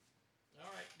everywhere.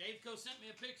 All right. Dave Coe sent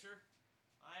me a picture.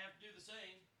 I have to do the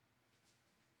same.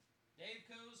 Dave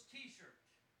Coe's t-shirt.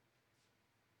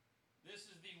 This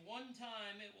is the one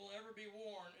time it will ever be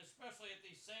worn, especially at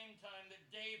the same time that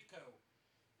Dave Coe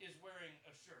is wearing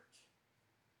a shirt.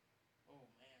 Oh,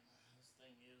 man. This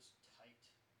thing is tight.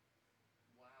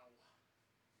 Wow.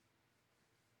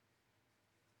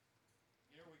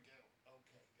 Here we go.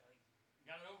 Okay.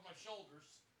 Got it over my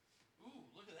shoulders. Ooh,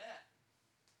 look at that.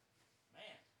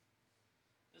 Man.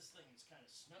 This thing is kind of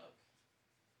snug.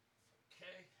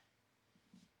 Okay.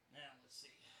 Now, let's see.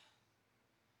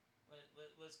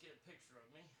 Let's get a picture of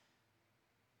me.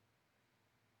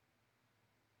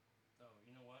 Oh,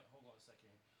 you know what? Hold on a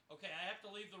second. Okay, I have to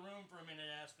leave the room for a minute,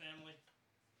 Ass family.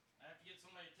 I have to get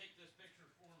somebody to take this picture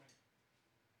for me.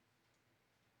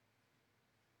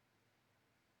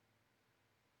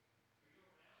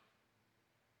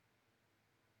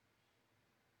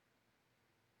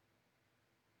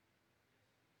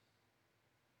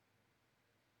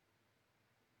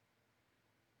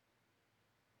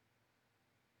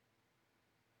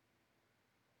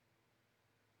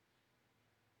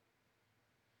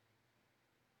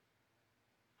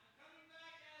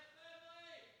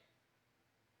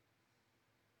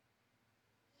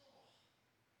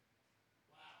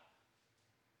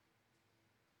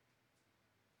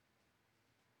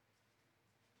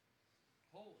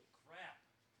 Holy crap.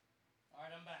 All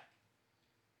right, I'm back.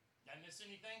 Did I miss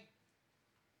anything?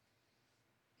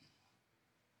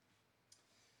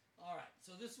 All right,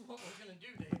 so this is what we're going to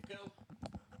do, Dave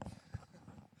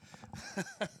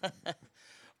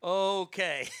Coe.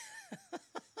 Okay.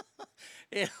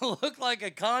 It looked like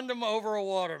a condom over a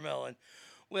watermelon.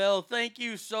 Well, thank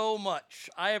you so much.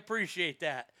 I appreciate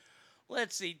that.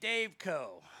 Let's see, Dave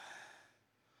Coe.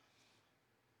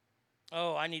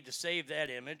 Oh, I need to save that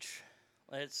image.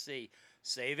 Let's see.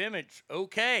 Save image.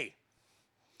 Okay.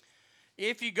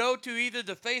 If you go to either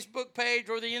the Facebook page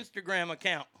or the Instagram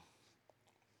account,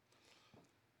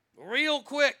 real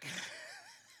quick,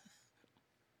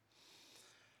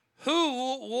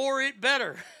 who wore it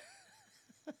better?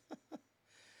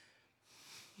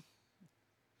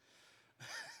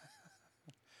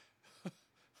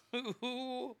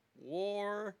 Who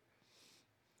wore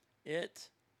it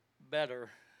better?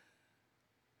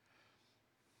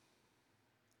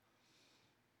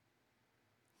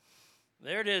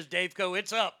 There it is, Daveco.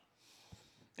 It's up.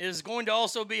 It is going to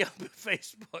also be up at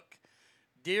Facebook.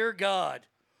 Dear God.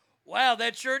 Wow,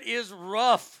 that shirt is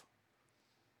rough.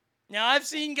 Now, I've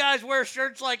seen guys wear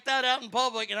shirts like that out in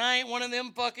public, and I ain't one of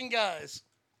them fucking guys.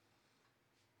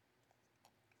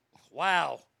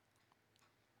 Wow.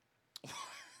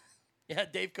 Yeah,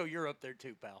 Daveco, you're up there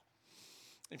too, pal.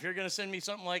 If you're going to send me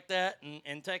something like that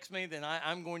and text me, then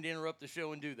I'm going to interrupt the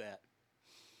show and do that.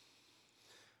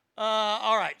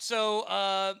 All right,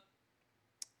 so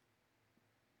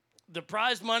the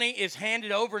prize money is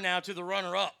handed over now to the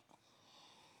runner-up.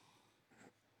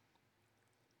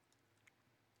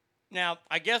 Now,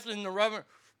 I guess in the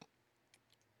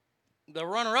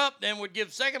runner-up then would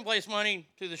give second place money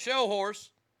to the show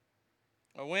horse,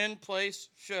 a win place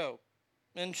show.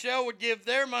 And show would give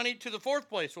their money to the fourth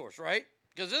place horse, right?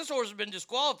 Because this horse has been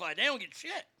disqualified. They don't get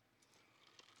shit.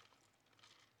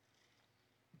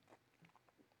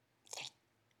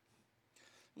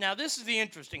 Now, this is the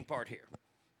interesting part here.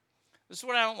 This is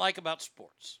what I don't like about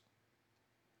sports.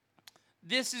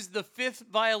 This is the 5th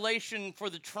violation for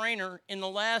the trainer in the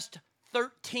last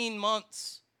 13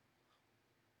 months.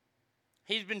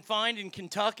 He's been fined in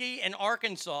Kentucky and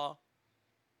Arkansas,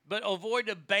 but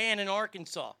avoided a ban in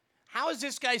Arkansas. How is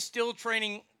this guy still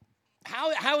training?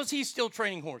 How is he still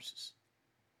training horses?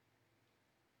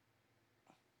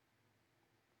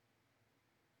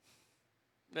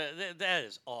 That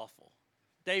is awful.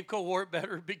 Daveco wore it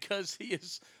better because he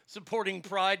is supporting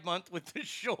Pride Month with the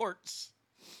shorts.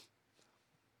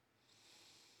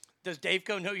 Does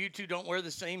Daveco know you two don't wear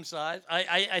the same size?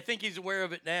 I think he's aware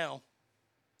of it now.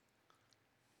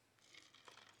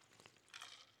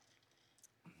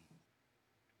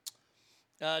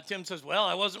 Tim says, well,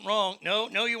 I wasn't wrong.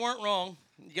 No, you weren't wrong.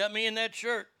 You got me in that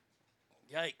shirt.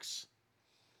 Yikes.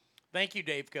 Thank you,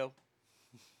 Daveco.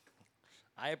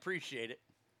 I appreciate it.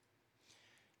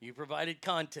 You provided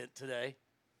content today.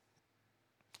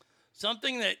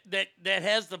 Something that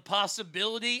has the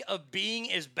possibility of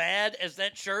being as bad as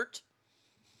that shirt.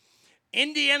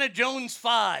 Indiana Jones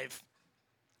 5,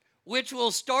 which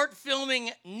will start filming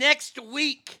next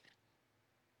week.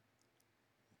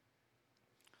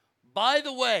 By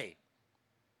the way,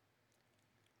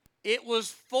 it was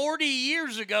 40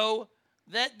 years ago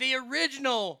that the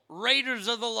original Raiders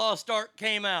of the Lost Ark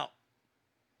came out.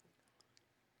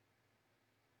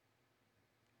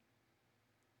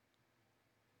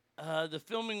 The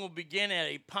filming will begin at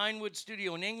a Pinewood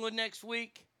studio in England next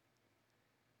week.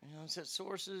 You know, it says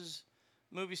sources.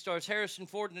 Movie stars Harrison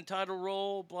Ford in the title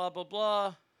role, blah, blah,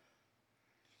 blah.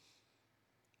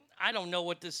 I don't know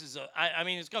what this is. I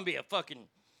mean, it's going to be a fucking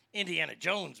Indiana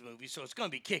Jones movie, so it's going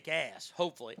to be kick-ass,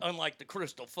 hopefully, unlike the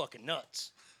Crystal fucking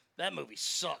Nuts. That movie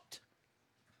sucked.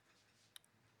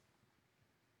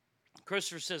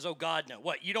 Christopher says, oh, God, no.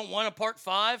 What, you don't want a part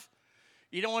 5?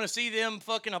 You don't want to see them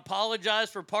fucking apologize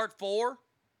for part 4?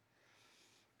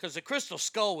 Because the Crystal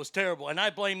Skull was terrible, and I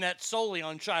blame that solely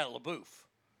on Shia LaBeouf.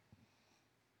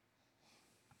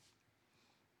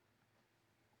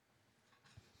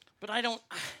 But I don't...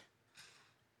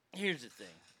 Here's the thing.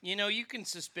 You know, you can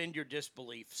suspend your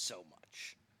disbelief so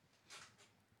much.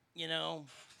 You know?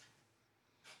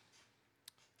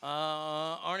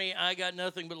 Arnie, I got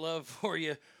nothing but love for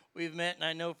you. We've met, and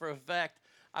I know for a fact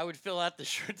I would fill out the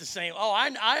shirt the same. Oh,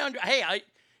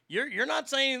 you're not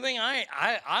saying anything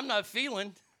I'm not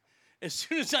feeling. As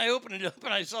soon as I opened it up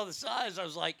and I saw the size, I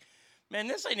was like, man,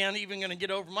 this ain't even going to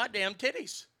get over my damn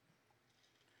titties.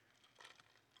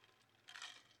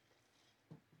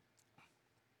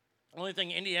 Only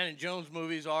thing Indiana Jones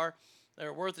movies are that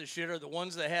are worth a shit are the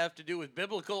ones that have to do with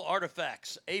biblical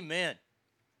artifacts. Amen.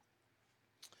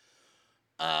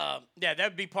 Yeah, that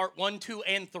would be part 1, 2,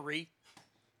 and 3.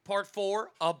 Part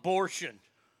 4, abortion.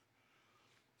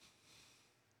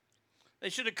 They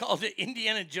should have called it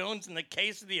Indiana Jones in the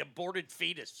case of the aborted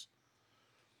fetus.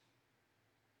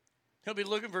 He'll be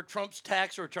looking for Trump's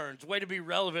tax returns. Way to be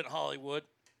relevant, Hollywood.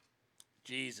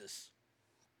 Jesus.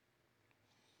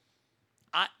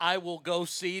 I will go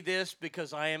see this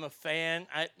because I am a fan.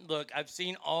 Look, I've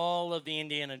seen all of the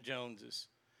Indiana Joneses.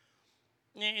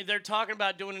 They're talking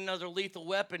about doing another Lethal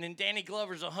Weapon, and Danny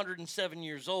Glover's 107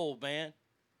 years old, man.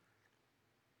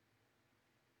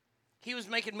 He was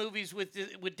making movies with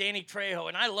Danny Trejo,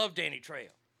 and I love Danny Trejo.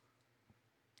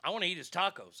 I want to eat his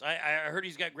tacos. I heard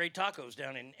he's got great tacos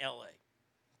down in L.A.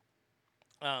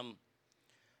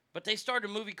 But they started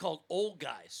a movie called Old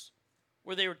Guys,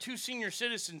 where they were two senior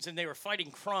citizens and they were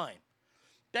fighting crime.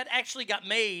 That actually got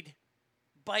made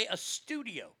by a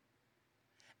studio.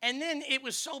 And then it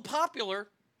was so popular,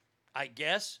 I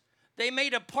guess, they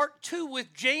made a part 2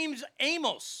 with James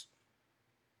Amos.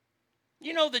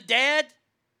 You know, the dad?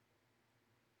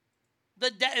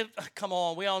 Come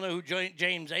on, we all know who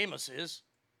James Amos is.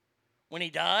 When he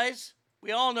dies,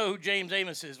 we all know who James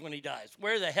Amos is when he dies.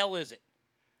 Where the hell is it?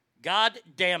 God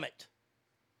damn it.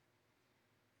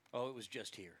 Oh, it was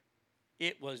just here.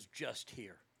 It was just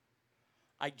here.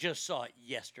 I just saw it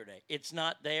yesterday. It's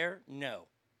not there? No.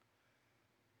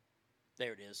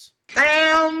 There it is.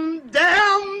 Damn!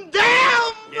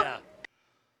 Yeah.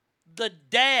 The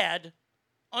dad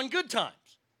on Good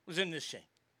Times was in this thing.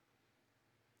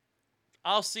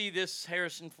 I'll see this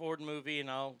Harrison Ford movie and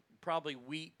I'll probably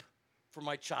weep for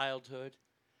my childhood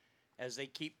as they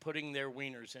keep putting their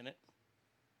wieners in it.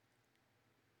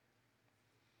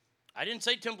 I didn't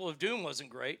say Temple of Doom wasn't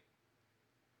great.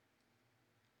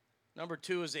 Number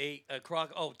 2 is a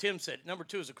crock. Oh, Tim said number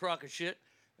 2 is a crock of shit.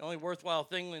 The only worthwhile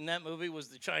thing in that movie was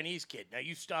the Chinese kid. Now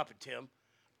you stop it, Tim.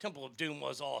 Temple of Doom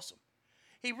was awesome.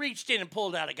 He reached in and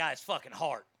pulled out a guy's fucking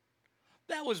heart.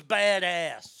 That was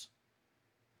badass.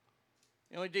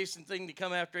 The only decent thing to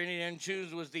come after Indiana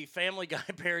Jones was the Family Guy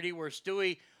parody where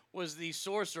Stewie was the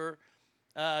sorcerer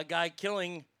guy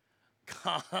killing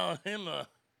Kalima.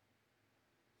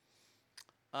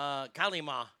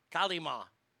 Kalima.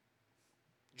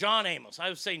 John Amos. I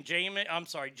was saying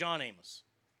John Amos.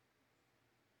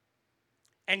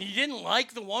 And you didn't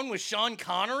like the one with Sean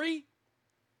Connery?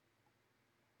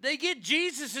 They get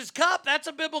Jesus' cup. That's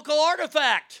a biblical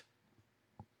artifact.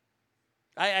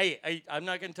 I'm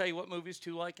not going to tell you what movies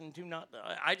to like and to not.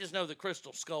 I just know the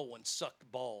Crystal Skull one sucked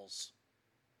balls.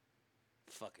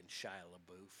 Fucking Shia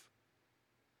LaBeouf.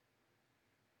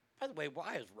 By the way,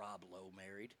 why is Rob Lowe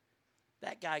married?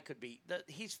 That guy could be,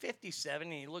 he's 57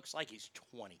 and he looks like he's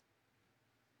 20.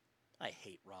 I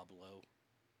hate Rob Lowe.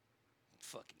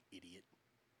 Fucking idiot.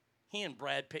 He and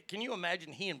Brad Pitt, can you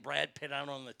imagine he and Brad Pitt out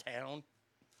on the town?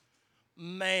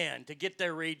 Man, to get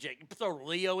their reject, throw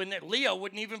Leo in there. Leo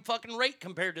wouldn't even fucking rate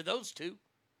compared to those two.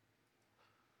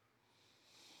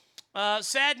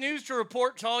 Sad news to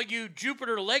report to all you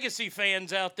Jupiter Legacy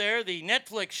fans out there. The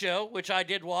Netflix show, which I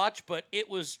did watch, but it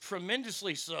was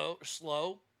tremendously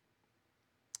slow.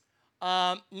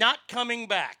 Not coming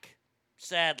back,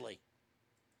 sadly.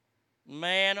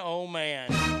 Man, oh man.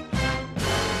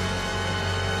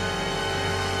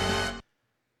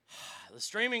 The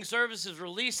streaming service has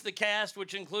released the cast,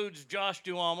 which includes Josh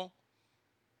Duhamel.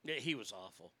 Yeah, he was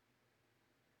awful.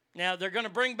 Now, they're going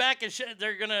to bring back,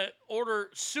 they're going to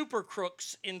order Super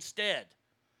Crooks instead.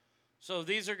 So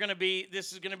this is going to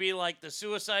be like the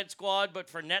Suicide Squad, but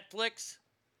for Netflix.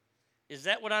 Is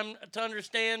that what I'm to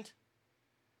understand?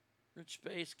 Rich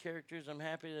Space characters. I'm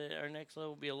happy that our next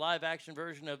level will be a live action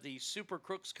version of the Super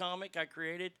Crooks comic I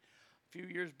created a few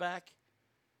years back.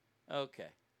 Okay.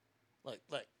 Look.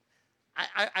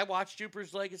 I watched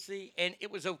Jupiter's Legacy, and it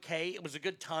was okay. It was a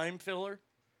good time filler.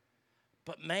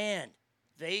 But, man,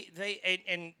 they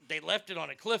left it on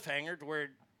a cliffhanger to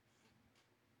where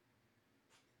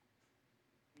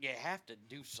you have to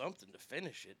do something to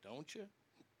finish it, don't you?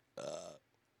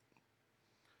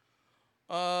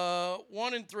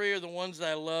 1 and 3 are the ones that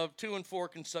I love. 2 and 4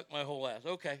 can suck my whole ass.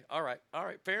 Okay, all right.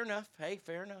 Fair enough. Hey,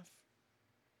 fair enough.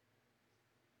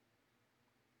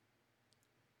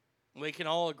 We can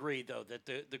all agree, though, that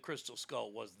the Crystal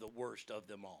Skull was the worst of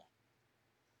them all.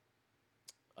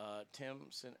 Tim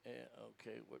sent,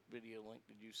 okay, what video link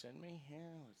did you send me here?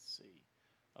 Let's see.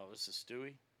 Oh, this is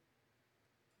Stewie.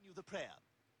 You the prayer.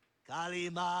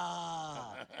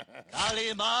 Kalima!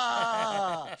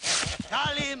 Kalima!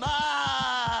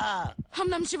 Kalima! Hum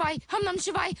Nam Shivai, Hum Nam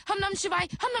Shivai, Hum Nam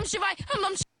Shivai, Hum Nam Shivai, Hum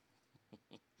Nam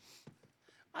Shivai.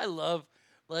 I love,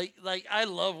 I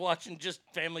love watching just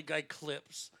Family Guy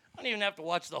clips. I don't even have to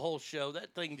watch the whole show.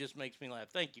 That thing just makes me laugh.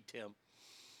 Thank you, Tim.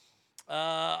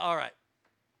 All right.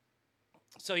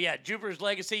 So, yeah, Jupiter's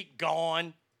Legacy,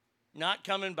 gone. Not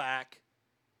coming back.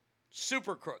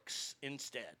 Super Crooks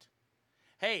instead.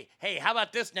 Hey, how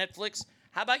about this, Netflix?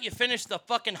 How about you finish the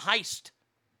fucking Heist?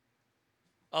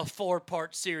 A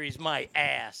 4-part series, my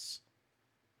ass.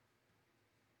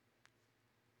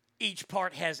 Each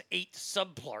part has 8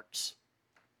 subplots.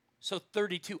 So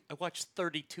 32. I watched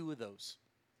 32 of those.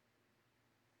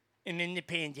 And then the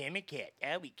pandemic hit.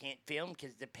 Oh, we can't film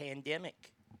because the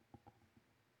pandemic.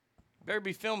 Better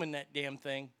be filming that damn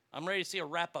thing. I'm ready to see a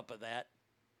wrap-up of that.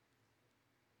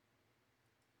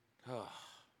 Oh.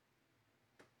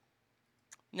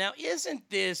 Now, isn't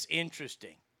this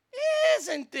interesting?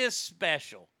 Isn't this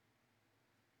special?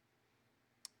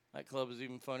 That club is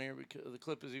even funnier because the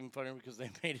clip is even funnier because they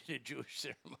made it a Jewish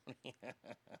ceremony.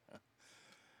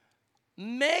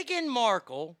 Meghan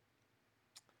Markle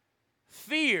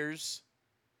fears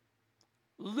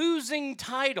losing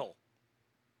title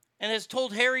and has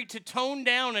told Harry to tone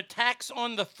down attacks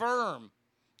on the firm.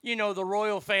 You know, the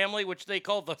royal family, which they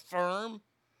call the firm.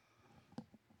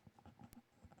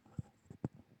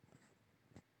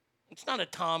 It's not a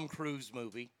Tom Cruise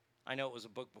movie. I know it was a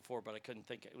book before, but I couldn't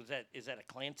think. Is that a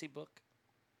Clancy book?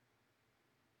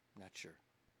 Not sure.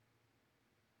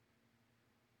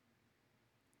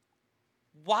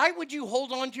 Why would you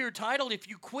hold on to your title if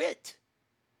you quit?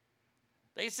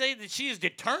 They say that she is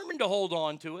determined to hold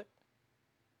on to it.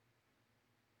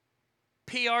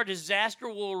 PR disaster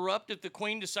will erupt if the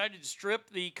Queen decided to strip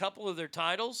the couple of their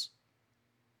titles.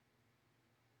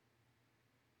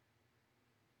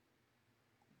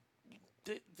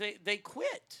 They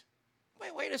quit.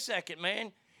 Wait a second,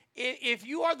 man. If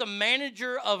you are the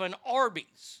manager of an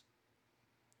Arby's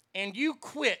and you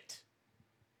quit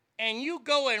and you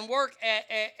go and work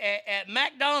at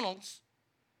McDonald's,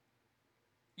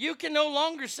 you can no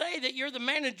longer say that you're the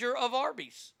manager of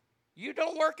Arby's. You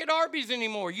don't work at Arby's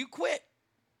anymore. You quit.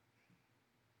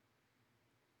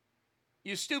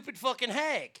 You stupid fucking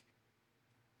hag.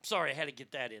 Sorry, I had to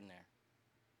get that in there.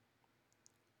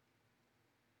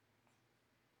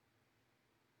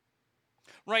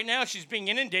 Right now, she's being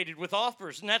inundated with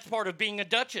offers, and that's part of being a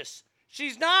duchess.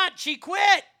 She's not. She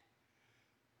quit.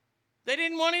 They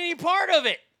didn't want any part of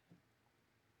it.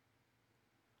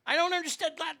 I don't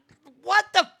understand. What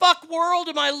the fuck world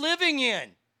am I living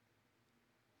in?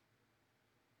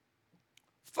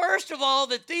 First of all,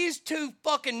 that these two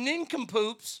fucking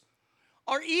nincompoops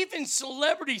are even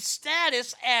celebrity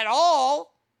status at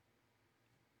all.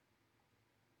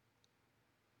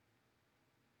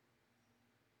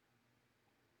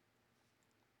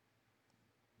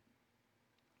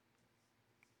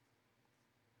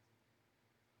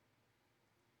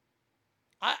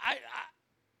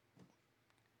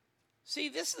 See,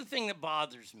 this is the thing that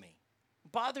bothers me.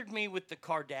 It bothered me with the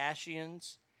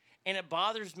Kardashians, and it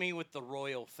bothers me with the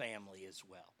royal family as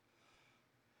well.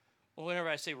 Well, whenever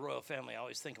I say royal family, I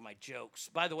always think of my jokes.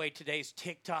 By the way, today's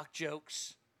TikTok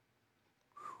jokes,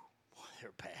 boy,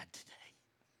 they're bad today.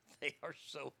 They are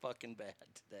so fucking bad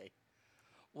today.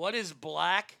 What is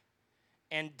black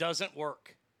and doesn't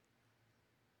work?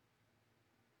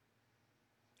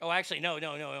 Oh, actually, no.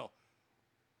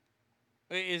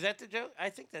 Is that the joke? I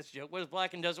think that's the joke. What is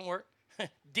black and doesn't work?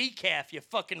 Decaf, you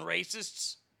fucking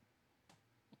racists.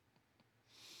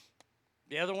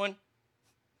 The other one?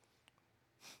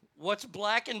 What's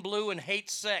black and blue and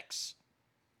hates sex?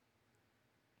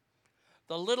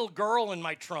 The little girl in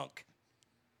my trunk.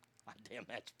 God damn,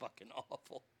 that's fucking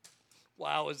awful.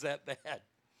 Wow, is that bad?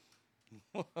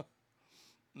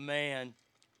 Man.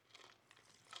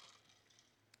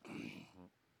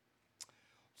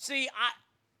 See,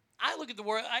 I look at the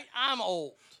world, I'm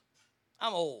old.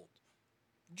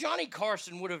 Johnny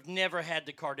Carson would have never had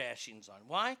the Kardashians on.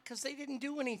 Why? Because they didn't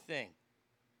do anything.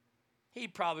 He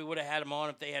probably would have had them on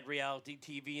if they had reality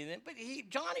TV. But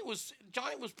Johnny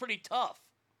was pretty tough.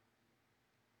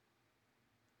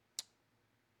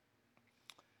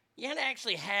 You had to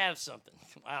actually have something.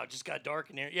 Wow, it just got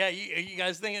dark in here. Yeah, you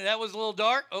guys thinking that was a little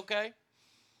dark? Okay.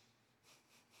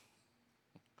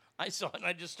 I saw it and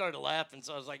I just started laughing,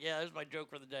 so I was like, yeah, that's my joke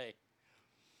for the day.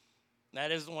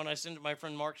 That is the one I sent to my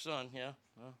friend Mark's son. Yeah,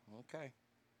 well, okay.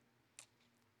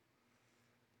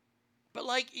 But,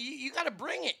 like, you got to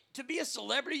bring it. To be a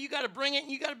celebrity, you got to bring it,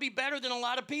 and you got to be better than a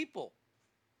lot of people.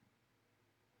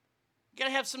 You got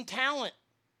to have some talent.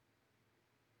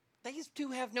 These two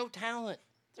have no talent.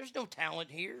 There's no talent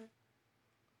here.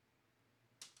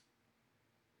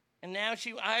 And now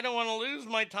I don't want to lose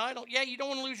my title. Yeah, you don't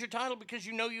want to lose your title because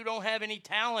you know you don't have any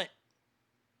talent.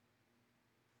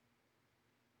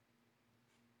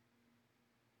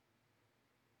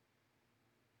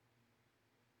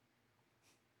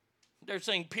 They're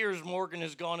saying Piers Morgan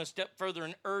has gone a step further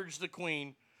and urged the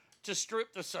Queen to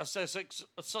strip the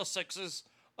Sussexes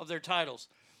of their titles.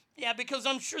 Yeah, because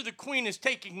I'm sure the Queen is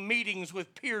taking meetings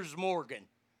with Piers Morgan.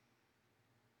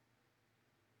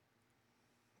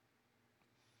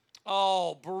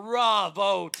 Oh,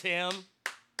 bravo, Tim.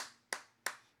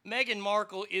 Meghan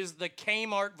Markle is the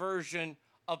Kmart version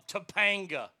of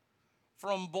Topanga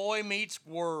from Boy Meets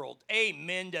World.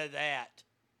 Amen to that.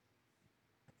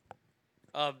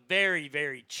 A very,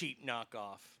 very cheap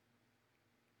knockoff.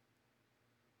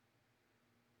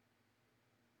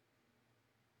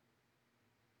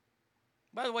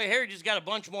 By the way, Harry just got a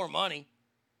bunch more money.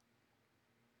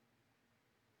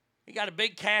 He got a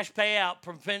big cash payout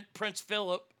from Prince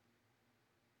Philip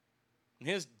and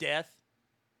his death,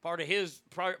 part of his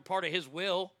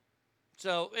will.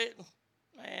 So,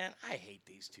 man, I hate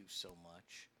these two so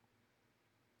much.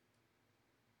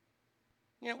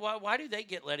 You know, why do they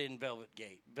get let in velvet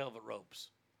ropes?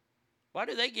 Why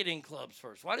do they get in clubs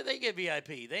first? Why do they get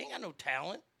VIP? They ain't got no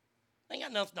talent. They ain't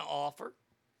got nothing to offer.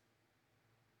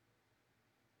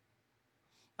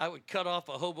 I would cut off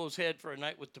a hobo's head for a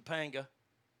night with Topanga.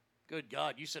 Good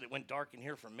God, you said it went dark in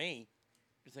here for me.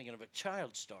 You're thinking of a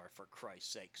child star, for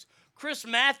Christ's sakes. Chris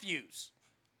Matthews.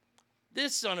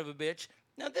 This son of a bitch.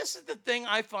 Now, this is the thing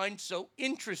I find so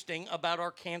interesting about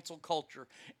our cancel culture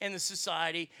and the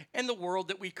society and the world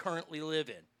that we currently live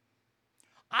in.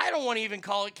 I don't want to even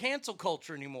call it cancel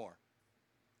culture anymore.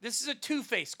 This is a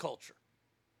two-faced culture.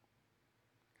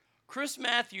 Chris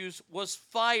Matthews was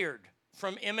fired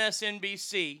from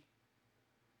MSNBC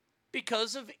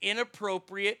because of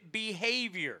inappropriate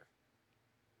behavior.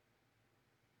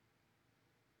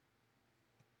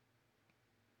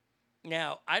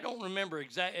 Now, I don't remember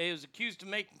exactly. He was accused of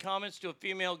making comments to a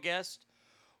female guest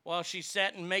while she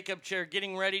sat in a makeup chair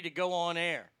getting ready to go on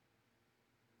air.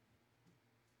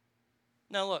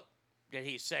 Now, look, did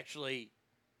he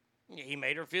he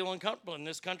made her feel uncomfortable. In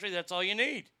this country, that's all you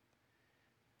need.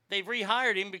 They've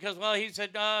rehired him because, well, he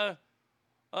said, I'm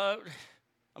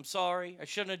sorry, I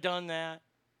shouldn't have done that.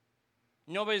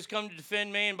 Nobody's come to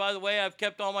defend me, and by the way, I've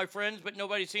kept all my friends, but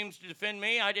nobody seems to defend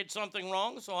me. I did something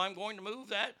wrong, so I'm going to move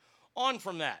that on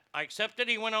from that. I accepted,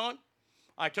 he went on.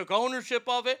 I took ownership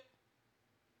of it.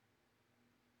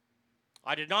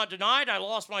 I did not deny it. I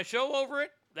lost my show over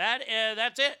it. That's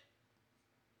it.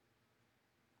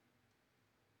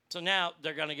 So now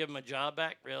they're going to give him a job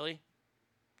back, really?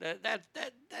 That's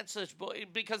such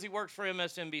because he works for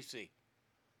MSNBC.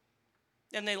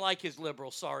 And they like his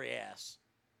liberal sorry ass.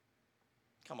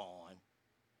 Come on.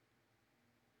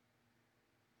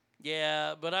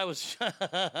 Yeah, but I was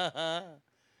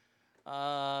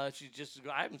she's just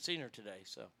I haven't seen her today,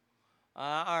 so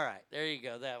all right, there you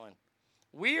go, that one.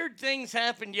 Weird things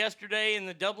happened yesterday in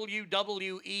the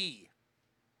WWE.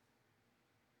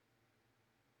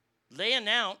 They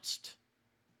announced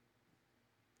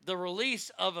the release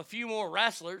of a few more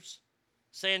wrestlers.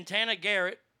 Santana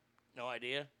Garrett, no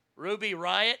idea. Ruby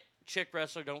Riott, chick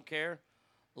wrestler, don't care.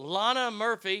 Lana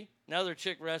Murphy, another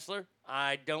chick wrestler,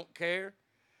 I don't care.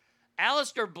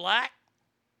 Aleister Black,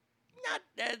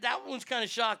 that one's kind of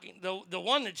shocking. The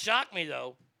one that shocked me,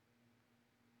 though,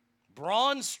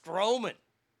 Braun Strowman.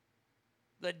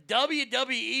 The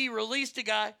WWE released a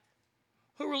guy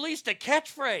who released a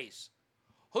catchphrase.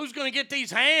 Who's going to get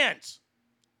these hands?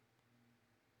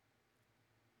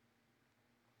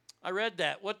 I read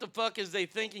that. What the fuck is they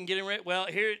thinking getting ready? Well,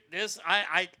 here, this,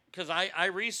 because I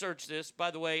researched this,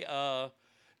 by the way,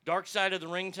 Dark Side of the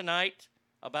Ring tonight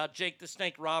about Jake the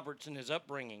Snake Roberts and his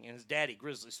upbringing and his daddy,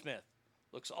 Grizzly Smith.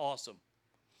 Looks awesome.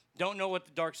 Don't know what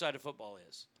the dark side of football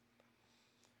is.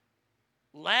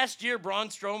 Last year, Braun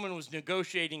Strowman was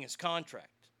negotiating his contract.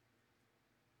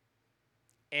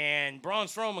 And Braun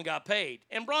Strowman got paid.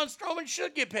 And Braun Strowman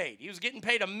should get paid. He was getting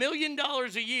paid $1 million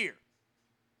a year.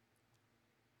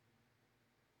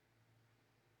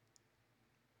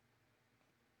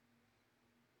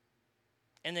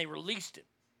 And they released him.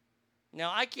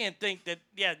 Now, I can't think that,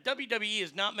 WWE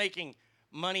is not making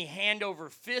money hand over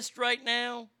fist right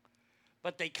now,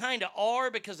 but they kind of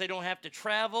are because they don't have to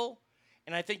travel.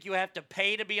 And I think you have to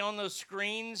pay to be on those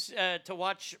screens to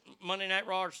watch Monday Night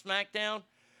Raw or SmackDown.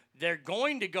 They're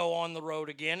going to go on the road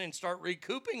again and start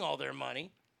recouping all their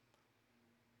money.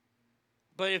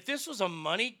 But if this was a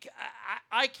money,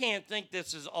 I can't think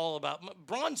this is all about.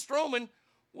 Braun Strowman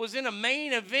was in a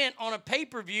main event on a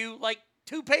pay-per-view like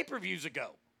 2 pay-per-views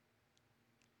ago.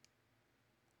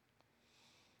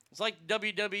 It's like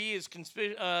WWE is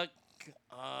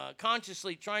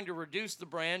consciously trying to reduce the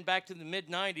brand back to the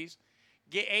mid-90s,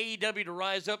 get AEW to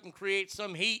rise up and create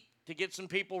some heat to get some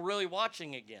people really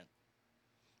watching again.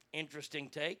 Interesting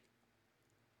take.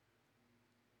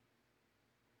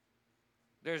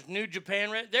 There's New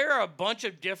Japan. There are a bunch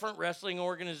of different wrestling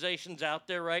organizations out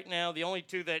there right now. The only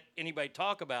 2 that anybody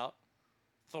talk about,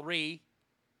 3,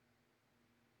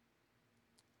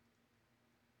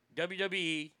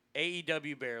 WWE,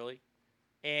 AEW barely,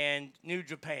 and New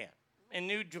Japan. And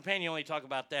New Japan, you only talk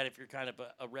about that if you're kind of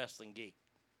a wrestling geek.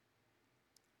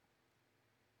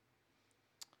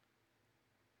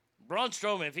 Braun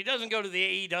Strowman, if he doesn't go to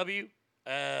the AEW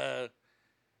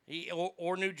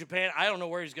or New Japan, I don't know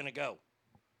where he's going to go.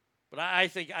 But I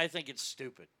think it's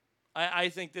stupid. I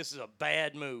think this is a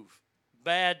bad move.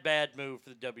 Bad move for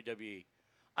the WWE.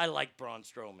 I like Braun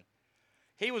Strowman.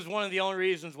 He was one of the only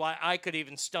reasons why I could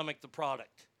even stomach the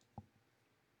product.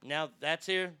 Now that's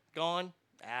here, gone.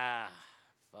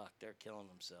 Fuck, they're killing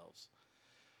themselves.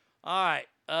 All right,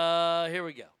 here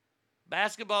we go.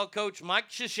 Basketball coach Mike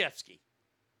Krzyzewski.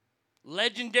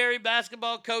 Legendary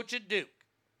basketball coach at Duke.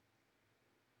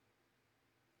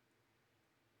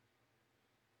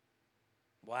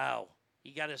 Wow.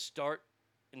 He got his start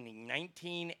in the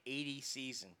 1980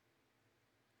 season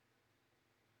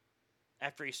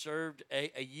after he served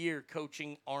a year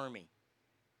coaching Army.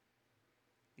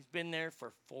 He's been there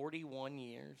for 41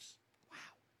 years. Wow.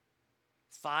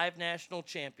 5 national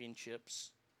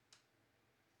championships.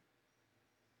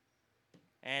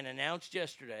 And announced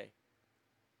yesterday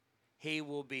he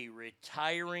will be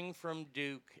retiring from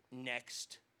Duke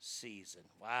next season.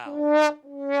 Wow.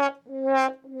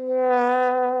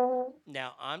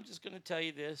 Now, I'm just going to tell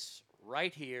you this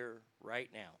right here, right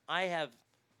now. I have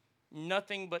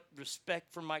nothing but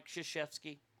respect for Mike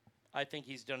Krzyzewski. I think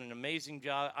he's done an amazing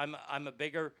job. I'm a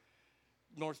bigger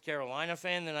North Carolina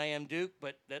fan than I am Duke,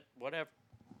 but that whatever.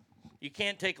 You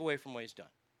can't take away from what he's done.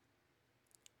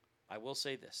 I will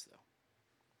say this, though.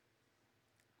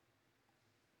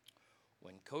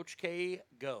 When Coach K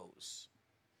goes,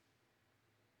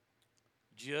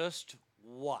 just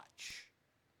watch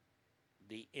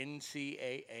the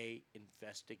NCAA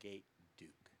investigate Duke.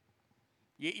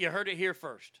 You heard it here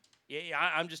first.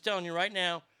 I'm just telling you right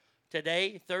now,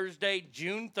 today, Thursday,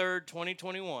 June 3rd,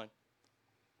 2021,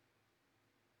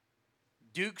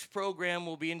 Duke's program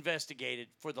will be investigated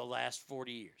for the last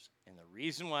 40 years. And the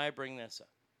reason why I bring this up,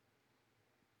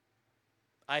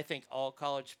 I think all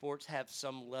college sports have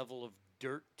some level of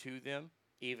dirt to them,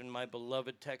 even my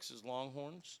beloved Texas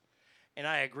Longhorns. And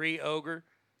I agree, Ogre.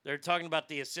 They're talking about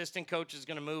the assistant coach is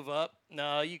going to move up.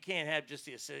 No, you can't have just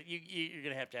the assistant. You're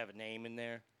going to have a name in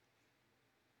there.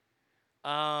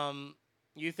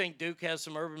 You think Duke has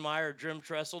some Urban Meyer, Jim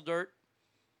Tressel dirt?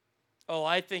 Oh,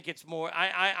 I think it's more.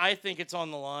 I think it's on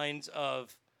the lines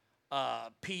of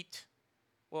Pete.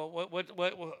 Well,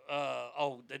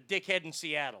 the dickhead in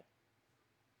Seattle.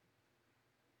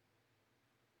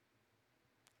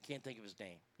 Can't think of his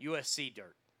name. USC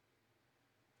dirt.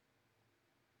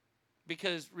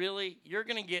 Because really, you're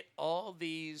going to get all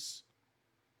these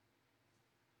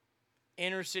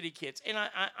inner city kids, and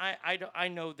I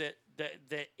know that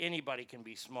anybody can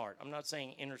be smart. I'm not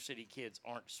saying inner city kids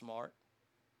aren't smart,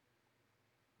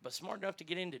 but smart enough to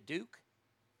get into Duke,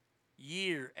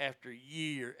 year after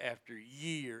year after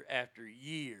year after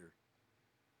year.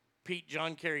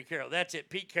 John Kerry Carroll. That's it,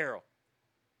 Pete Carroll.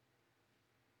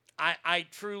 I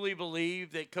truly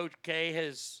believe that Coach K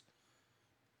has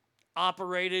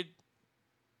operated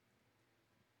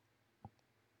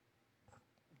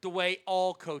the way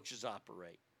all coaches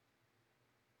operate.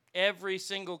 Every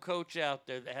single coach out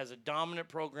there that has a dominant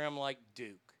program like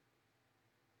Duke.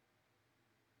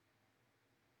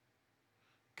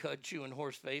 Cud chewing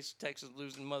horse face, Texas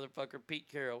losing motherfucker Pete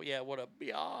Carroll. Yeah, what a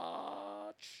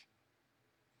biatch.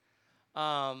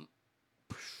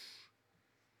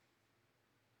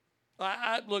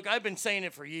 Look, I've been saying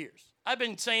it for years. I've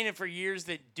been saying it for years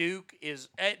that Duke is,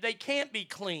 they can't be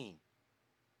clean.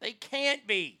 They can't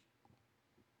be.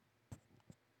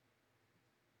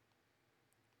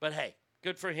 But hey,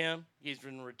 good for him. He's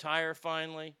going to retire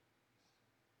finally.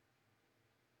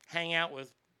 Hang out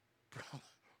with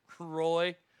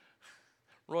Roy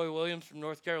Williams from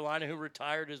North Carolina, who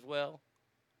retired as well.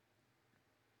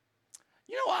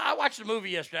 You know, I watched the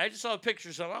movie yesterday. I just saw a picture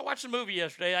of something. I watched the movie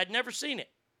yesterday. I'd never seen it.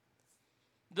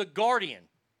 The Guardian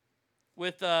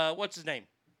with, what's his name?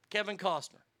 Kevin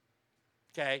Costner.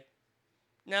 Okay.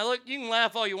 Now, look, you can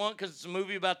laugh all you want because it's a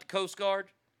movie about the Coast Guard.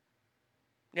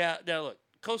 Yeah, now look.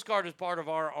 Coast Guard is part of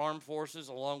our armed forces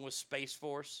along with Space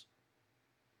Force.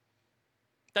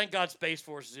 Thank God Space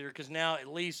Force is here because now at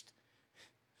least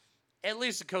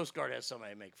the Coast Guard has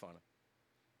somebody to make fun of.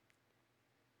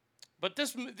 But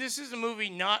this is a movie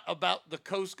not about the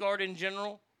Coast Guard in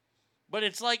general, but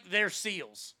it's like they're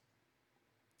SEALs.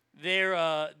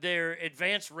 They're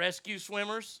advanced rescue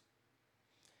swimmers.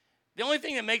 The only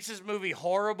thing that makes this movie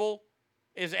horrible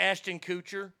is Ashton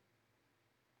Kutcher.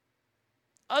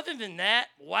 Other than that,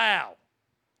 wow.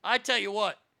 I tell you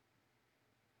what,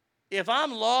 if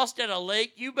I'm lost at a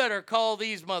lake, you better call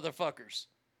these motherfuckers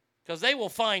because they will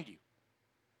find you.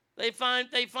 They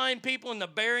find people in the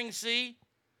Bering Sea.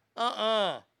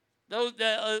 You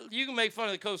can make fun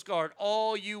of the Coast Guard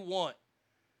all you want.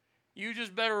 You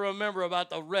just better remember about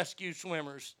the rescue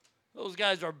swimmers. Those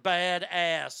guys are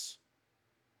badass.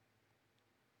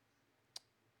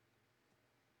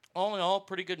 All in all,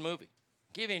 pretty good movie.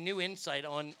 Give you a new insight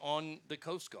on the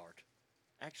Coast Guard,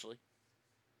 actually.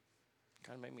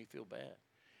 Kind of made me feel bad.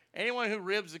 Anyone who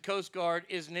ribs the Coast Guard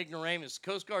is an ignoramus.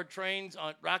 Coast Guard trains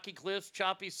on rocky cliffs,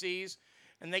 choppy seas,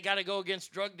 and they got to go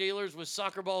against drug dealers with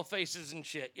soccer ball faces and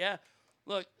shit. Yeah,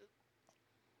 look,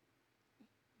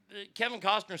 Kevin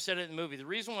Costner said it in the movie. The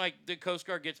reason why the Coast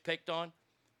Guard gets picked on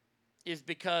is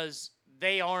because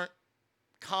they aren't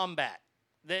combat.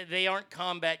 They aren't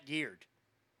combat geared.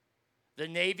 The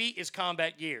Navy is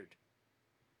combat geared.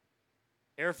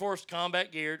 Air Force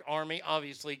combat geared. Army,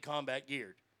 obviously, combat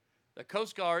geared. The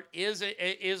Coast Guard is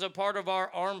a part of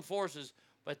our armed forces,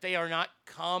 but they are not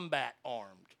combat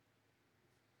armed.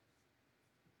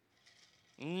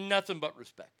 Nothing but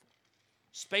respectful.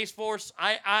 Space Force,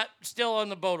 I still on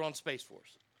the boat on Space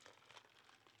Force.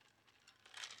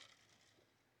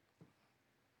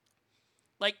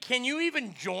 Like, can you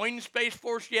even join Space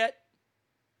Force yet?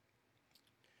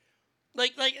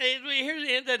 Like here's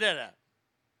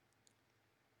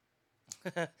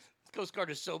the Coast Guard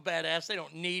is so badass, they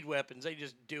don't need weapons. They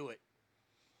just do it.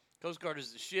 Coast Guard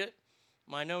is the shit.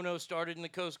 My no-no started in the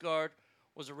Coast Guard,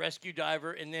 was a rescue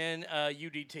diver, and then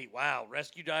UDT. Wow,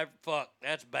 rescue diver, fuck,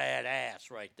 that's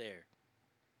badass right there.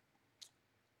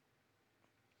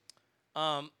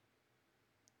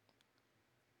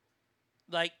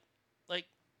 Like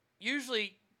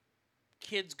usually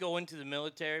kids go into the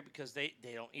military because they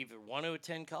don't even want to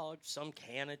attend college. Some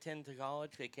can attend to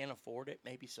college. They can't afford it.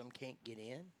 Maybe some can't get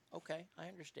in. Okay, I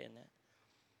understand that.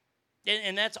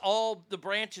 And that's all the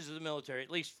branches of the military, at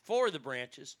least 4 of the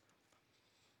branches.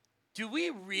 Do we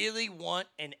really want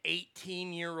an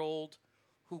 18-year-old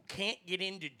who can't get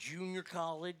into junior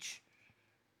college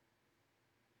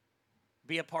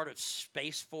be a part of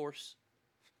Space Force?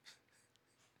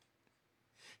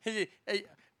 I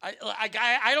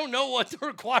don't know what the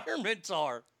requirements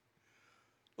are.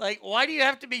 Like, why do you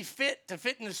have to be fit to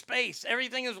fit into space?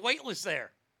 Everything is weightless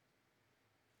there.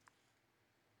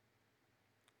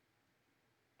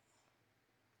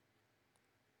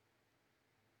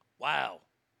 Wow.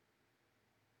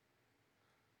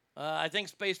 I think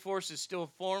Space Force is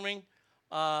still forming,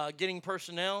 getting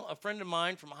personnel. A friend of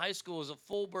mine from high school is a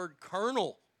full bird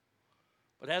colonel,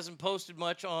 but hasn't posted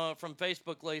much from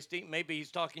Facebook lately. Maybe he's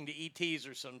talking to ETs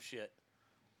or some shit.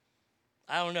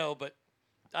 I don't know, but,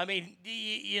 I mean,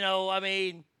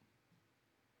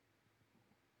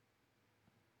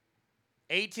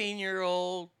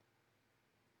 18-year-old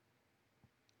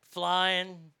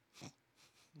flying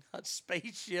a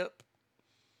spaceship.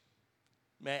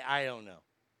 Man, I don't know.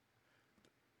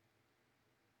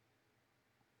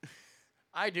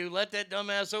 I do. Let that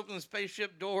dumbass open the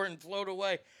spaceship door and float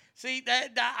away. See,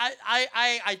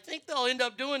 I think they'll end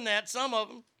up doing that, some of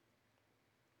them.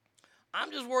 I'm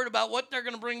just worried about what they're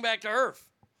going to bring back to Earth.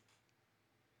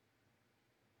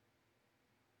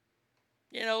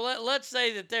 You know, let's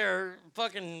say that there are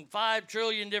fucking 5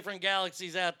 trillion different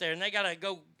galaxies out there, and they got to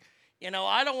go,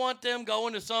 I don't want them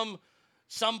going to some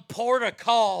port of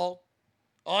call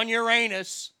on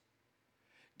Uranus,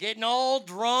 getting all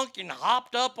drunk and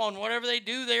hopped up on whatever they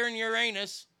do there in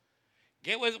Uranus.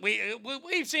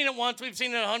 We've seen it once. We've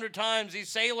seen it 100 times. These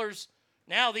sailors,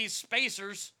 now these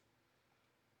spacers,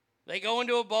 they go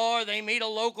into a bar. They meet a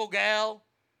local gal.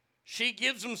 She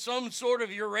gives them some sort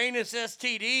of Uranus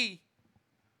STD.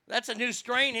 That's a new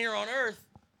strain here on Earth.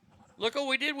 Look what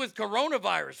we did with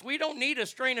coronavirus. We don't need a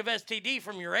strain of STD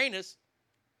from Uranus.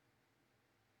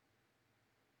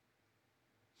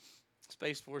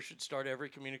 Space Force should start every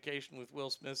communication with Will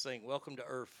Smith saying, "Welcome to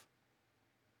Earth."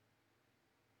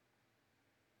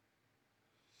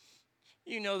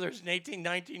 You know there's an 18,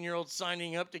 19-year-old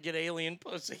signing up to get alien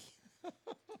pussy.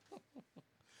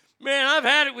 Man, I've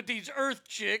had it with these Earth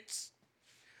chicks.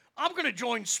 I'm going to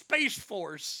join Space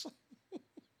Force.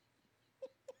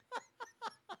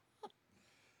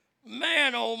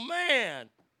 Man, oh man.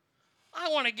 I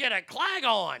want to get a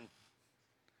Clagon.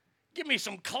 Give me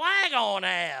some Clagon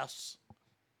ass.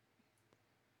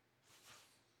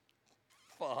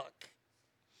 Fuck.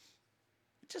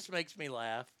 It just makes me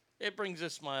laugh. It brings a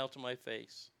smile to my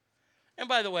face. And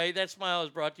by the way, that smile is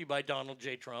brought to you by Donald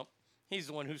J. Trump. He's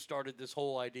the one who started this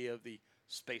whole idea of the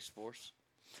Space Force.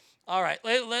 All right,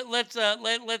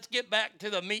 let's get back to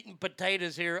the meat and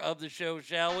potatoes here of the show,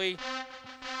 shall we?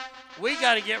 We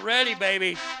got to get ready,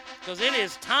 baby, because it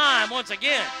is time once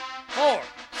again for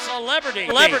Celebrity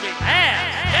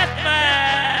Ass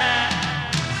Deathmatch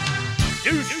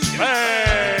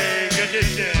Douchebag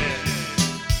Edition.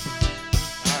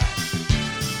 All right,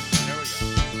 here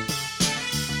we go.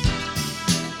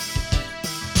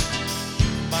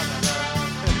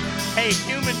 Hey,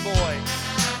 human boy.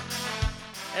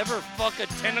 Ever fuck a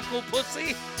tentacle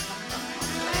pussy?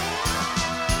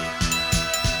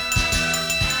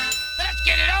 Let's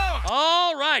get it on!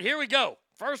 All right, here we go.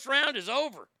 First round is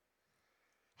over.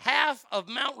 Half of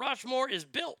Mount Rushmore is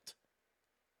built.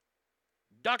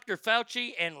 Dr.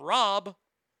 Fauci and Rob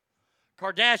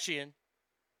Kardashian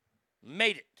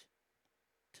made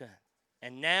it.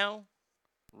 And now,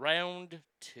 round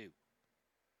 2.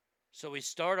 So we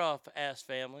start off, Ass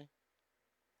Family,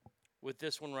 with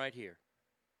this one right here.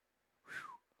 Whew.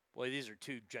 Boy, these are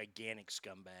two gigantic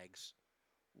scumbags.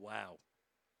 Wow.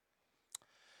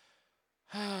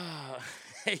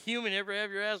 Hey, human, ever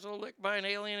have your asshole licked by an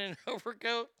alien in an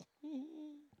overcoat?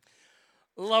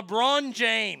 LeBron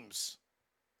James,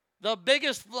 the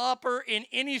biggest flopper in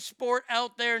any sport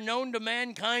out there known to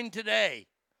mankind today,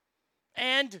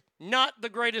 and not the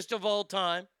greatest of all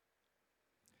time,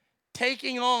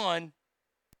 taking on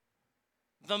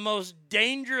the most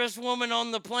dangerous woman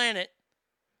on the planet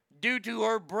due to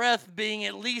her breath being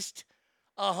at least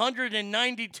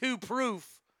 192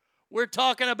 proof. We're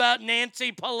talking about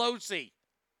Nancy Pelosi.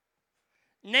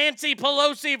 Nancy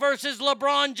Pelosi versus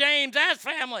LeBron James. Ass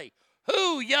Family,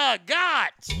 who ya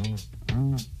got?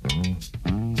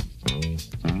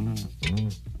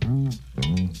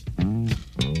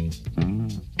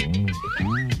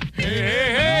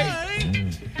 Hey,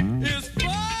 it's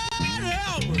Fred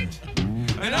Albert,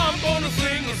 and I'm gonna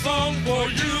sing a song for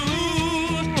you.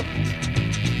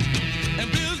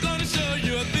 And Bill's gonna show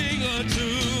you a thing or two.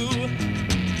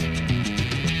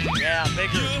 Yeah,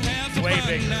 bigger. You'll have some way fun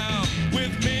bigger. now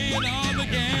with me and all the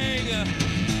gang,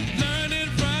 learning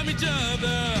from each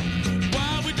other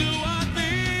while we do our thing.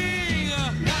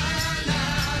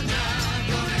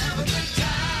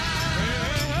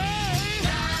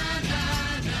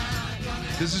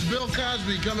 This is Bill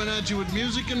Cosby coming at you with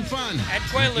music and fun. At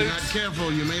If you're Quaaludes. not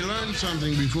careful, you may learn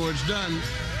something before it's done.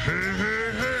 Hey,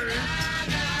 hey, hey.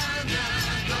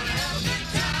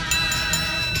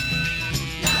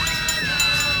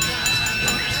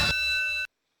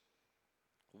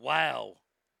 Wow.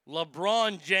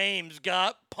 LeBron James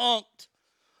got punked.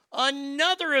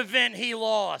 Another event he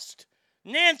lost.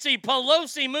 Nancy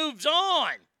Pelosi moves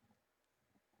on.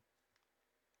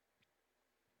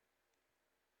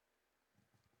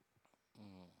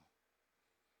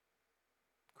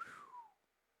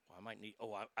 I might need.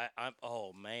 Oh, I'm.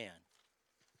 Oh man.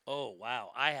 Oh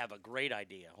wow. I have a great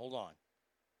idea. Hold on.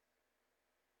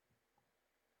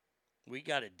 We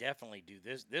got to definitely do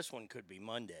this. This one could be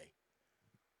Monday.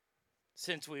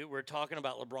 Since we were talking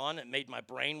about LeBron, it made my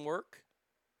brain work.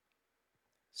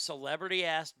 Celebrity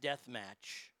ass death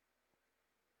match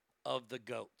of the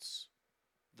GOATs.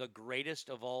 The greatest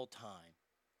of all time.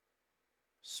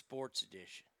 Sports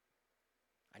edition.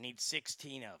 I need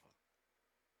 16 of them.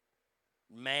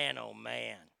 Man, oh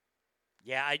man.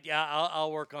 Yeah,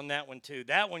 I'll work on that one too.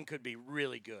 That one could be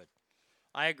really good.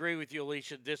 I agree with you,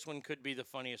 Alicia. This one could be the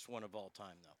funniest one of all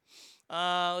time, though.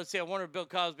 Let's see. I wonder if Bill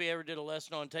Cosby ever did a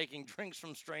lesson on taking drinks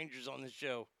from strangers on the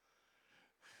show.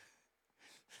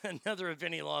 Another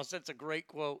event he lost. That's a great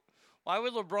quote. Why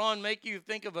would LeBron make you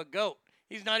think of a GOAT?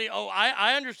 He's not.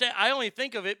 I understand. I only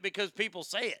think of it because people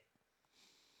say it.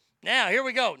 Now, here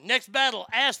we go. Next battle.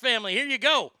 Ass Family. Here you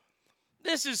go.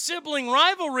 This is sibling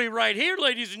rivalry right here,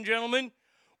 ladies and gentlemen.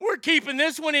 We're keeping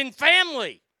this one in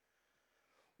family.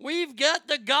 We've got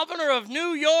the governor of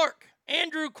New York,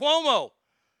 Andrew Cuomo,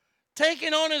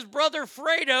 taking on his brother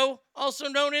Fredo, also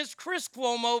known as Chris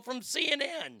Cuomo from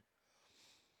CNN.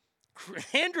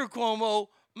 Andrew Cuomo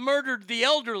murdered the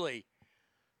elderly.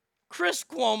 Chris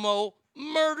Cuomo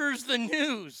murders the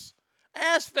news.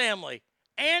 Ass Family,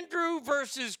 Andrew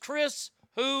versus Chris,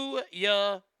 who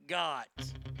ya got?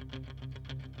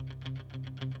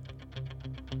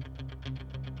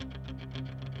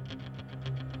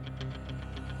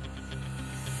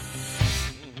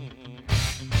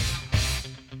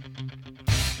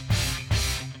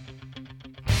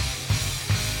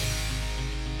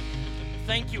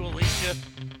 Thank you, Alicia,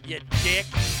 you dick.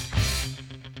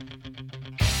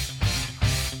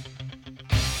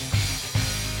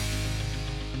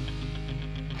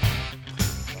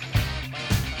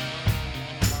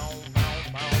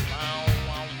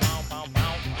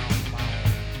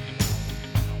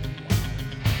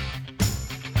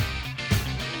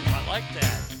 I like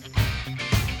that.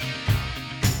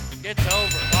 It's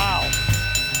over. Wow.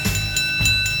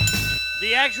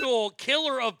 The actual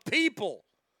killer of people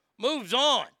moves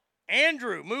on.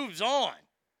 Andrew moves on.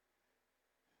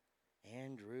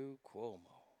 Andrew Cuomo.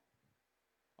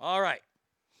 All right.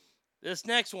 This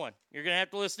next one, you're going to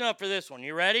have to listen up for this one.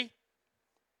 You ready?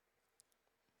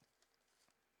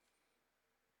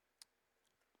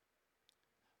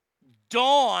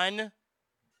 Dawn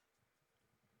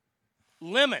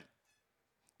Lemon.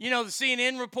 You know, the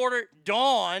CNN reporter,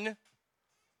 Dawn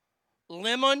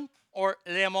Lemon or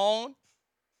Lemon.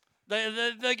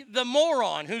 The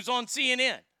moron who's on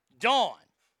CNN. Dawn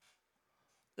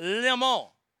Lemon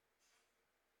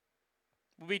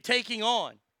will be taking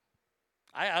on,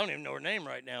 I don't even know her name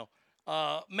right now,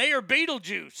 Mayor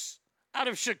Beetlejuice out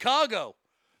of Chicago.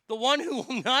 The one who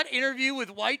will not interview with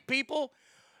white people,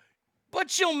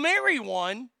 but she'll marry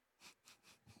one.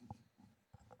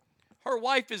 Her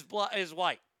wife is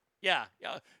white. Yeah.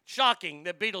 Shocking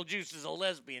that Beetlejuice is a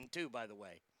lesbian, too, by the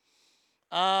way.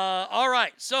 All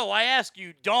right. So I ask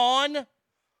you, Dawn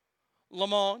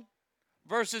Lemon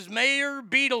versus Mayor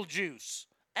Beetlejuice.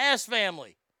 Ass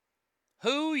family,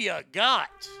 who you got?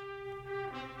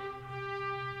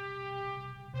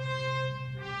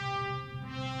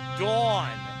 Dawn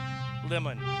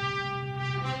Lemon.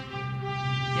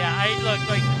 Yeah, look,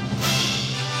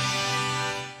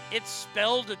 it's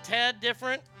spelled a tad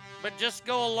different, but just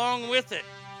go along with it.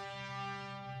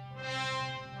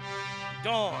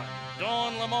 Dawn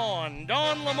Lemon. You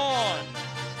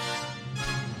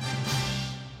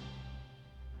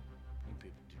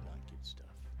people do not get stuff.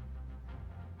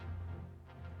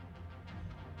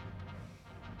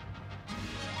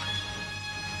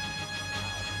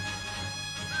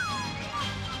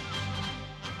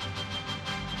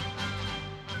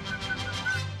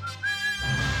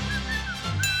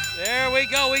 There we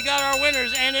go. We got our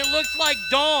winners, and it looks like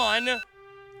Dawn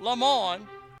Lemon,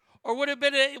 or would have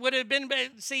been.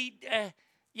 See,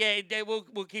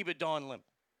 we'll keep it Dawn Lemon.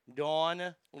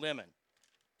 Dawn Lemon.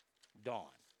 Dawn.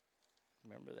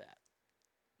 Remember that.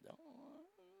 Dawn.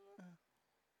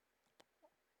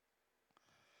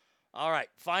 All right,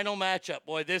 final matchup,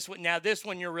 boy. This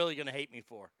one you're really gonna hate me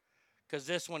for, because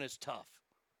this one is tough.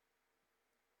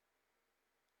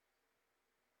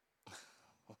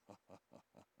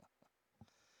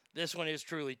 This one is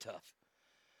truly tough.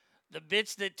 The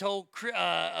bitch that told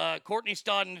Courtney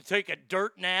Stodden to take a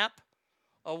dirt nap,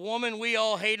 a woman we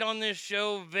all hate on this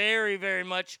show very, very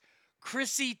much,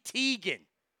 Chrissy Teigen,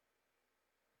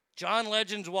 John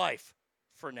Legend's wife,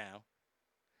 for now,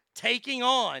 taking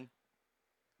on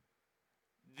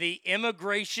the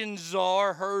immigration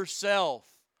czar herself.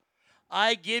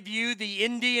 I give you the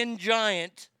Indian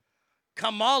giant,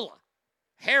 Kamala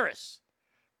Harris.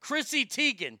 Chrissy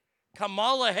Teigen,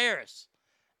 Kamala Harris.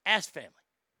 Ass family,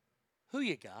 who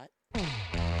you got?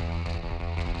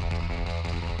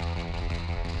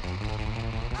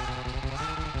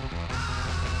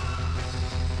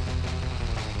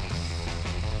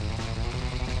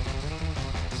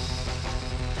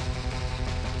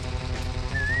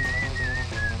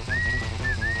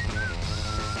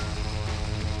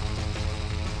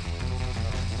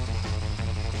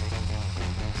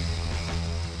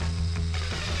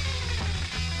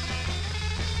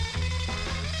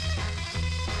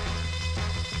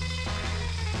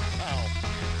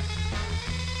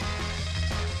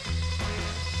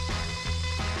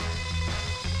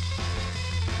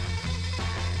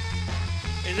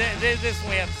 This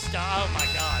we have to stop. Oh, my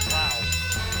God. Wow.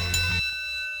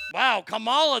 Wow,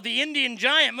 Kamala, the Indian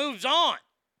giant, moves on.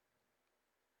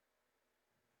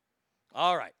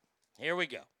 All right, here we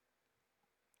go.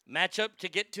 Matchup to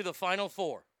get to the Final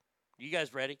Four. You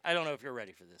guys ready? I don't know if you're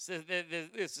ready for this.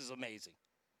 This is amazing.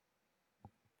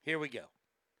 Here we go.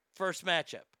 First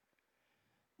matchup.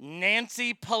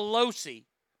 Nancy Pelosi,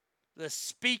 the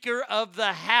Speaker of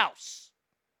the House,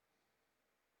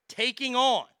 taking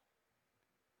on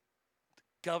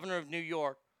Governor of New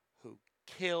York, who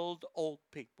killed old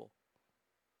people,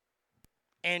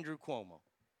 Andrew Cuomo.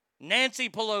 Nancy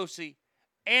Pelosi,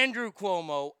 Andrew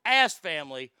Cuomo, ass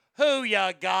family, who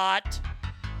ya got?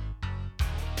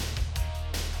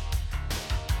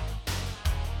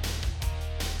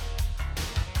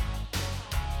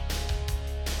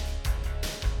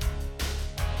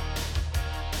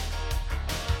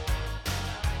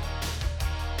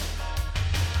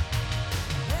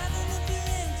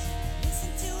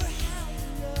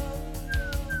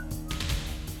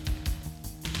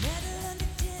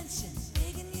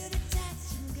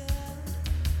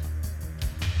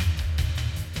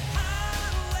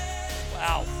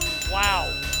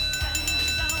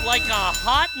 Like a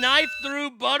hot knife through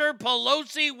butter,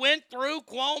 Pelosi went through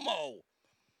Cuomo.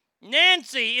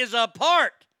 Nancy is a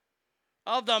part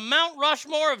of the Mount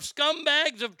Rushmore of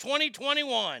scumbags of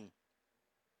 2021.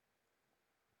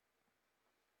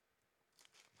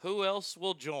 Who else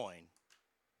will join?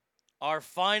 Our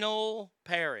final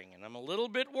pairing, and I'm a little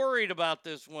bit worried about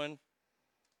this one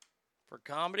for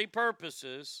comedy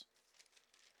purposes.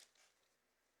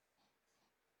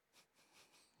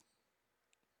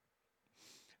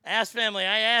 Ask Family,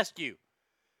 I asked you,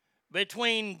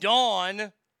 between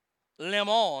Don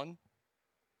Lemon,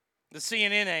 the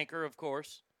CNN anchor, of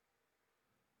course,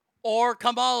 or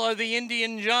Kamala, the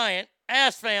Indian giant,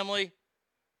 Ask Family,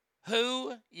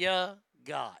 who ya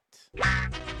got?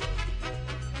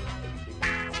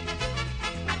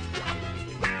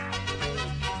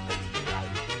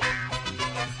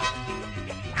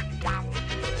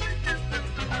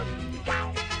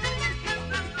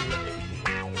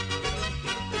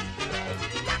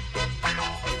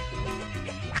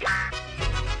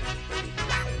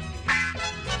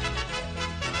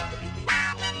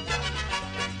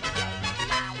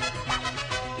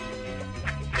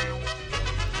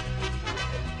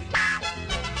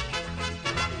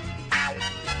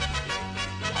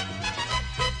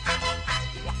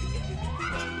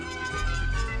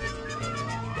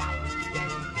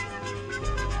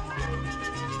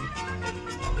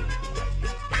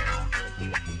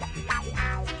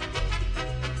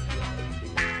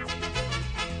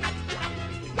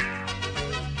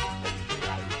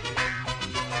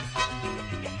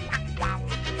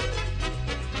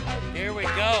 Here we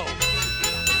go.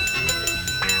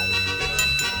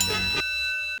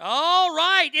 All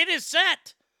right, it is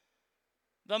set.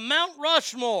 The Mount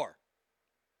Rushmore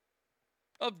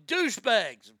of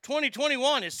douchebags of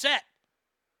 2021 is set.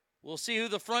 We'll see who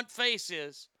the front face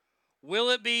is.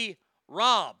 Will it be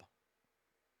Rob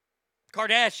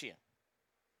Kardashian,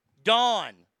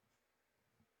 Dawn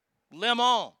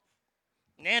Lemon,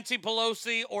 Nancy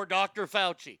Pelosi, or Dr.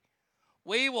 Fauci?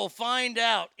 We will find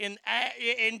out in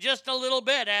just a little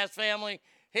bit, Ask Family,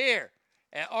 here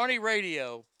at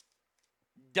ArnieRadio.com.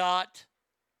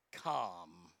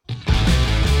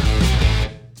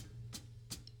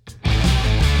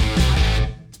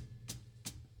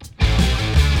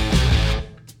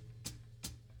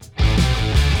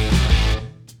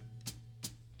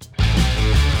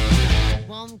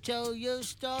 Won't tell you a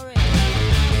story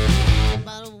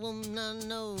about a woman I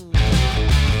know.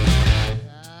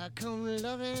 I come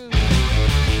loving,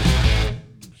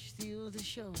 steal the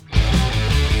show.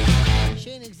 She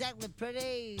ain't exactly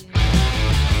pretty,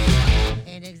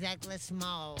 ain't exactly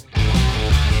small.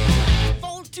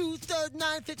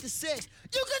 4-2-3-9-56.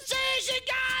 You can say she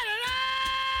got it all.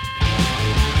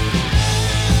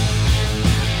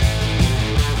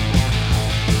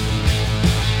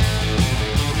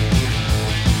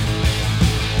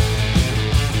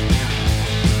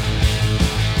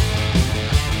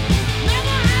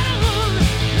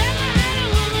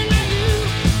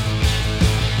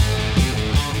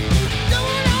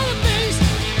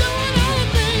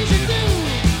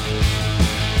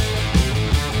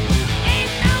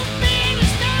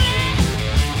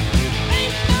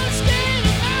 Ain't no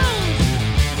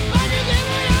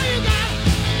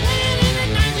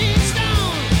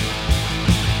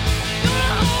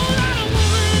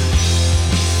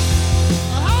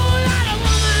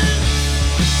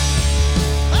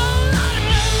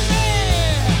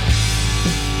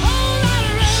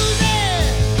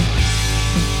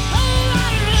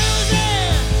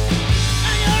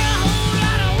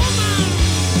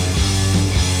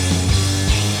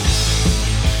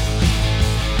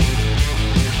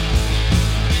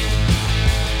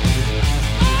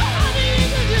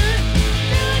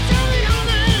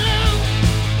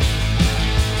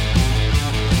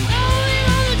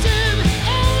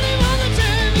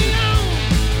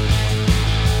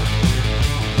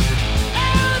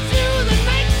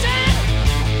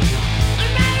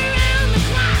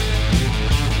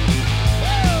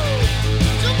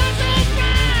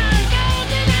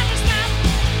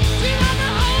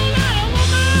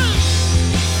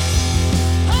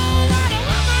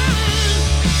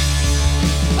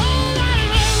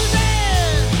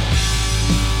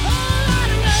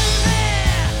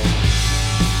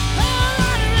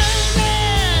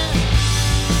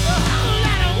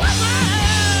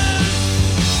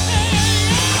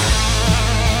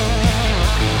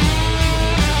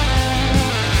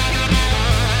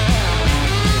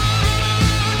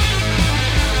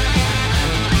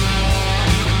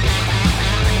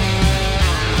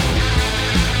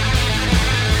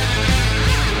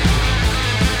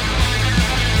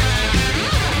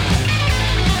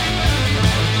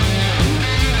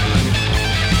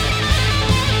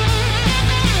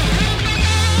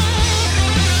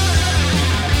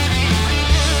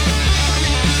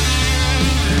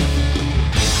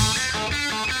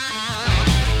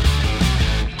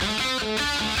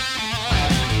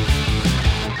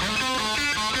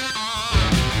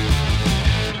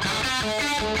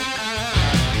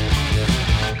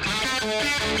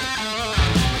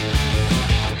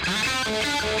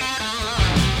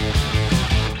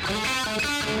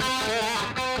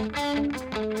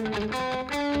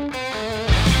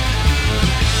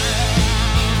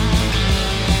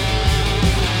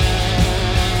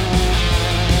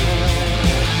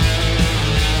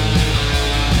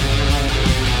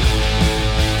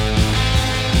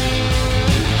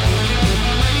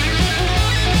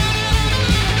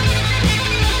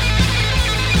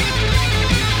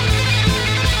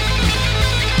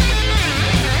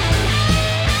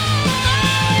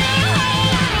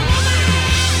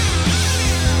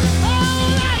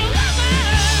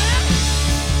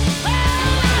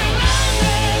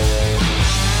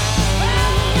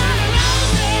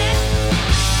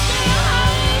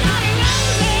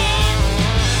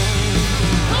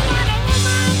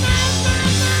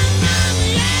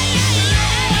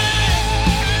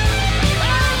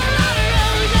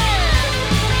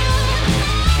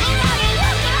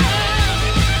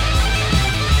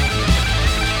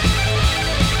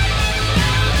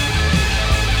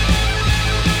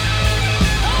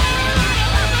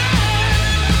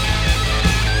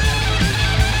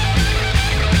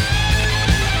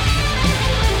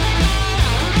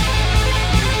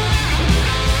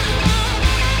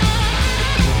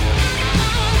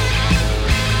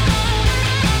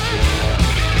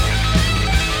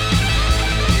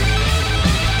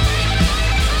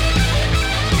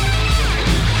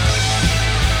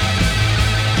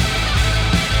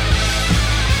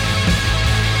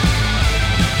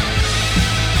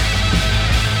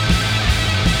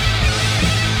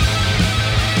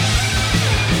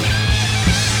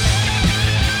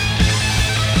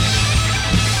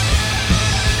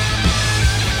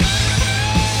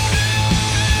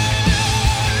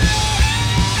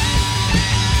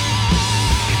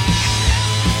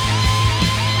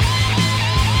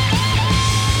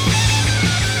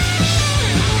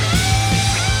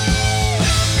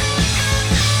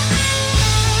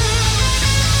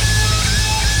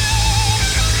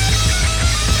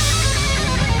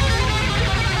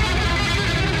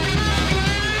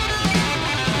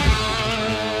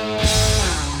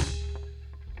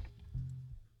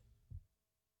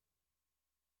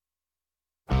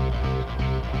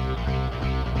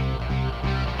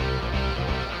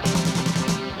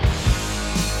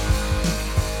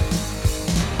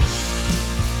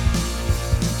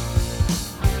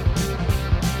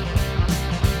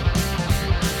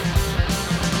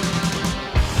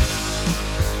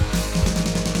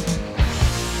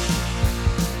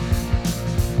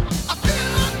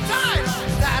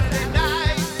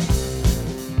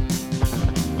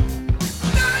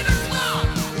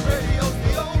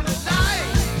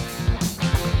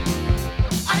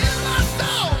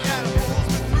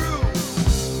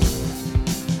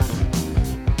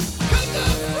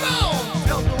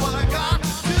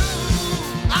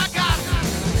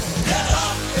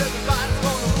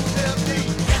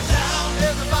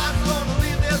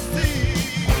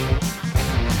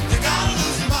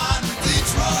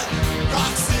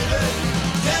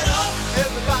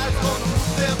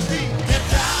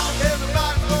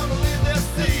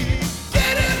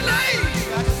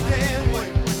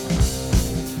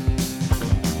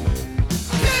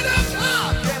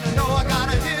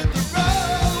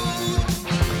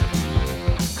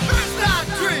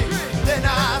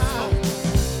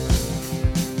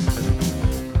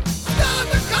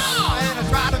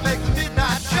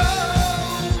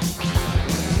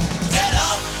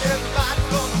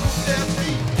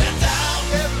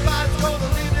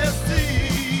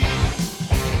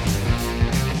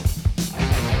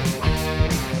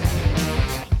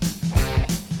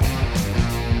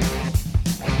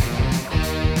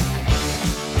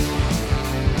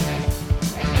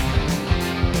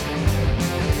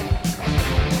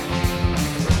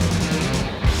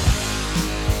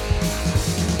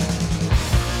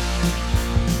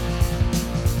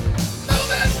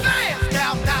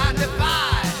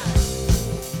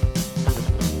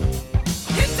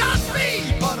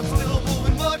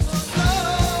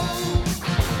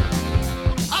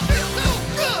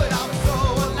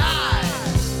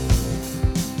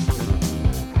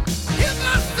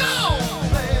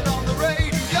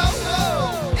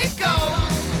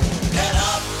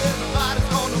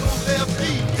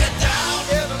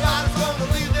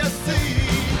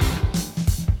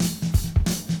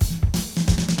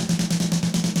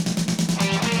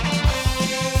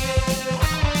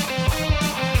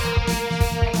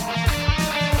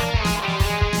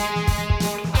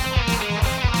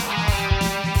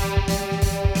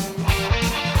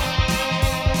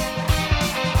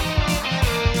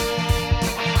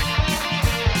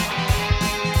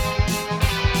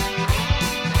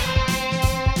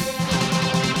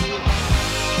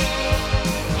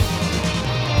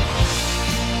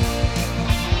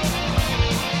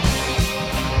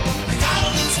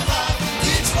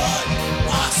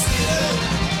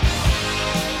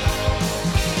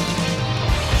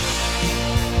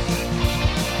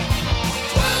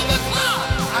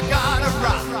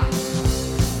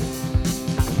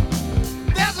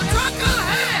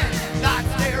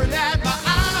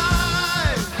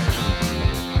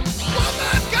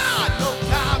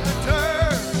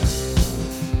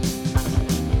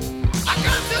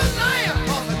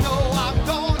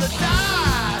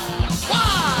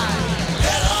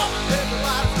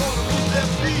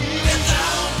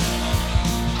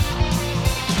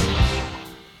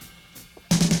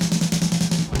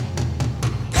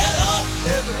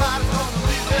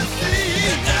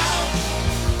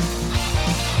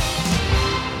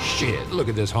Shit, look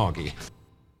at this honky.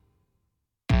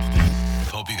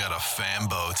 Hope you got a fan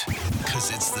boat,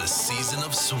 because it's the season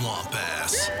of swamp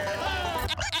ass.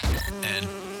 And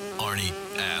Arnie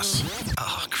ass.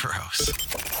 Oh, gross.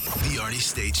 The Arnie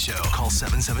State Show. Call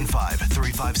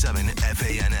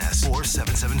 775-357-FANS or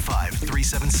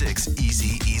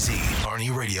 775-376-EASY.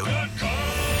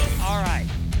 ArnieRadio.com. All right.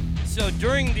 So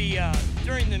during the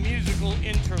musical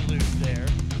interlude there,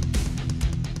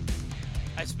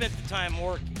 I spent the time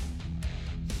working.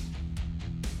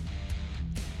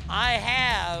 I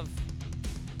have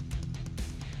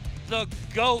the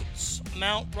GOATs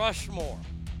Mount Rushmore.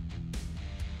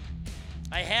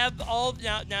 I have all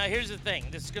now here's the thing.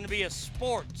 This is going to be a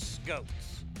sports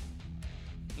GOATs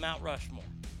Mount Rushmore.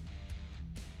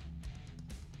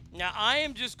 Now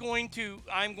I'm going to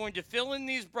fill in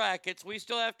these brackets. We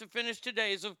still have to finish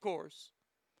today's, of course.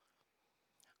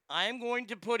 I am going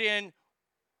to put in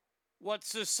what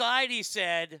society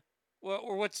said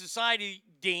or what society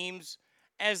deems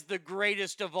as the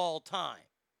greatest of all time.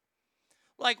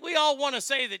 Like, we all want to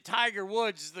say that Tiger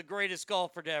Woods is the greatest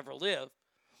golfer to ever live.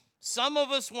 Some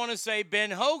of us want to say Ben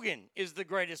Hogan is the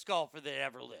greatest golfer that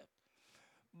ever lived.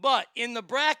 But in the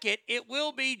bracket, it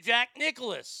will be Jack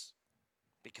Nicklaus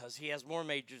because he has more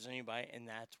majors than anybody, and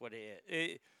that's what it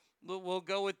is. We'll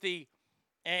go with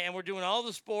and we're doing all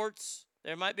the sports.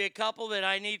 There might be a couple that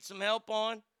I need some help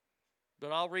on,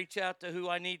 but I'll reach out to who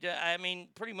I need to. I mean,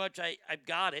 pretty much I've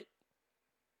got it.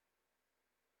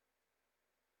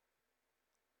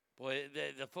 Boy,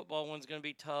 the football one's going to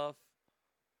be tough.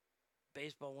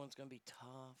 Baseball one's going to be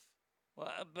tough.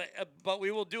 Well, but we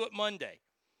will do it Monday.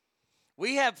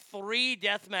 We have 3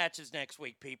 death matches next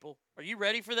week, people. Are you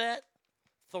ready for that?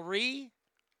 3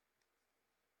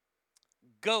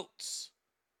 GOATs,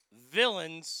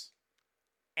 villains,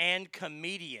 and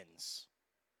comedians.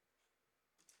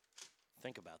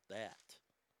 Think about that.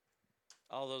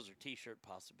 All those are T-shirt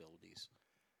possibilities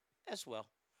as well.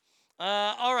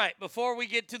 All right, before we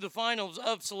get to the finals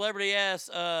of Celebrity Ass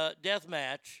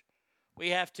Deathmatch, we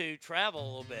have to travel a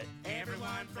little bit.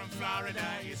 Everyone from Florida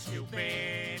is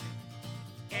stupid.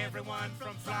 Everyone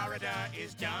from Florida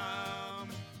is dumb.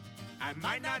 I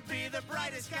might not be the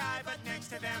brightest guy, but next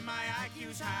to them my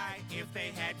IQ's high. If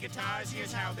they had guitars,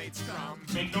 here's how they'd strum.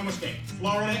 Make no mistake,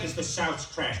 Florida is the South's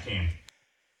trash can.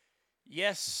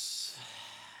 Yes,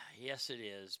 it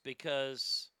is,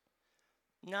 because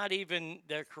not even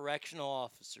their correctional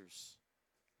officers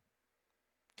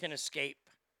can escape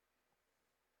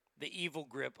the evil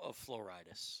grip of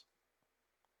fluoritis.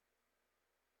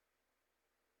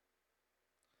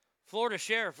 Florida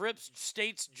sheriff rips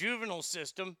state's juvenile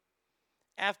system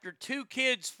after 2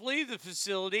 kids flee the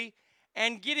facility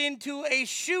and get into a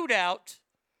shootout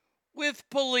with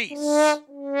police.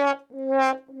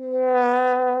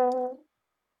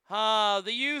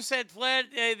 The youths had fled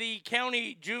the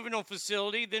county juvenile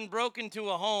facility, then broke into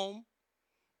a home.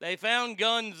 They found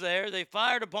guns there. They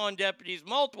fired upon deputies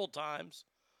multiple times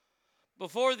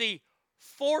before the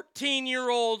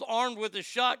 14-year-old armed with a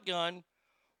shotgun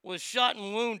was shot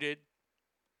and wounded.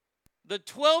 The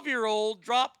 12-year-old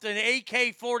dropped an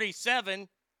AK-47.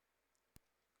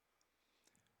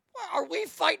 Are we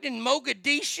fighting in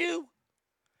Mogadishu?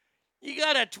 You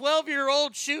got a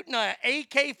 12-year-old shooting an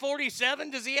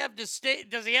AK-47? Does he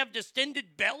have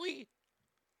distended belly?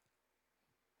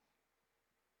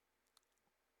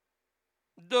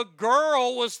 The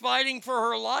girl was fighting for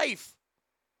her life.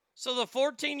 So the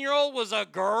 14-year-old was a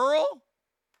girl?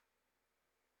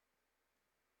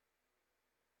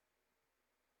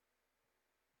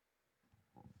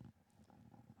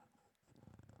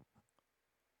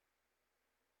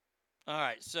 All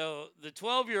right, so the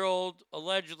 12-year-old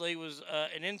allegedly was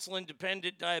an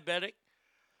insulin-dependent diabetic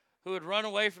who had run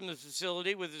away from the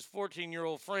facility with his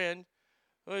 14-year-old friend,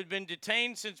 who had been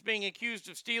detained since being accused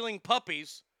of stealing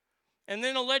puppies and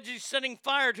then allegedly setting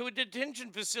fire to a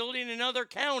detention facility in another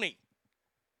county.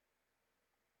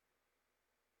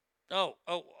 Oh,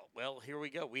 well, here we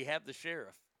go. We have the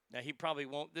sheriff. Now, he probably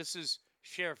won't. This is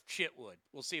Sheriff Chitwood.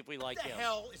 We'll see if we like him. What the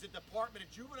hell is the Department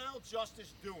of Juvenile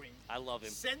Justice doing? I love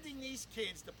him. Sending these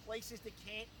kids to places that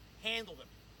can't handle them.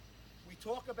 We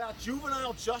talk about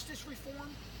juvenile justice reform.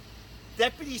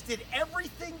 Deputies did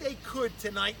everything they could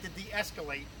tonight to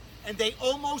de-escalate, and they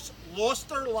almost lost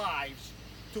their lives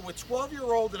to a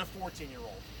 12-year-old and a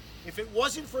 14-year-old. If it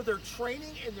wasn't for their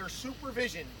training and their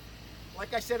supervision,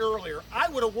 like I said earlier, I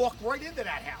would have walked right into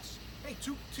that house. Hey,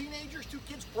 2 teenagers, 2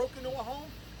 kids broke into a home.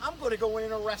 I'm going to go in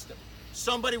and arrest them.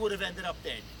 Somebody would have ended up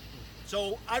dead.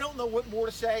 So I don't know what more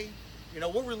to say. You know,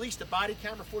 we'll release the body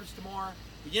camera footage tomorrow.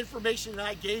 The information that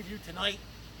I gave you tonight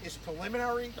is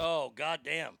preliminary. Oh,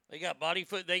 goddamn. They got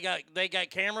they got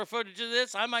camera footage of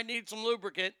this. I might need some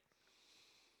lubricant.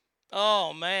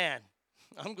 Oh, man.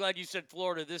 I'm glad you said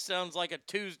Florida. This sounds like a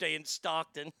Tuesday in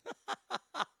Stockton.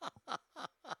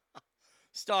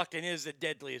 Stockton is the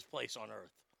deadliest place on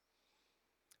earth.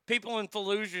 People in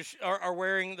Fallujah are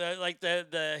wearing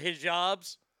the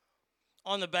hijabs.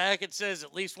 On the back, it says,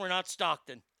 "At least we're not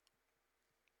Stockton."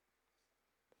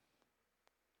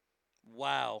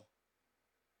 Wow.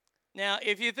 Now,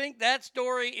 if you think that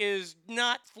story is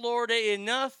not Florida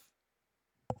enough,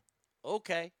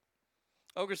 okay.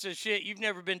 Ogre says, shit, you've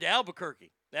never been to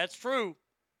Albuquerque. That's true.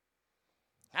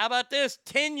 How about this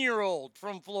 10-year-old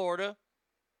from Florida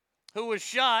who was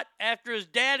shot after his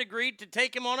dad agreed to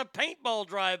take him on a paintball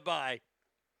drive-by?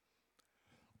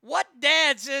 What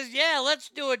dad says, yeah, let's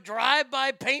do a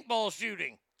drive-by paintball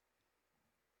shooting?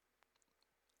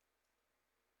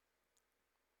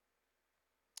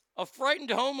 A frightened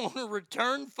homeowner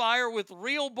returned fire with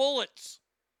real bullets.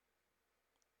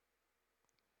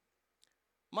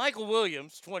 Michael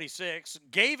Williams, 26,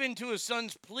 gave in to his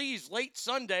son's pleas late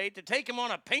Sunday to take him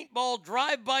on a paintball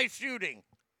drive-by shooting.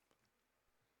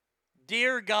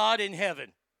 Dear God in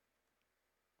heaven.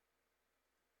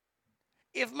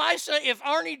 If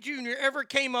Arnie Jr. ever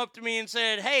came up to me and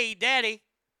said, hey, Daddy,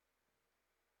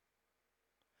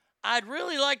 I'd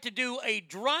really like to do a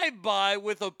drive-by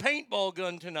with a paintball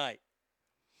gun tonight.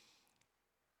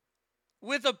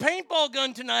 With a paintball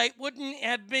gun tonight wouldn't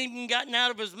have been gotten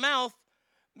out of his mouth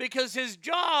because his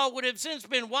jaw would have since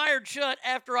been wired shut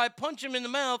after I punch him in the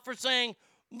mouth for saying,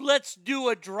 let's do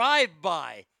a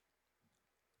drive-by.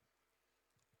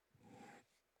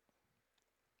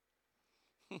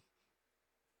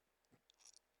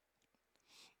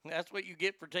 That's what you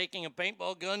get for taking a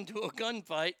paintball gun to a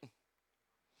gunfight.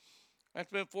 I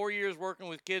spent 4 years working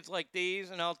with kids like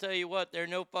these, and I'll tell you what, they're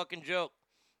no fucking joke.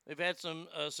 They've had some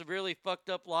severely fucked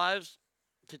up lives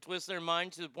to twist their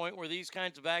minds to the point where these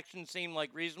kinds of actions seem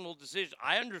like reasonable decisions.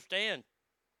 I understand.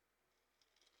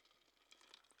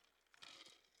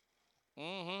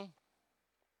 Mm-hmm.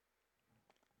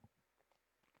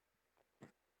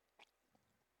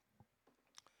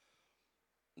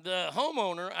 The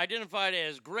homeowner, identified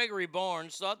as Gregory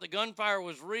Barnes, thought the gunfire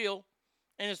was real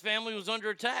and his family was under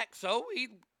attack, so he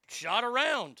shot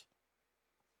around.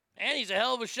 And he's a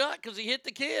hell of a shot because he hit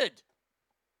the kid.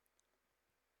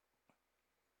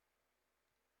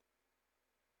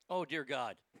 Oh, dear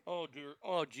God. Oh, dear.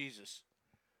 Oh, Jesus.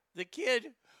 The kid,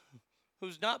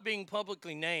 who's not being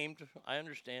publicly named, I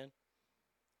understand,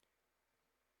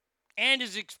 and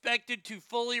is expected to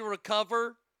fully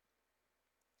recover,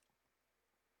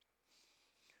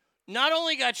 not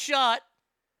only got shot,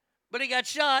 but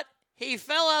he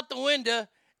fell out the window,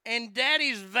 and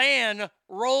Daddy's van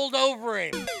rolled over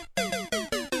him.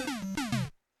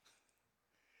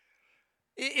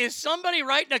 Is somebody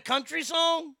writing a country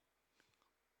song?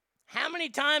 How many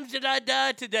times did I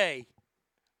die today?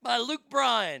 By Luke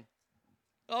Bryan.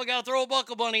 Oh, gotta throw a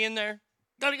Buckle Bunny in there.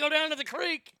 Gotta go down to the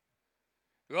creek.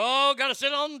 Oh, gotta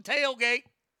sit on the tailgate.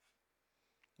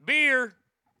 Beer.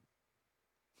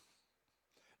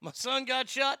 My son got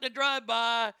shot in a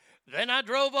drive-by. Then I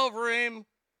drove over him.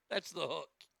 That's the hook.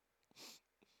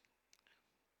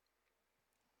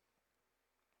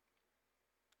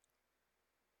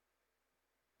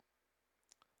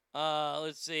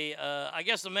 Let's see. I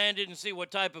guess the man didn't see what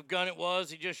type of gun it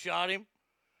was. He just shot him.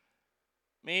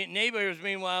 Neighbors,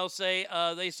 meanwhile, say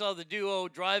they saw the duo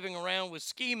driving around with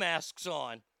ski masks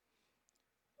on.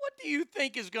 What do you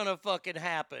think is going to fucking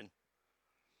happen?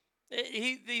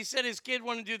 He said his kid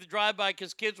wanted to do the drive-by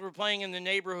because kids were playing in the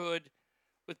neighborhood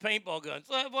with paintball guns.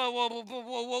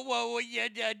 Whoa, yeah,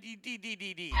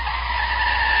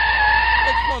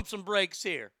 Let's pump some brakes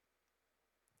here.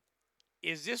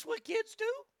 Is this what kids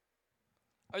do?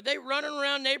 Are they running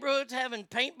around neighborhoods having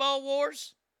paintball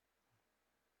wars?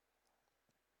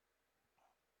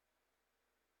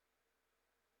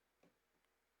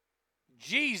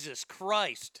 Jesus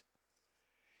Christ.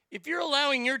 If you're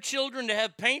allowing your children to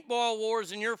have paintball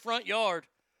wars in your front yard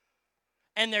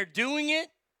and they're doing it,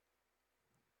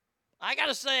 I got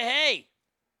to say, hey,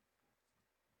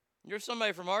 you're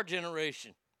somebody from our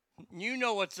generation. You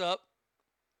know what's up.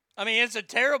 I mean, it's a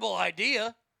terrible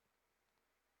idea.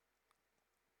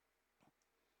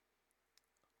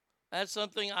 That's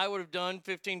something I would have done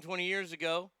 15, 20 years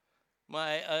ago.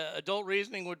 My adult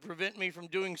reasoning would prevent me from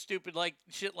doing stupid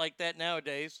shit like that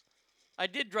nowadays. I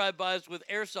did drive-bys with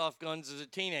airsoft guns as a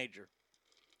teenager.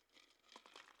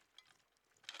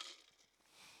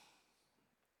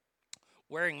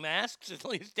 Wearing masks, at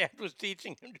least Dad was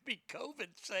teaching him to be COVID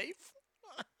safe.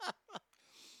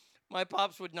 My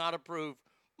pops would not approve.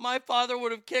 my father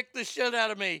would have kicked the shit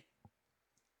out of me.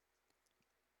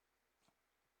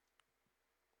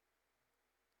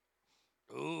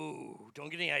 Ooh, don't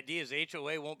get any ideas.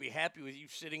 HOA won't be happy with you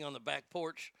sitting on the back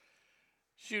porch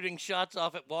shooting shots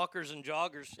off at walkers and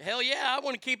joggers. Hell yeah, I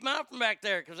want to keep them out from back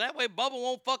there because that way Bubba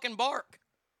won't fucking bark.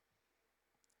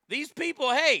 These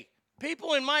people, hey,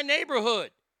 people in my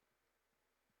neighborhood,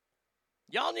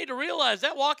 y'all need to realize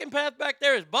that walking path back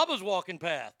there is Bubba's walking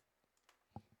path.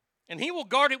 And he will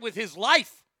guard it with his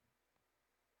life.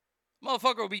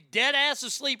 Motherfucker will be dead ass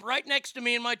asleep right next to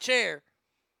me in my chair.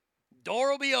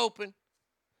 Door will be open.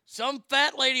 Some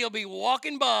fat lady will be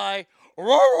walking by. Roar,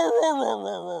 roar, roar, roar,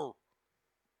 roar, roar.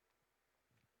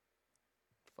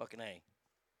 Fucking A.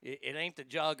 It ain't the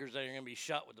joggers that are going to be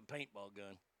shot with the paintball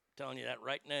gun. I'm telling you that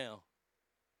right now.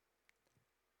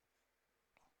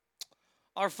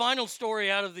 Our final story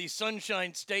out of the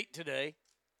Sunshine State today.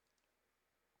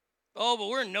 Oh, but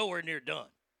we're nowhere near done.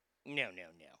 No.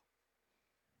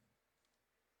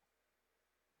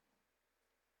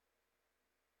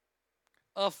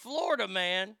 A Florida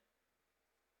man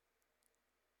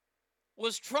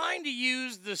was trying to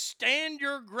use the stand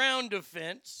your ground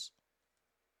defense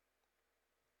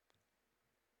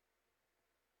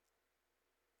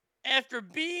after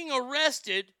being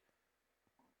arrested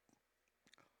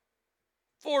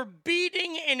for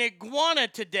beating an iguana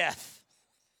to death.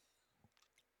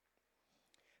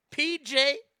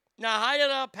 PJ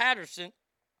Nahida Patterson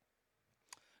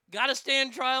got to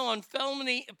stand trial on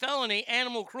felony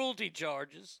animal cruelty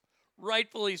charges,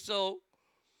 rightfully so.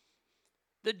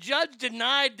 The judge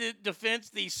denied the defense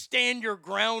the stand your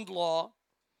ground law.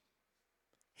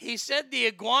 He said the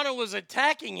iguana was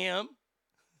attacking him.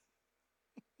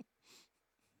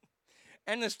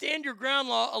 And the stand your ground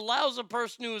law allows a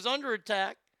person who is under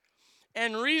attack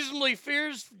and reasonably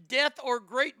fears death or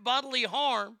great bodily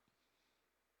harm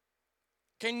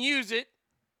can use it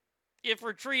if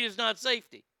retreat is not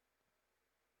safety.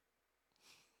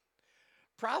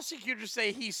 Prosecutors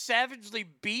say he savagely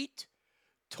beat,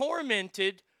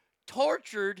 tormented,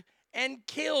 tortured, and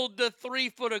killed the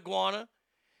 3-foot iguana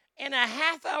in a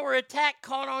half-hour attack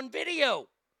caught on video.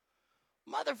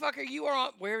 Motherfucker, you are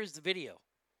on... Where is the video?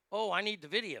 Oh, I need the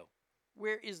video.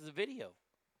 Where is the video?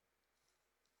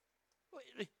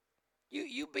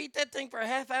 You beat that thing for a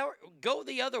half hour? Go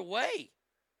the other way.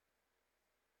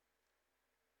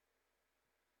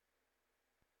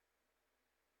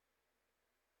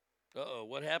 Uh-oh,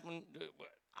 what happened?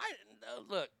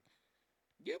 Look,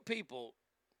 you people...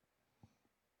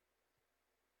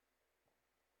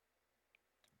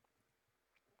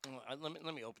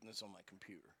 Let me open this on my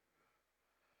computer.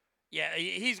 Yeah,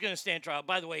 he's going to stand trial.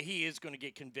 By the way, he is going to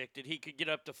get convicted. He could get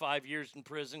up to 5 years in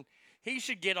prison. He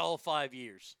should get all 5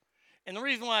 years. And the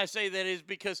reason why I say that is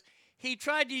because he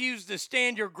tried to use the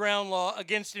stand your ground law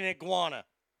against an iguana.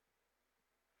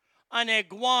 An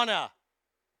iguana.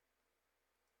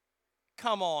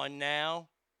 Come on now.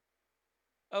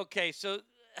 Okay, so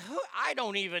I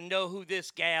don't even know who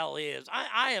this gal is.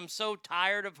 I am so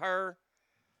tired of her.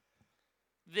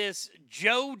 This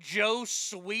JoJo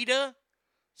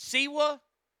Siwa.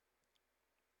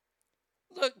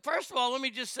 Look, first of all, let me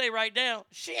just say right now,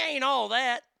 she ain't all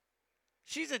that.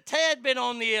 She's a tad bit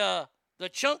on the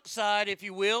chunk side, if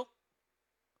you will.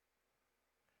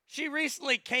 She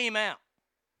recently came out.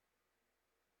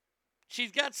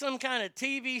 She's got some kind of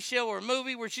TV show or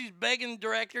movie where she's begging the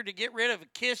director to get rid of a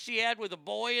kiss she had with a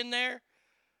boy in there.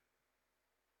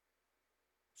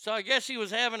 So I guess she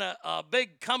was having a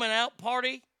big coming out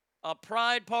party, a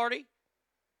pride party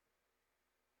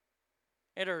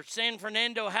at her San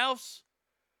Fernando house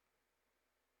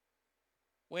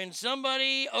when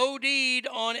somebody OD'd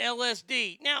on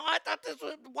LSD. Now, I thought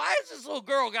why has this little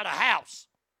girl got a house?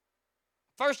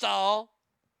 First of all,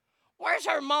 where's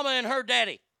her mama and her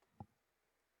daddy?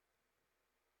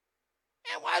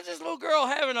 And why is this little girl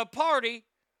having a party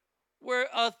where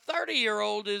a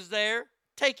 30-year-old is there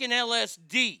taking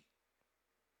LSD?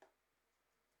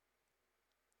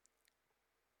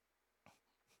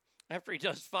 After he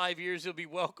does 5 years, he'll be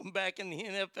welcomed back in the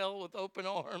NFL with open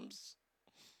arms.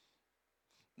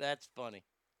 That's funny.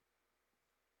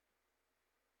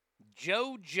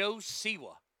 JoJo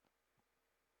Siwa.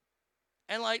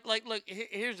 And look,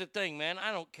 here's the thing, man.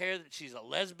 I don't care that she's a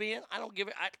lesbian. I don't give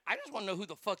it. I just want to know who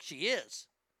the fuck she is.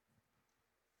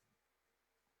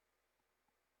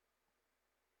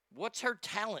 What's her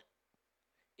talent?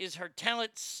 Is her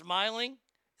talent smiling?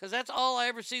 Because that's all I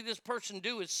ever see this person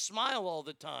do is smile all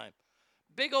the time.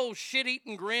 Big old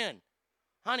shit-eating grin.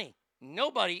 Honey,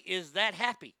 nobody is that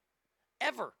happy.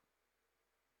 Ever.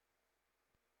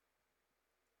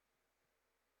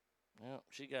 Well,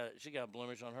 she got a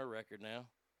blemish on her record now.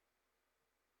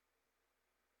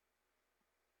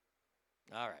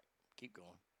 All right, keep going.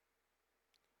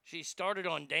 She started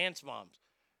on Dance Moms.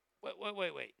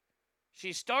 Wait.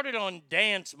 She started on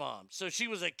Dance Moms. So she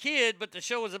was a kid, but the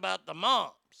show was about the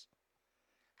moms.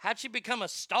 How'd she become a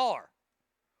star?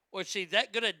 Was she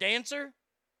that good a dancer?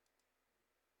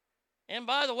 And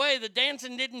by the way, the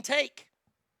dancing didn't take.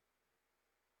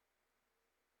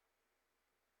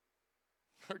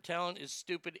 Her talent is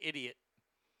stupid idiot.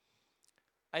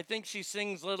 I think she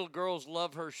sings little girls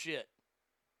love her shit.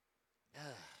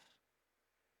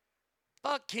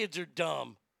 Fuck, kids are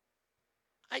dumb.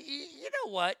 You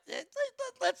know what?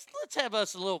 Let's have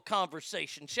us a little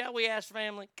conversation, shall we, ask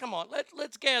family? Come on,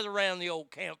 let's gather around the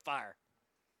old campfire.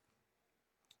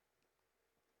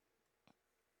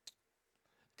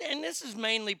 And this is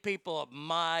mainly people of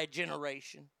my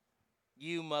generation.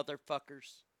 You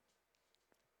motherfuckers.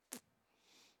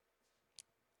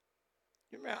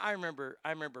 I remember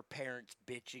parents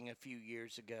bitching a few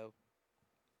years ago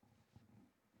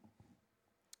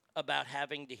about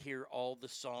having to hear all the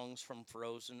songs from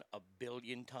Frozen a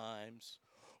billion times,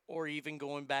 or even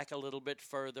going back a little bit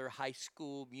further, High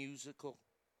School Musical.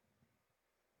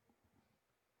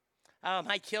 Oh,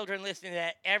 my children listen to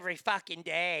that every fucking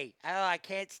day. Oh, I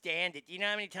can't stand it. Do you know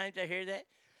how many times I hear that?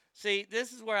 See,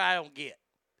 this is where I don't get.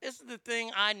 This is the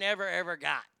thing I never, ever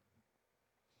got.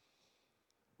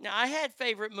 Now, I had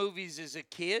favorite movies as a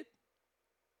kid.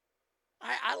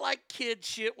 I liked kid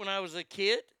shit when I was a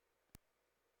kid.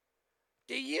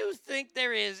 Do you think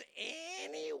there is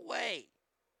any way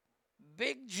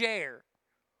Big Jer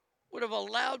would have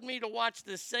allowed me to watch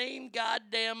the same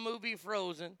goddamn movie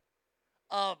Frozen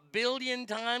a billion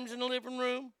times in the living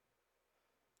room?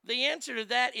 The answer to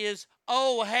that is,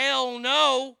 oh, hell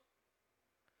no.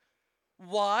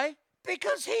 Why?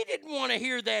 Because he didn't want to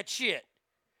hear that shit.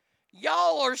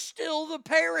 Y'all are still the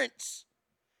parents.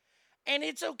 And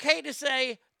it's okay to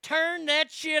say, turn that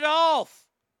shit off.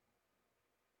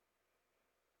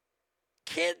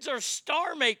 Kids are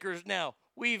star makers now.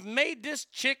 We've made this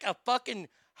chick a fucking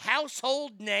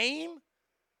household name.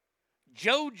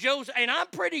 JoJo's, and I'm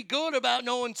pretty good about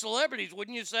knowing celebrities,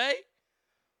 wouldn't you say?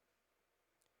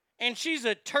 And she's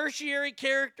a tertiary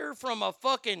character from a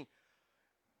fucking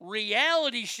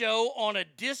reality show on a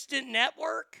distant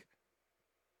network.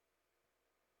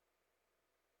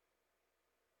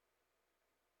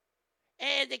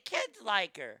 And the kids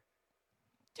like her.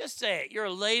 Just say it. You're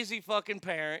a lazy fucking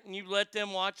parent, and you let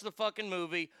them watch the fucking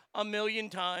movie a million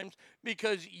times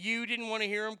because you didn't want to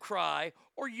hear them cry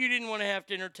or you didn't want to have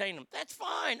to entertain them. That's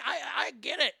fine. I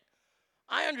get it.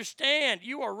 I understand.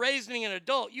 You are raising an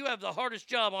adult. You have the hardest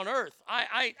job on earth.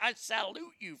 I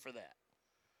salute you for that.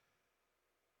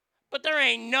 But there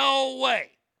ain't no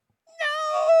way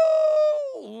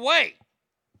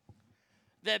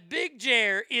that Big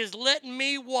Jer is letting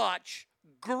me watch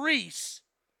Grease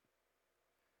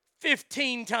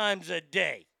 15 times a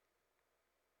day.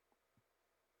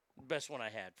 Best one I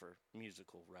had for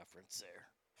musical reference there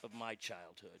of my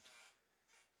childhood.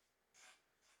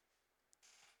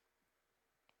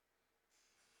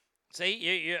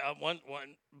 See,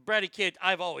 Brady Kid,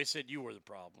 I've always said you were the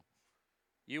problem.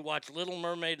 You watch Little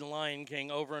Mermaid and Lion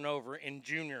King over and over in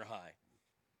junior high.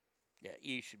 Yeah,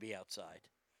 you should be outside.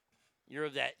 You're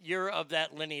of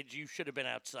that lineage. You should have been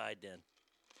outside then.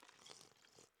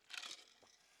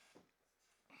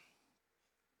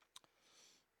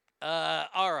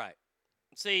 All right.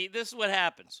 See, this is what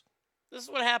happens. This is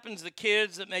what happens to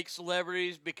kids that make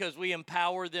celebrities because we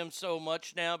empower them so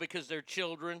much now because they're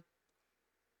children.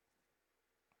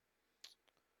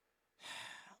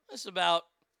 This is about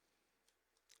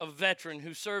a veteran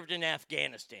who served in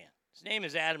Afghanistan. His name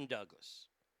is Adam Douglas.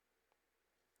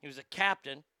 He was a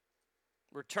captain,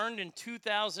 returned in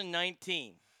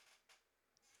 2019.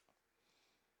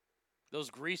 Those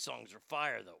Grease songs are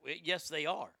fire, though. Yes, they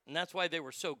are. And that's why they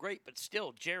were so great. But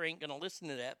still, Jerry ain't going to listen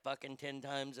to that fucking 10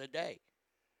 times a day.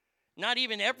 Not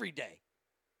even every day.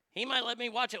 He might let me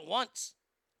watch it once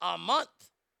a month.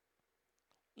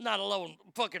 Not alone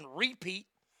fucking repeat.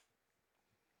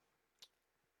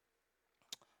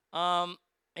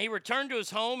 He returned to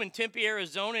his home in Tempe,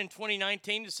 Arizona in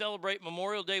 2019 to celebrate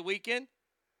Memorial Day weekend.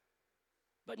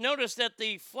 But notice that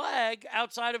the flag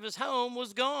outside of his home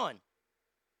was gone.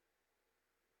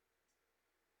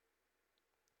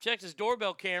 Checked his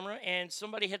doorbell camera, and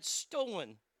somebody had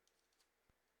stolen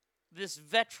this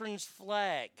veteran's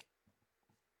flag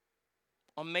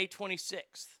on May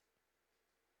 26th.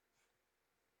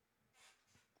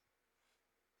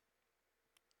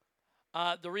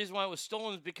 The reason why it was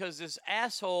stolen is because this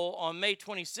asshole on May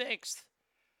 26th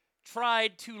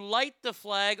tried to light the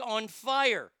flag on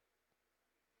fire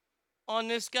on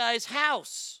this guy's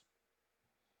house.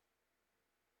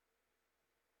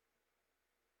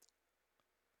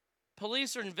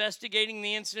 Police are investigating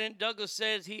the incident. Douglas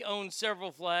says he owns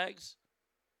several flags.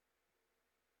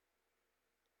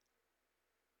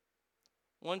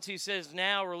 Once he says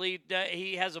now relieved that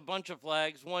he has a bunch of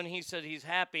flags. One, he said he's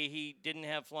happy he didn't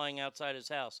have flying outside his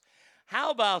house. How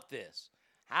about this?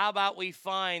 How about we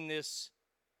find this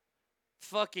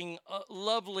fucking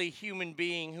lovely human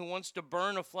being who wants to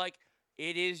burn a flag?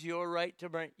 It is your right to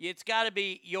burn. It's got to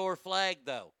be your flag,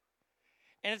 though.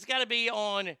 And it's got to be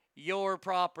on your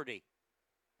property.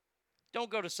 Don't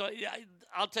go to...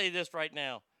 I'll tell you this right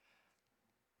now.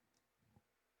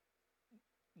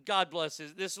 God bless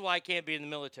this. This is why I can't be in the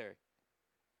military.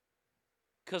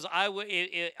 Because I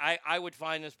would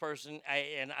find this person,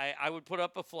 and I would put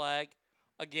up a flag,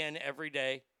 again, every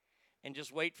day, and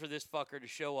just wait for this fucker to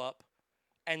show up,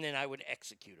 and then I would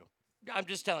execute him. I'm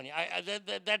just telling you.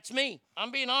 That's me.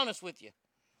 I'm being honest with you.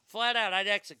 Flat out, I'd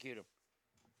execute him.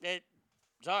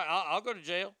 Sorry, I'll go to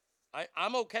jail.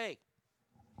 I'm okay.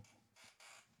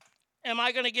 Am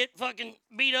I going to get fucking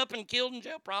beat up and killed in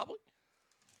jail? Probably.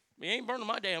 You ain't burning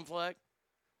my damn flag.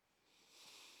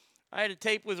 I had a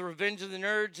tape with Revenge of the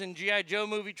Nerds and G.I. Joe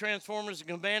movie, Transformers, and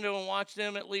Commando, and watched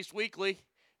them at least weekly.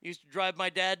 Used to drive my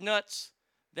dad nuts.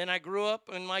 Then I grew up,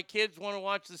 and my kids want to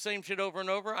watch the same shit over and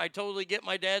over. I totally get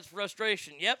my dad's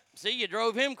frustration. Yep, see, you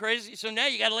drove him crazy, so now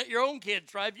you got to let your own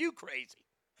kids drive you crazy.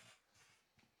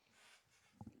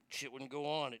 Shit wouldn't go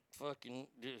on at fucking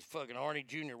Arnie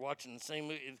Jr. watching the same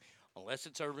movie, unless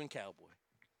it's Urban Cowboy.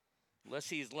 Unless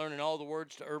he's learning all the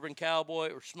words to Urban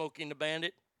Cowboy or Smoking the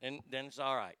Bandit, and then it's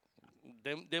all right.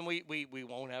 Then we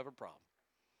won't have a problem.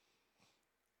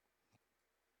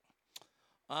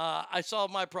 I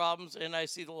solve my problems, and I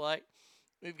see the light.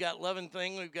 We've got Levin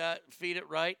Thing. We've got Feed It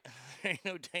Right. There ain't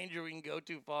no danger we can go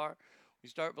too far. We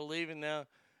start believing now.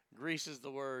 Grease is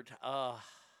the word.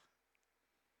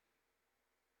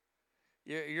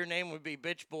 Your name would be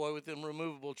Bitch Boy with them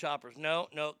removable choppers. No,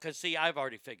 because, see, I've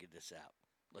already figured this out.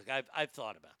 Look, I've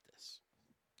thought about this.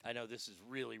 I know this is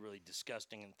really, really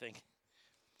disgusting and thinking.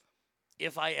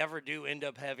 If I ever do end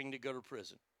up having to go to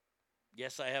prison,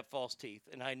 yes, I have false teeth,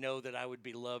 and I know that I would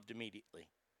be loved immediately.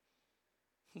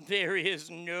 There is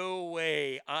no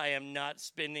way I am not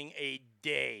spending a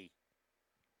day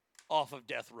off of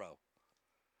death row.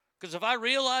 Because if I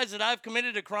realize that I've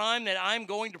committed a crime that I'm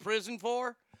going to prison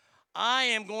for, I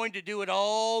am going to do it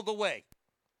all the way.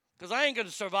 Because I ain't going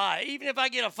to survive. Even if I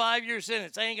get a 5-year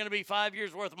sentence, ain't going to be 5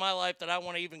 years worth of my life that I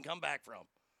want to even come back from.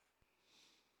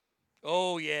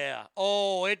 Oh, yeah.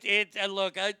 Oh,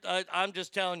 look, I'm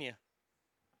just telling you.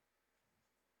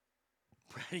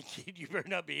 Brady Kid, you better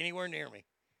not be anywhere near me.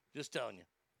 Just telling you.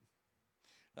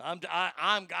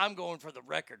 I'm going for the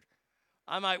record.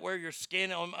 I might wear your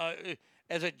skin on,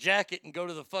 as a jacket and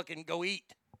go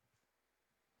eat.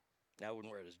 Now, I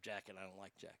wouldn't wear it as a jacket. I don't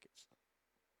like jackets.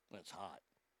 When it's hot.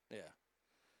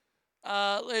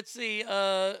 Yeah. Let's see.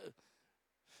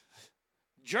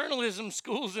 Journalism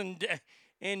schools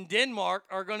in Denmark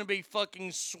are going to be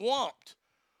fucking swamped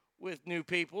with new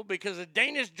people because a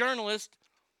Danish journalist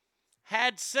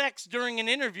had sex during an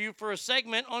interview for a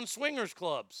segment on swingers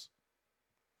clubs.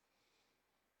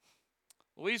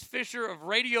 Louise Fisher of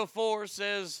Radio 4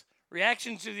 says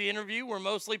reactions to the interview were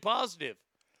mostly positive.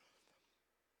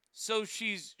 So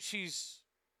she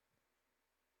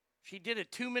did a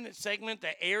 2-minute segment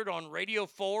that aired on Radio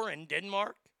 4 in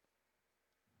Denmark.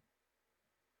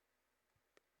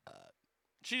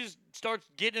 She just starts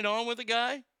getting it on with the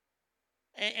guy,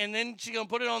 and then she's going to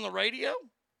put it on the radio?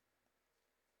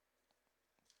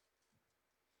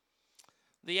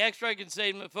 The ex-striking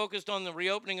statement focused on the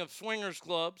reopening of swingers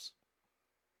clubs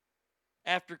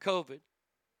after COVID.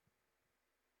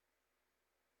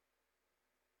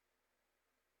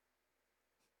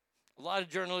 A lot of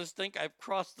journalists think I've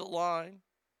crossed the line.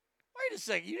 Wait a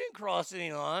second, you didn't cross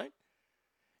any line.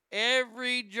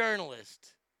 Every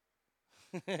journalist,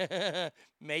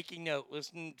 making note,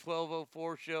 listen to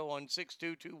 1204 show on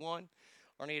 6221.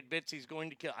 Arnie admits he's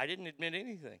going to kill. I didn't admit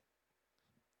anything.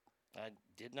 I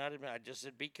did not admit. I just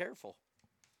said be careful.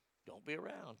 Don't be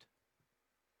around.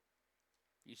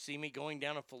 You see me going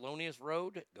down a felonious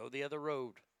road, go the other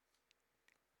road.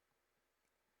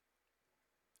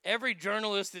 Every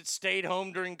journalist that stayed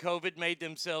home during COVID made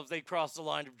themselves, they crossed the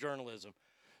line of journalism.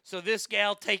 So this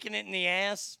gal taking it in the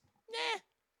ass,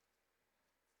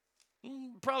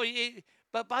 probably.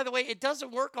 But by the way, it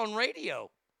doesn't work on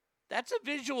radio. That's a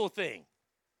visual thing.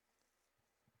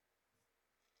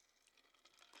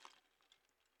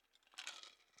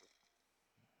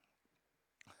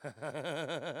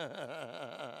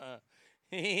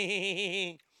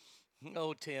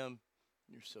 Oh, Tim,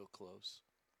 you're so close.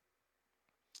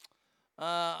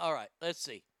 All right, let's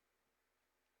see.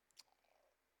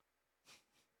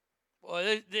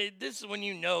 Well, this is when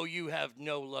you know you have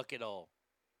no luck at all.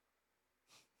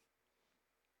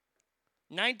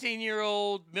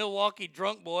 19-year-old Milwaukee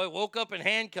drunk boy woke up in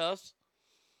handcuffs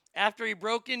after he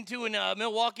broke into a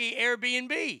Milwaukee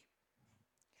Airbnb.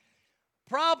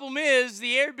 Problem is,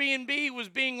 the Airbnb was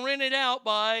being rented out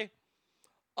by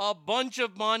a bunch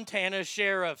of Montana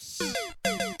sheriffs.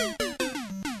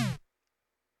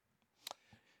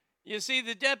 You see,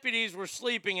 the deputies were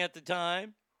sleeping at the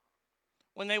time.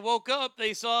 When they woke up,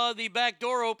 they saw the back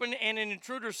door open and the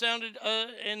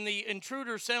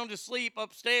intruder sounded asleep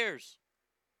upstairs.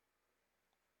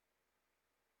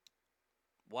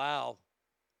 Wow.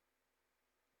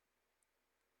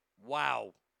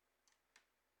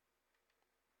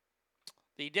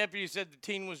 The deputy said the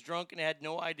teen was drunk and had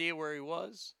no idea where he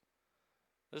was.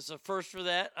 This is a first for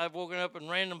that. I've woken up in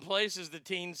random places, the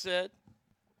teen said.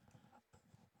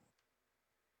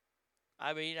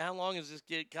 I mean, how long does this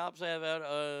kid? Cops have out,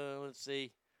 let's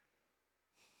see.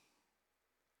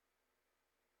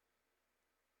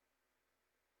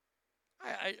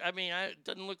 I mean, it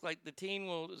doesn't look like the teen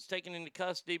was taken into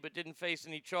custody but didn't face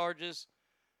any charges.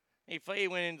 He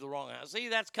went into the wrong house. See,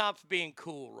 that's cops being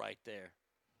cool right there.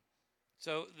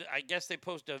 So I guess they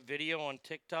posted a video on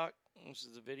TikTok. This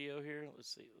is the video here. Let's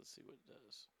see what it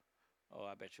does. Oh,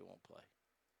 I bet you won't play.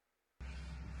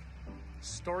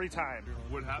 Story time.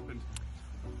 What happened?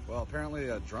 Well, apparently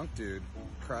a drunk dude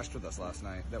crashed with us last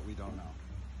night that we don't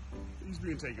know. He's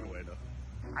being taken away, though.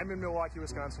 I'm in Milwaukee,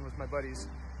 Wisconsin with my buddies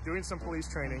doing some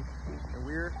police training, and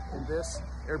we're in this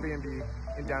Airbnb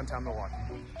in downtown Milwaukee.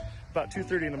 About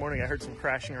 2:30 in the morning, I heard some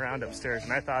crashing around upstairs,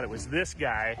 and I thought it was this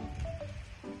guy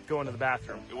going to the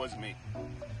bathroom. It wasn't me.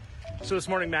 So this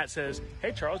morning, Matt says,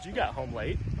 "Hey, Charles, you got home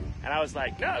late." And I was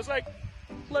like, "No, it was like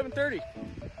 11:30.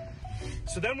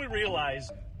 So then we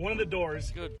realized one of the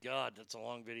doors. Good God, that's a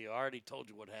long video. I already told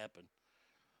you what happened.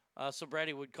 So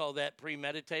Brady would call that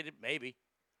premeditated, maybe.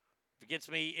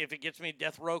 If it gets me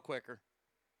death row quicker.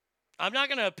 I'm not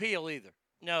going to appeal either.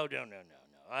 No.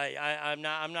 I'm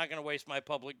not going to waste my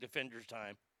public defender's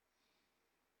time.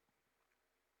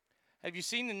 Have you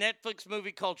seen the Netflix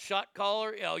movie called Shot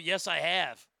Caller? Oh, yes, I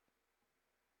have.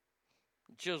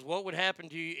 It shows what would happen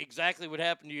to you, exactly what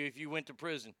happened to you if you went to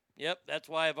prison. Yep, that's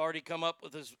why I've already come up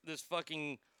with this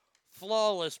fucking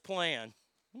flawless plan.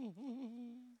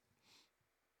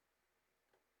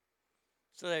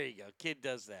 So there you go. Kid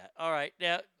does that. All right,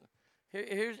 now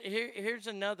here's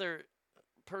another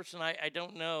person I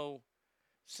don't know,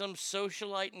 some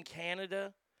socialite in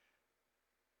Canada,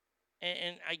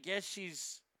 and I guess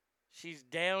she's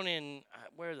down in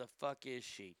where the fuck is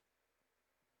she?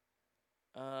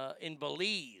 In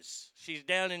Belize. She's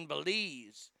down in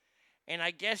Belize. And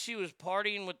I guess she was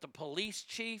partying with the police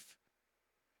chief.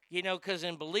 You know, because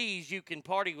in Belize, you can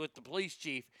party with the police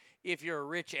chief if you're a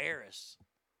rich heiress.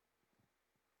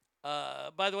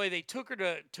 By the way, they took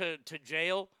her to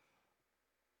jail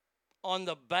on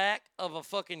the back of a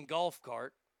fucking golf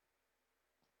cart.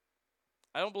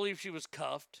 I don't believe she was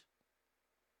cuffed.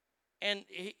 And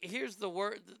here's the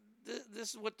word. This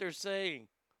is what they're saying.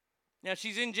 Now,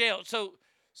 she's in jail.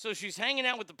 So she's hanging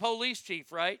out with the police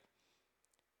chief, right?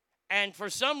 And for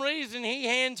some reason, he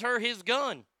hands her his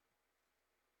gun.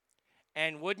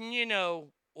 And wouldn't you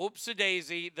know,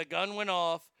 oops-a-daisy, the gun went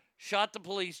off, shot the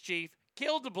police chief,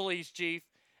 killed the police chief,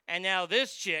 and now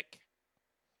this chick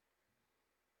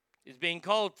is being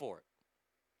called for it.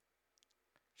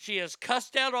 She has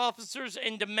cussed out officers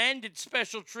and demanded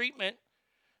special treatment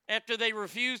after they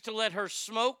refused to let her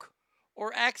smoke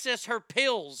or access her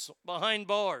pills behind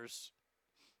bars.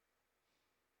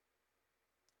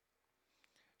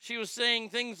 She was saying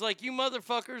things like, "You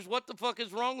motherfuckers, what the fuck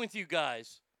is wrong with you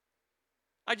guys?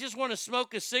 I just want to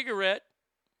smoke a cigarette.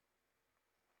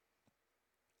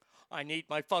 I need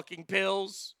my fucking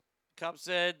pills." Cops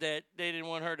said that they didn't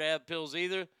want her to have pills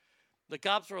either. The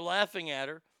cops were laughing at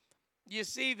her. You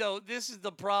see, though, this is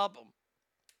the problem.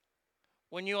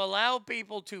 When you allow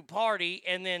people to party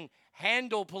and then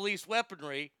handle police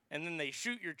weaponry and then they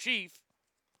shoot your chief,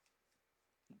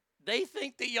 they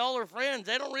think that y'all are friends.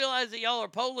 They don't realize that y'all are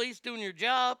police doing your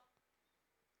job.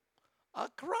 A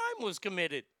crime was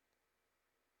committed.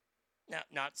 Now,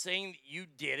 not saying that you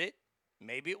did it.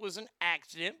 Maybe it was an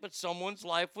accident, but someone's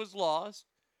life was lost.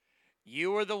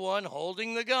 You were the one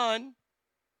holding the gun.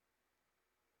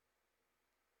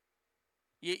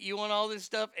 You want all this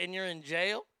stuff and you're in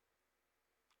jail?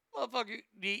 Motherfucker,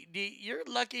 you're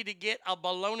lucky to get a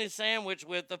bologna sandwich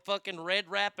with the fucking red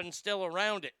wrapping still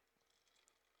around it.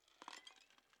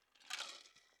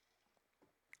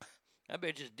 That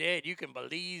bitch is dead. You can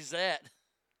believe that.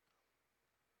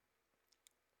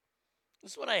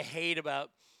 That's what I hate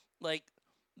about, like,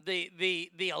 the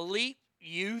elite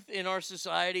youth in our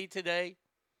society today,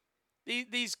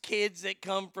 these kids that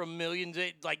come from millions,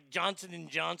 like Johnson &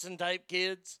 Johnson type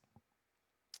kids,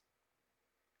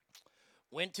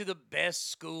 went to the best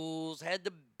schools, had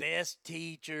the best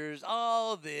teachers,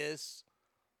 all this.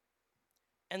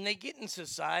 And they get in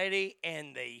society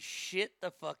and they shit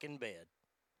the fucking bed.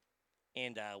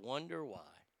 And I wonder why.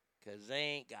 Because they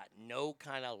ain't got no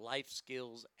kind of life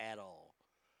skills at all.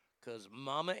 Because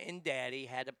mama and daddy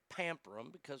had to pamper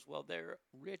them because, well, they're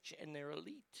rich and they're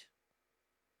elite.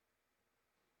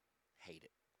 Hate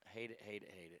it. Hate it, hate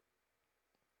it, hate it.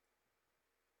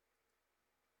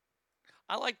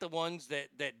 I like the ones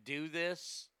that do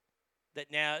this,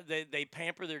 that now they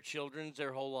pamper their children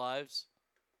their whole lives.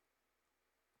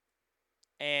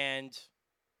 And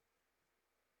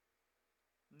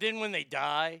then when they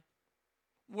die,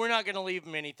 we're not going to leave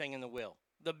them anything in the will.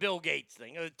 The Bill Gates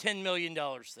thing, the $10 million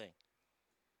thing.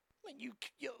 You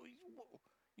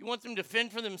want them to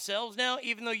fend for themselves now,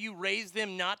 even though you raised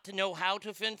them not to know how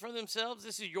to fend for themselves?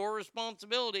 This is your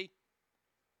responsibility.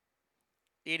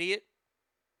 Idiot.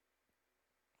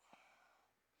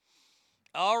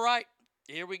 All right,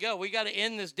 here we go. We got to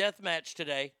end this death match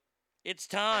today. It's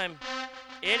time.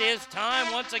 It is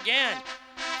time once again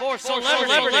for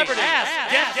Celebrity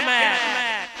Ass Death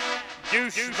Match.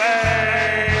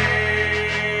 Douchebag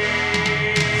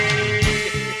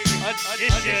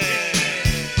edition.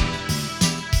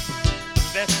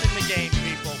 Best in the game,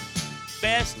 people.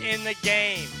 Best in the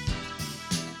game.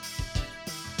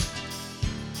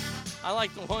 I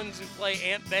like the ones who play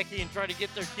Aunt Becky and try to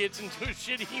get their kids into a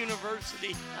shitty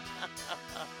university.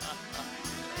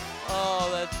 Oh,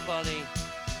 that's funny.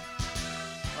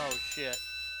 Oh, shit.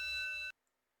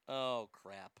 Oh,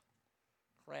 crap.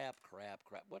 Crap.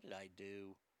 What did I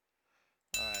do?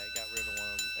 All right, got rid of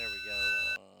one. There we go.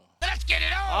 Let's get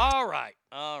it on! All right,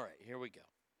 here we go.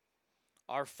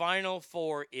 Our final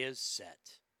four is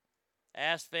set.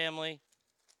 Ass family,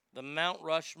 the Mount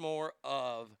Rushmore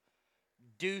of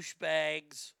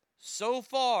douchebags so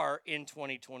far in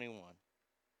 2021.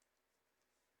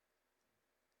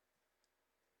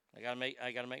 I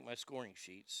gotta make my scoring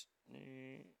sheets.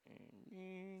 In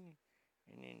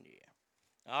India.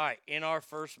 All right, in our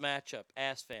first matchup,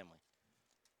 Ass family.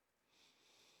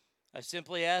 I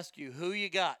simply ask you who you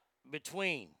got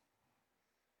between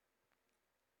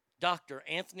Dr.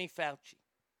 Anthony Fauci.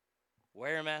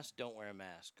 Wear a mask, don't wear a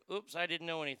mask. Oops, I didn't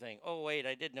know anything. Oh, wait,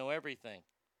 I did know everything.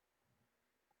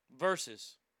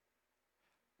 Versus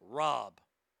Rob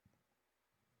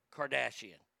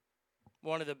Kardashian.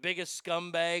 One of the biggest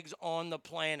scumbags on the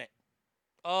planet.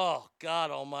 Oh,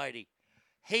 God almighty.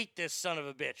 Hate this son of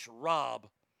a bitch, Rob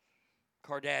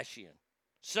Kardashian.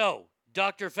 So,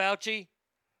 Dr. Fauci,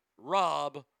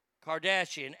 Rob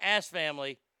Kardashian, Ass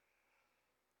family,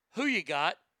 who you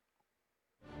got?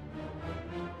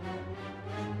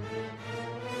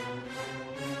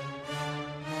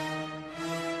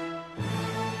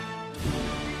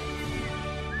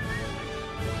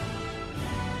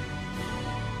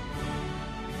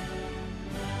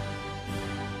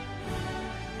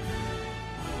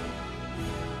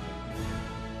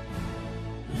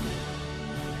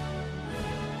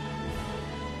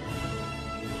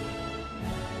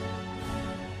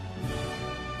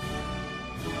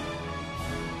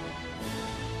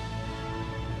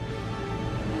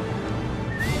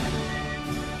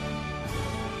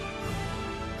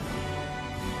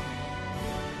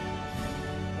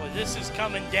 This is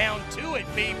coming down to it,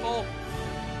 people.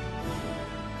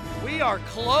 We are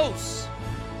close.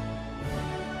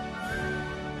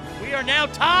 We are now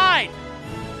tied.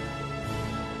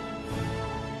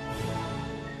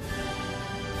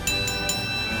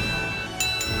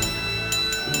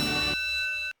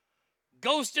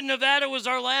 Ghost in Nevada was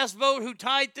our last vote who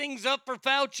tied things up for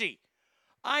Fauci.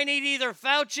 I need either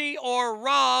Fauci or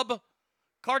Rob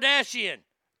Kardashian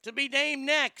to be named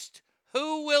next.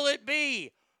 Who will it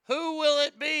be? Who will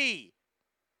it be?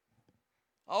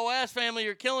 Oh, Ass family,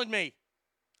 you're killing me.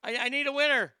 I need a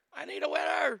winner. I need a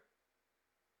winner.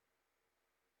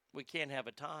 We can't have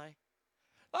a tie.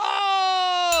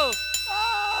 Oh!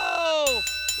 Oh!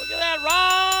 Look at that.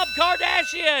 Rob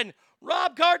Kardashian.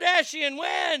 Rob Kardashian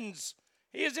wins.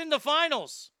 He is in the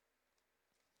finals.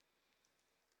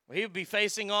 He would be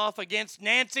facing off against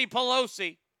Nancy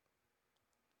Pelosi.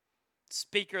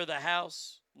 Speaker of the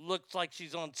House. Looks like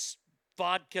she's on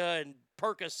vodka and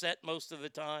Percocet most of the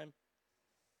time.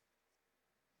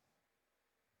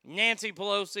 Nancy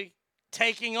Pelosi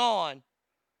taking on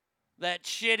that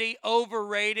shitty,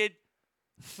 overrated,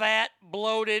 fat,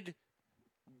 bloated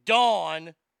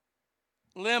Dawn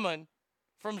Lemon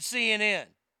from CNN.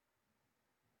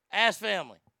 Ass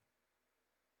family.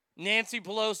 Nancy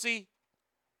Pelosi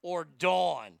or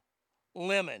Dawn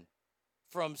Lemon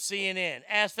from CNN?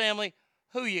 Ask family,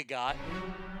 who you got?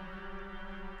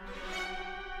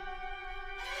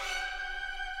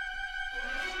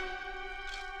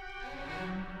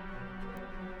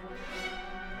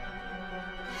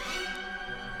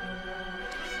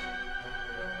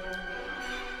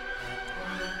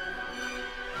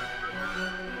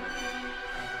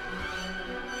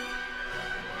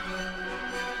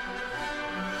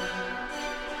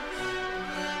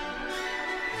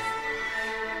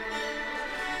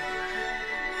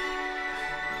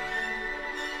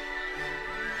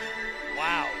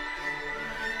 Wow.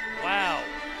 Wow.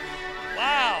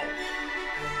 Wow.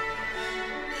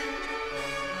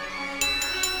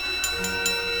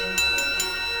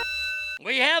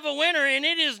 We have a winner, and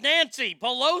it is Nancy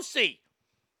Pelosi.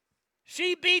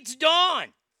 She beats Dawn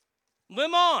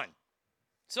Lemon.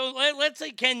 So let's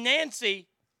see, can Nancy,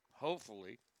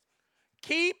 hopefully,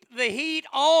 keep the heat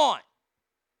on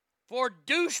for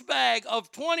douchebag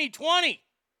of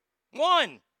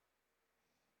 2021?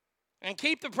 And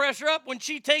keep the pressure up when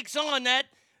she takes on that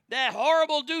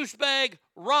horrible douchebag,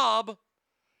 Rob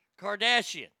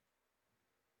Kardashian.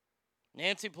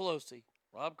 Nancy Pelosi,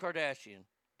 Rob Kardashian,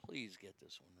 please get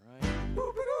this one right.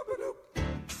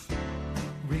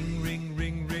 Ring, ring,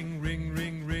 ring, ring, ring,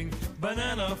 ring, ring,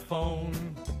 banana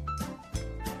phone.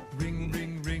 Ring,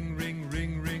 ring, ring, ring,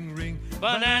 ring, ring, ring,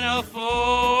 banana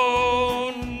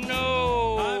phone.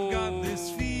 No. I've got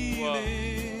this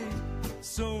feeling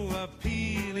so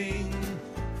appealing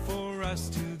for us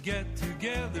to get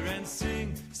together and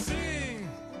sing, sing.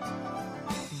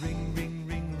 Ring, ring,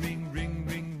 ring, ring, ring,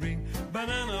 ring, ring,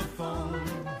 banana phone.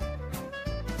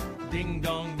 Ding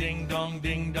dong, ding dong,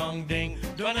 ding dong, ding,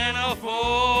 banana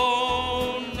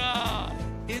phone.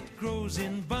 It grows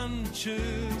in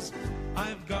bunches.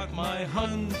 I've got my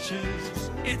hunches.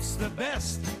 It's the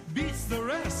best, beats the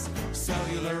rest.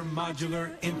 Cellular,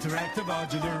 modular, interactive,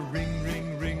 modular. Ring,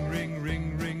 ring, ring, ring,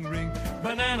 ring, ring, ring,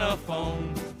 banana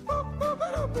phone.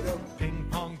 Ping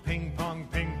pong, ping pong,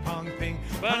 ping pong, ping.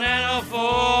 Banana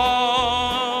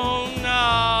phone.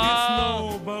 It's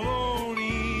no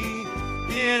baloney.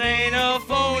 It ain't a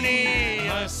phony.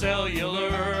 A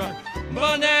cellular,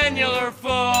 bananular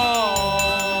phone.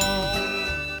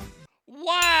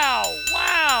 Wow,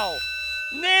 wow.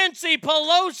 Nancy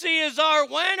Pelosi is our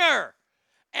winner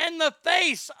and the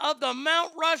face of the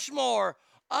Mount Rushmore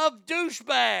of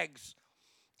douchebags.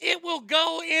 It will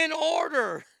go in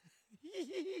order.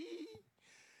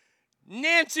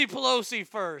 Nancy Pelosi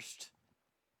first.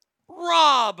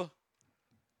 Rob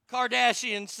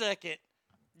Kardashian second.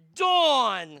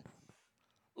 Dawn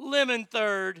Lemon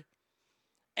third.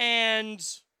 And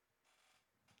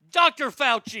Dr.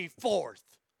 Fauci fourth.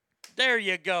 There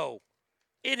you go.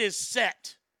 It is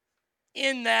set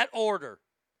in that order.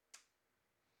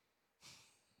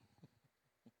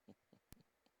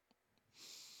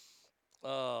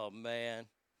 Oh, man.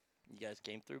 You guys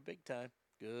came through big time.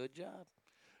 Good job.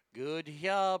 Good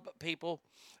job, people.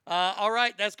 All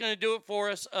right, that's going to do it for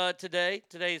us today.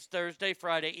 Today is Thursday,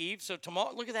 Friday Eve. So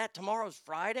tomorrow, look at that. Tomorrow's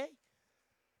Friday.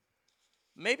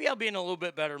 Maybe I'll be in a little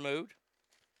bit better mood.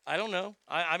 I don't know.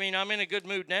 I mean, I'm in a good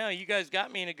mood now. You guys got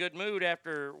me in a good mood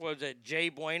after, what was it, Jay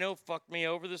Bueno fucked me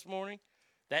over this morning?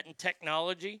 That and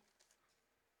technology?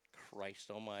 Christ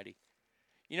almighty.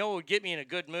 You know what would get me in a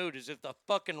good mood is if the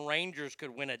fucking Rangers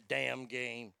could win a damn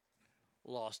game.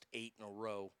 Lost 8 in a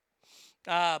row.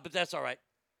 But that's all right.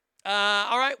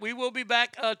 All right, we will be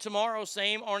back tomorrow.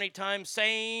 Same Arnie time,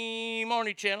 same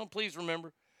Arnie channel. Please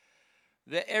remember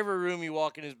that every room you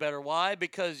walk in is better. Why?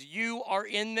 Because you are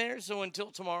in there. So until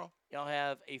tomorrow, y'all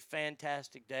have a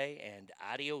fantastic day, and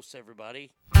adios, everybody.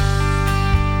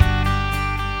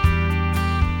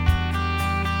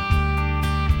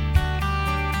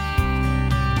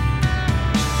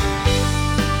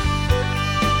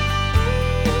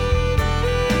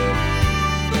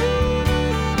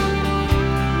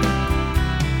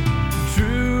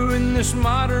 True in this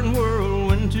modern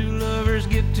world, when two lovers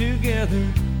get together,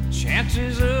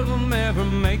 chances of them ever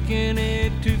making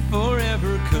it to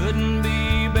forever couldn't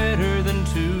be better than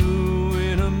two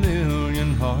in a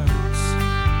million hearts.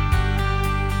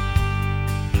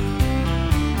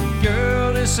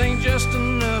 Girl, this ain't just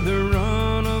another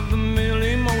run-of-the-mill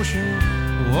emotion.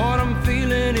 What I'm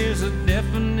feeling is a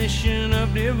definition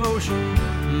of devotion.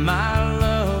 My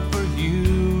love for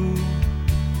you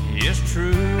is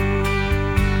true.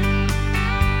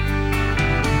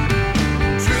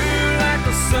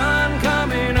 Sun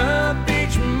coming up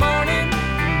each morning,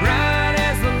 bright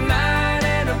as the light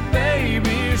and a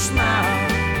baby's smile,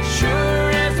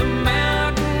 sure as the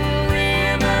mountain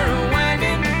river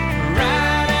wagging,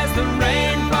 right as the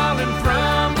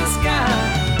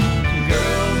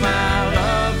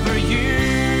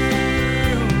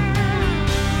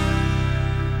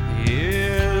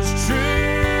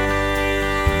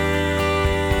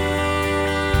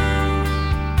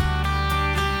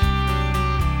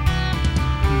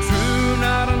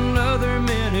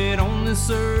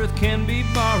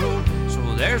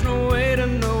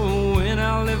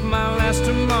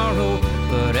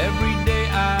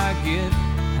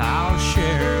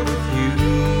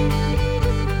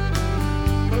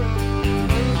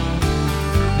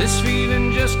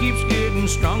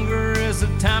stronger as the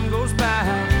time goes by.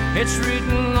 It's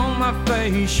written on my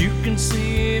face, you can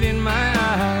see it in my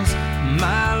eyes.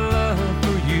 My love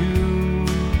for you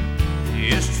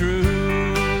is true.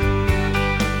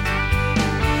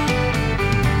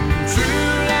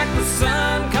 True like the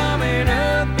sun coming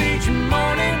up each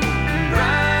morning,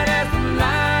 bright as the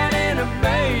light in a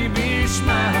baby's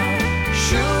smile.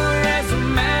 Sure as a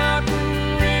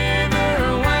mountain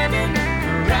river winding,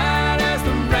 right as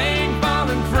the rain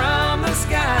falling from the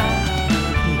sky.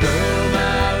 Girl,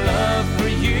 my love for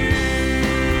you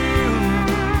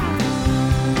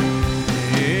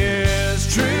is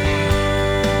true.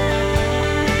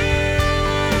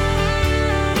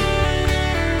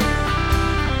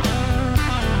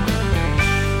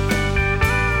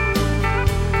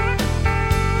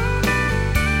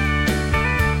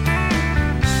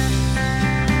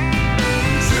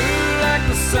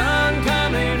 Sun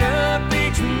coming up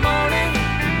each morning,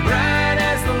 bright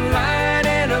as the light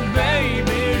in a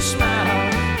baby's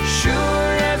smile.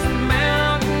 Sure as a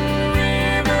mountain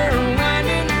river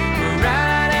winding,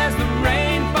 right as the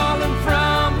rain falling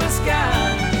from the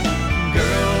sky.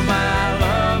 Girl, my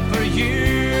love for you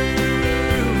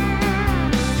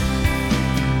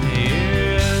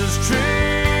is true.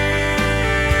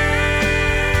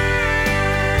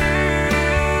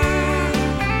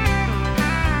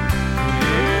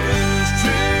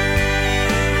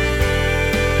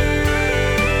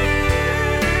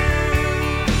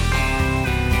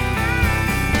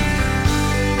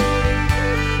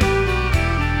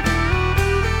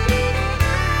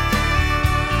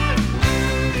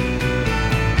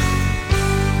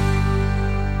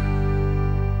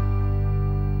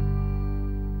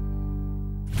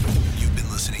 You've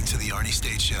been listening to The Arnie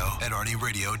State Show at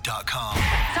ArnieRadio.com.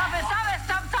 Stop it, stop it,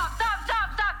 stop talking.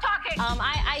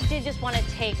 I did just want to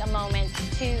take a moment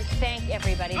to thank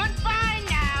everybody. Goodbye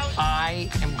now. I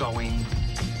am going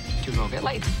to go get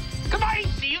laid. Goodbye.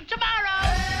 See you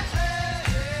tomorrow.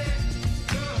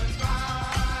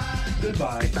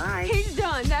 Goodbye. Bye. He's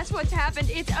done. That's what's happened.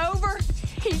 It's over.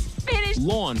 He's finished.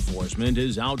 Law enforcement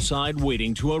is outside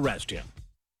waiting to arrest him.